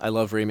don't know. I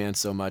love Rayman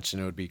so much,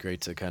 and it would be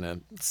great to kind of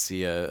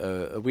see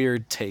a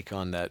weird take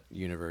on that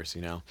universe.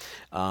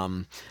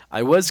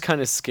 I was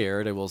kind of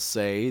scared. I will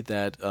say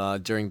that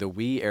during the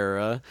Wii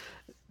era,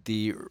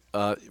 the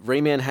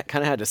Rayman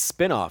kind of had a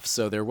spin-off.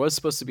 So there was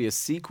supposed to be a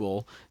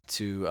sequel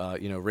to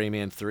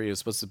Rayman 3. It was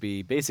supposed to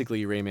be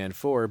basically Rayman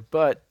 4,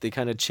 but they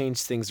kind of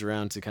changed things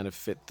around to kind of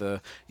fit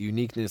the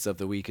uniqueness of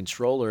the Wii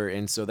controller,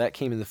 and so that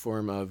came in the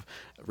form of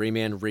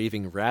Rayman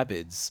Raving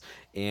Rabbids,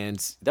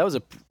 and that was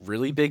a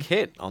really big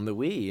hit on the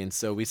Wii, and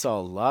so we saw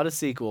a lot of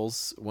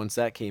sequels once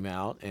that came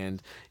out,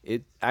 and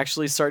it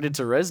actually started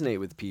to resonate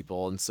with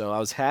people, and so I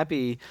was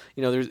happy.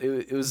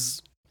 It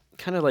was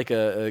kind of like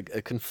a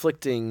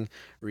conflicting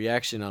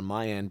reaction on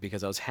my end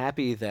because I was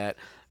happy that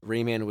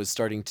Rayman was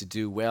starting to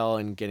do well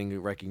and getting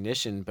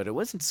recognition, but it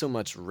wasn't so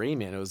much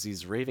Rayman, it was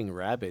these Raving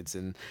Rabbids.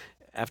 And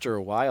after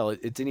a while,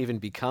 it didn't even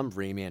become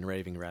Rayman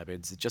Raving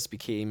Rabbids. It just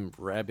became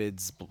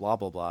Rabbids, blah,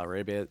 blah, blah.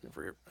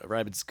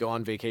 Rabbids go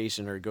on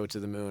vacation or go to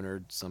the moon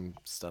or some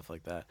stuff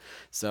like that.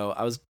 So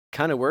I was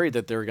kind of worried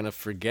that they were going to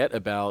forget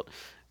about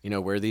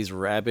where these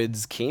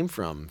Rabbids came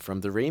from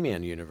the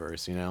Rayman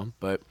universe,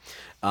 But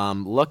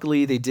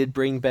luckily, they did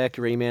bring back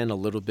Rayman a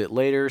little bit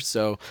later,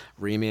 so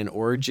Rayman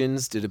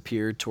Origins did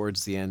appear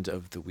towards the end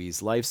of the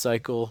Wii's life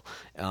cycle.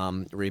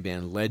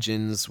 Rayman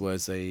Legends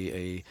was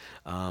a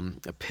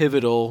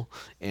pivotal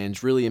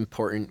and really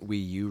important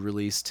Wii U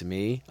release to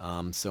me.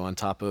 So on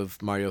top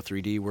of Mario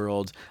 3D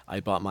World,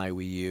 I bought my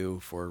Wii U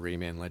for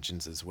Rayman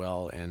Legends as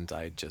well, and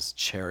I just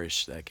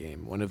cherish that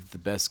game. One of the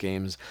best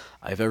games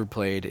I've ever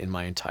played in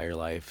my entire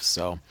life.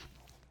 So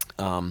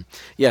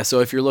yeah,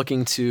 so if you're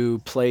looking to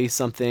play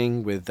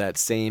something with that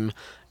same,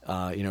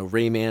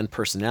 Rayman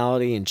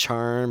personality and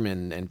charm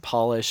and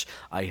polish,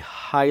 I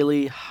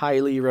highly,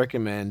 highly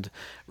recommend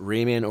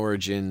Rayman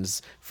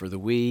Origins for the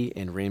Wii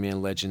and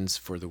Rayman Legends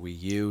for the Wii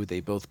U. They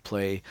both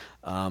play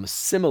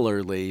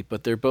similarly,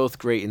 but they're both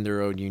great in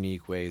their own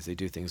unique ways. They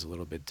do things a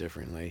little bit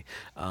differently.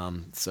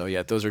 So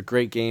yeah, those are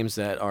great games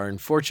that are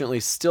unfortunately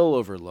still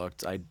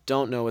overlooked. I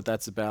don't know what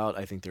that's about.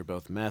 I think they're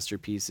both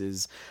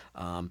masterpieces,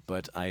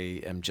 but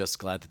I am just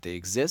glad that they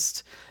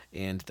exist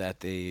and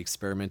that they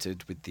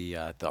experimented with the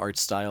art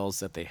styles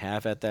that they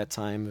have at that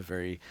time. A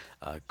very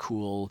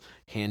cool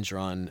hand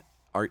drawn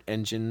art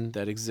engine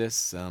that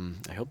exists.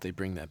 I hope they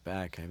bring that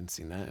back. I haven't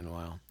seen that in a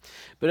while.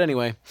 But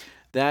anyway,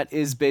 that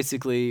is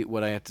basically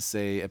what I have to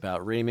say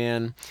about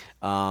Rayman.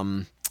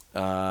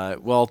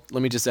 Well,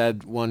 let me just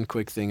add one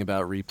quick thing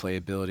about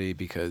replayability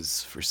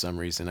because for some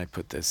reason I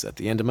put this at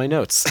the end of my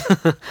notes.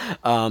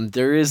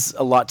 There is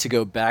a lot to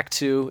go back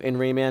to in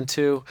Rayman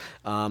 2.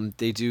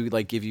 They do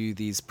like give you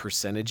these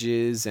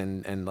percentages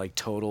and like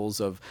totals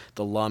of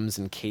the lums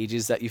and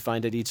cages that you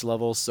find at each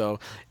level. So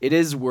it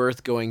is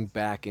worth going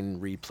back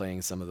and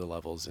replaying some of the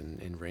levels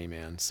in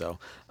Rayman. So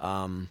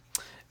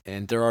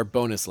and there are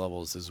bonus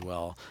levels as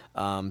well.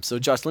 So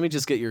Josh, let me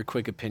just get your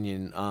quick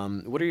opinion.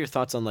 What are your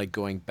thoughts on like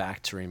going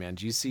back to Rayman?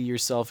 Do you see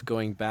yourself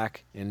going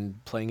back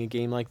and playing a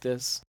game like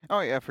this?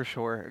 Oh yeah, for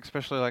sure.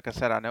 Especially like I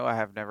said, I know I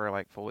have never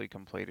like fully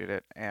completed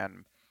it,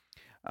 and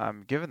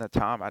given the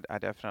time, I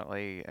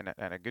definitely and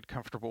a good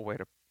comfortable way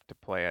to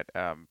play it.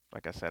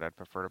 Like I said, I'd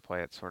prefer to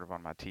play it sort of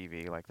on my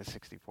TV, like the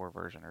 64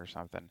 version or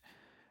something.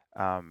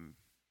 Um,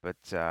 but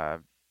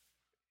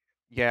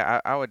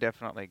yeah, I would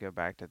definitely go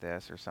back to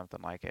this or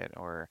something like it.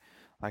 Or,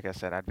 like I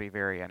said, I'd be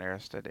very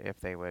interested if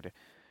they would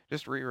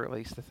just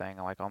re-release the thing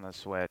like on the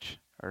Switch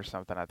or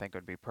something. I think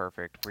would be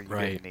perfect where you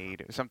Right. didn't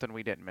need something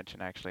we didn't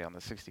mention actually on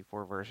the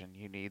 64 version.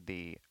 You need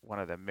the one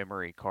of the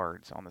memory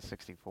cards on the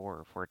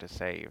 64 for it to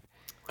save.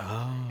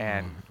 Oh,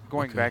 And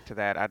going okay. back to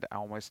that,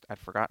 I'd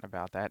forgotten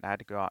about that, and I had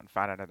to go out and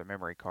find another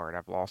memory card.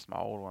 I've lost my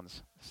old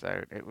ones,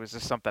 so it was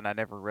just something I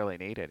never really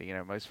needed.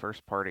 Most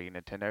first-party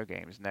Nintendo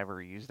games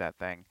never use that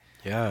thing.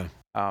 Yeah.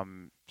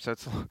 So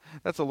it's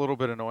that's a little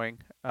bit annoying.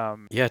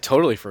 Yeah,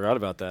 totally forgot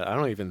about that. I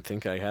don't even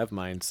think I have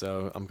mine,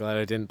 so I'm glad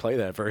I didn't play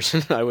that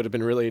version. I would have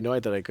been really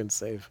annoyed that I couldn't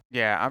save.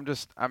 Yeah,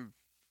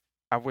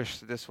 I wish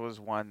this was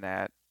one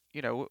that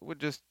would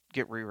just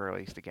get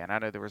re-released again. I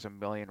know there was a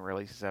million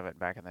releases of it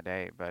back in the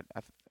day, but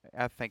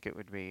I think it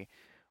would be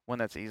one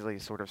that's easily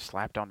sort of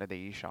slapped onto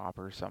the eShop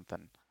or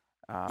something.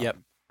 Yep,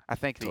 Um, I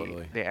think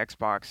totally. the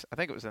Xbox, I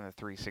think it was in the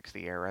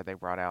 360 era, they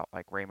brought out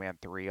like Rayman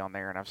 3 on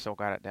there, and I've still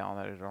got it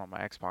downloaded on my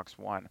Xbox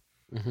One.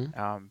 Hmm.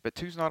 But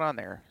two's not on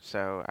there,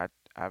 so I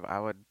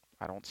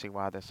don't see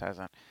why this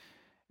hasn't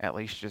at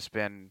least just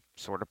been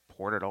sort of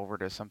ported over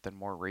to something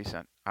more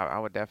recent. I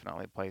would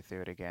definitely play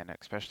through it again,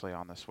 especially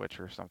on the Switch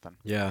or something.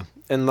 Yeah,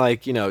 and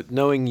like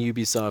knowing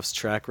Ubisoft's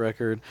track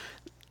record,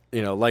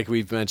 like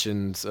we've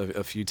mentioned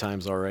a few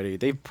times already,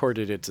 they've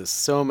ported it to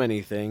so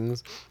many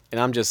things, and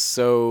I'm just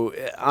so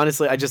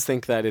honestly, I just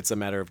think that it's a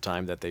matter of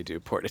time that they do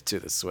port it to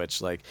the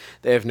Switch. Like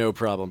they have no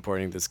problem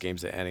porting this game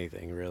to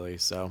anything really.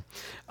 So,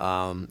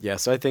 yeah,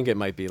 so I think it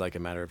might be like a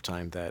matter of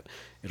time that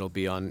it'll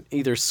be on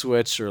either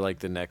Switch or like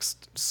the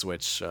next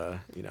Switch,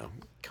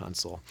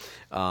 console.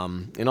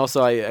 And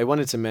also, I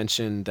wanted to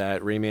mention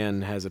that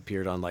Rayman has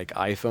appeared on like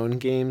iPhone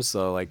games,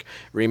 so like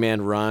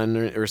Rayman Run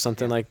or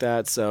something Yeah. like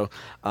that. So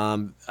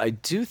I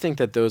do think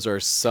that those are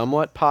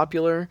somewhat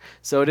popular.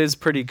 So it is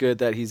pretty good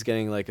that he's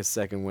getting like a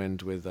second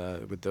wind with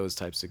those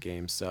types of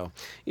games. So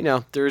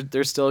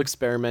they're still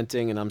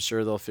experimenting, and I'm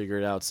sure they'll figure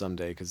it out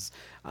someday. Because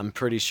I'm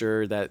pretty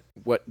sure that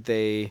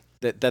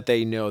that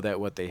they know that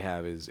what they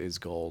have is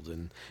gold,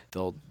 and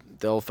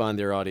they'll find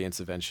their audience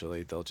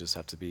eventually. They'll just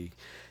have to be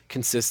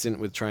consistent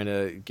with trying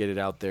to get it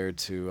out there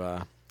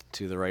to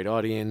the right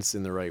audience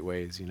in the right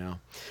ways.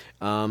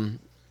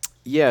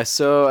 Yeah,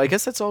 so I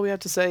guess that's all we have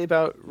to say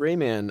about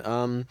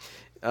Rayman.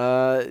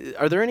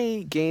 Are there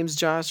any games,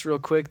 Josh, real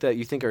quick, that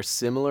you think are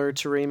similar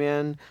to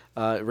Rayman,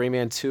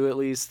 Rayman 2 at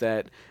least,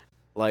 that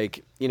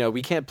like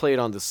we can't play it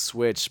on the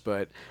Switch,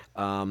 but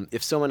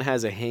if someone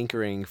has a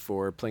hankering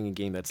for playing a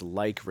game that's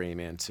like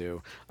Rayman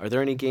 2, are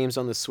there any games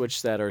on the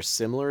Switch that are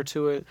similar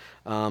to it?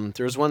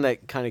 There's one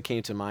that kind of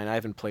came to mind. I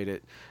haven't played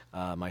it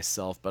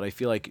myself, but I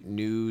feel like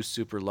New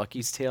Super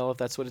Lucky's Tale, if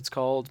that's what it's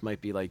called, might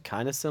be like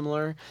kind of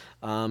similar.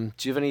 Do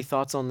you have any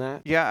thoughts on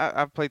that? Yeah,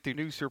 I've played through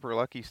New Super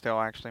Lucky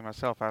still actually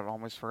myself. I've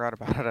almost forgot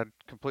about it. I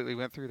completely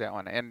went through that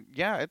one, and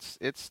yeah,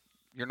 it's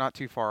you're not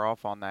too far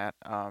off on that.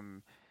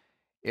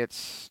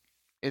 It's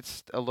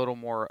it's a little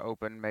more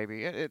open,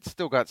 maybe. It's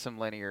still got some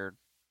linearness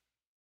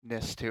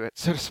to it,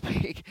 so to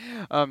speak.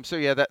 So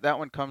yeah, that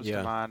one comes to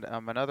Yeah. mind.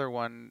 Another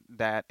one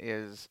that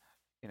is,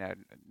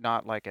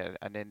 not like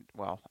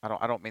well,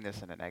 I don't mean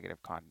this in a negative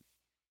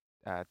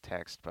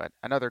text, but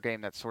another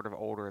game that's sort of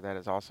older that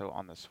is also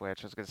on the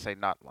Switch. I was gonna say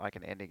not like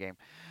an indie game.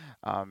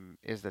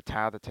 Is the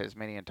Tao the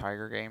Tasmanian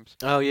Tiger games,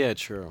 Oh yeah,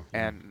 true.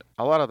 Yeah. and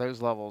a lot of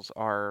those levels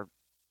are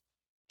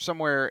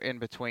somewhere in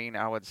between.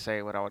 I would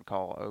say what I would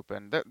call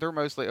open. They're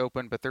mostly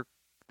open, but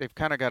they've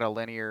kind of got a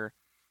linear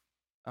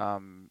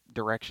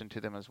direction to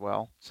them as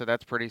well. So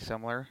that's pretty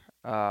similar.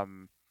 I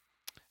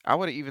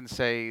would even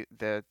say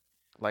that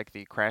like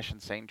the Crash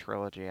and Sane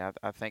trilogy,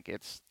 I think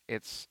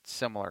it's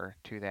similar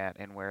to that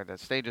in where the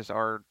stages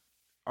are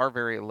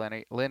very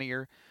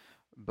linear,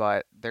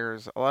 but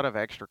there's a lot of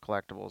extra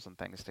collectibles and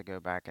things to go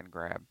back and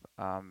grab.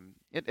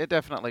 It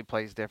definitely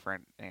plays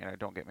different.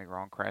 Don't get me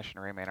wrong, Crash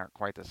and Rayman aren't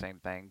quite the same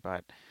thing,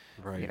 but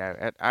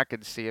Right. I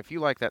could see if you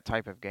like that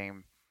type of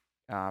game,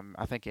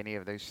 I think any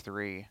of those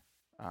three,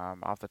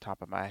 off the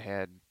top of my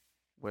head,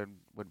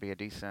 would be a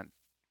decent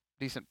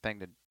thing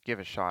to give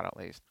a shot at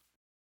least.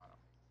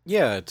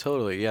 Yeah,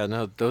 totally. Yeah,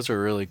 no, those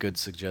are really good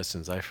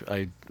suggestions.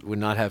 I would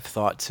not have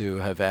thought to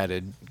have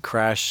added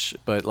Crash,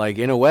 but like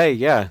in a way,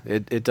 yeah,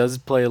 it does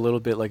play a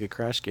little bit like a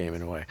Crash game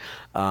in a way.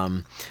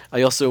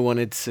 I also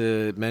wanted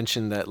to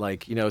mention that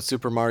like,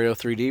 Super Mario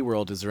 3D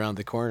World is around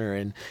the corner,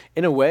 and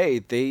in a way,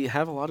 they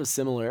have a lot of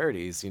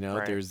similarities.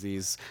 Right. There's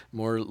these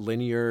more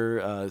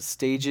linear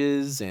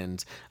stages,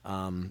 and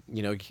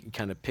you can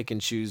kind of pick and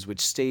choose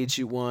which stage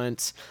you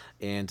want,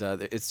 and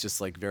it's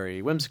just like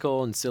very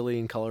whimsical and silly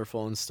and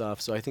colorful and stuff.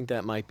 So I think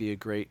that might be a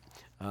great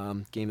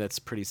game that's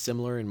pretty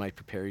similar and might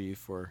prepare you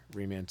for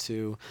Rayman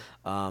 2.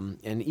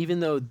 And even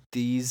though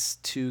these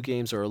two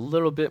games are a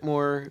little bit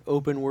more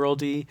open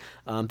worldy,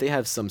 they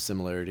have some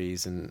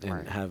similarities and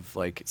Right. have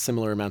like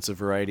similar amounts of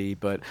variety.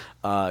 But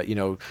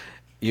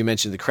you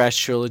mentioned the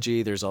Crash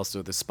trilogy. There's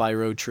also the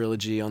Spyro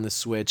trilogy on the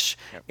Switch,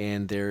 Yep.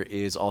 and there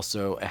is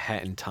also A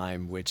Hat in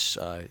Time, which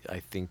I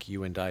think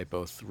you and I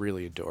both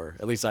really adore.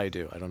 At least I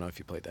do. I don't know if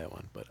you played that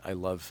one, but I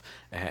love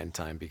A Hat in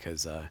Time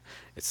because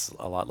it's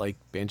a lot like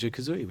Banjo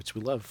Kazooie, which we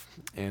love.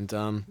 And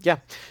yeah,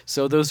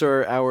 so those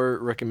are our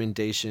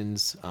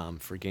recommendations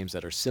for games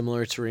that are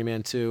similar to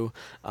Rayman 2.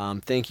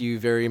 Thank you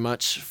very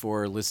much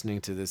for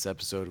listening to this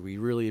episode. We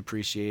really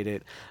appreciate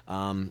it.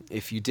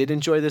 If you did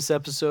enjoy this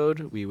episode,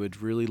 we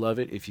would really love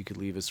it if you could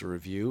leave us a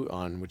review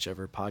on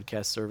whichever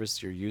podcast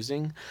service you're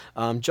using.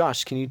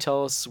 Josh, can you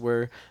tell us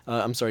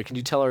I'm sorry, can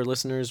you tell our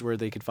listeners where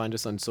they could find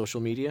us on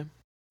social media?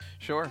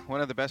 Sure.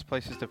 One of the best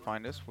places to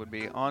find us would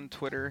be on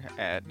Twitter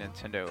at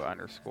Nintendo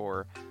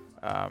underscore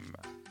um,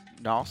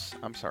 NOS.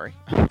 I'm sorry.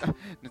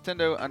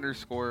 Nintendo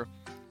underscore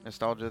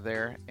nostalgia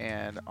there.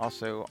 And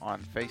also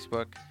on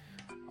Facebook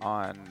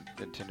on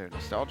Nintendo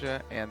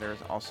Nostalgia. And there's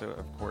also,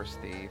 of course,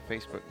 the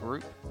Facebook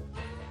group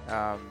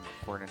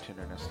for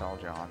Nintendo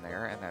Nostalgia on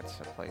there. And that's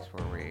a place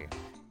where we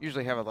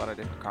usually have a lot of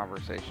different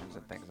conversations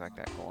and things like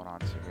that going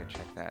on. So go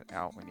check that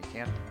out when you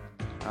can.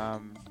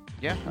 Um,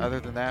 yeah, other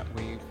than that,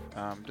 we've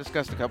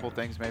discussed a couple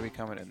things maybe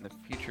coming in the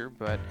future,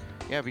 but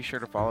yeah, be sure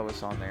to follow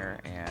us on there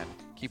and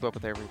keep up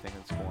with everything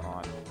that's going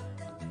on.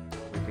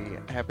 We'd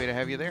be happy to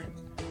have you there.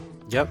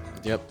 Yep.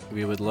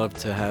 We would love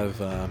to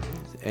have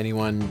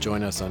anyone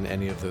join us on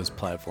any of those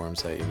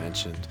platforms that you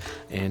mentioned.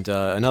 And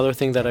another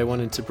thing that I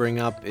wanted to bring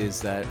up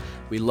is that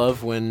we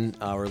love when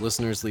our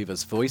listeners leave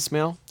us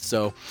voicemail.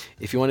 So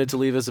if you wanted to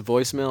leave us a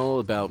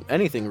voicemail about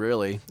anything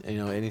really,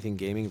 anything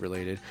gaming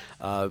related,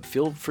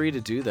 feel free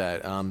to do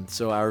that.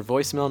 So our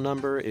voicemail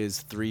number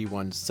is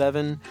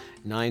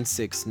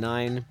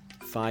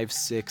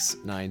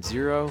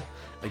 317-969-5690.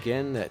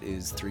 Again, that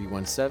is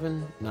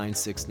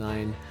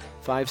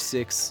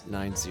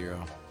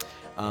 317-969-5690.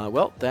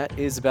 Well, that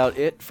is about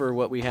it for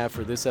what we have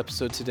for this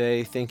episode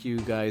today. Thank you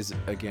guys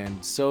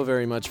again so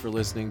very much for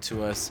listening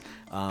to us.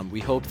 We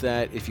hope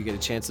that if you get a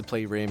chance to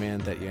play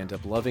Rayman, that you end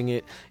up loving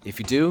it. If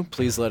you do,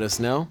 please let us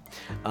know.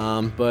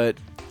 But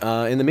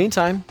in the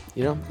meantime,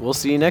 we'll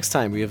see you next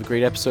time. We have a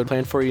great episode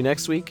planned for you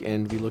next week,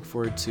 and we look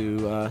forward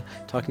to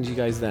talking to you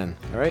guys then.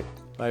 All right?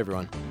 Bye,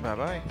 everyone.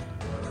 Bye-bye.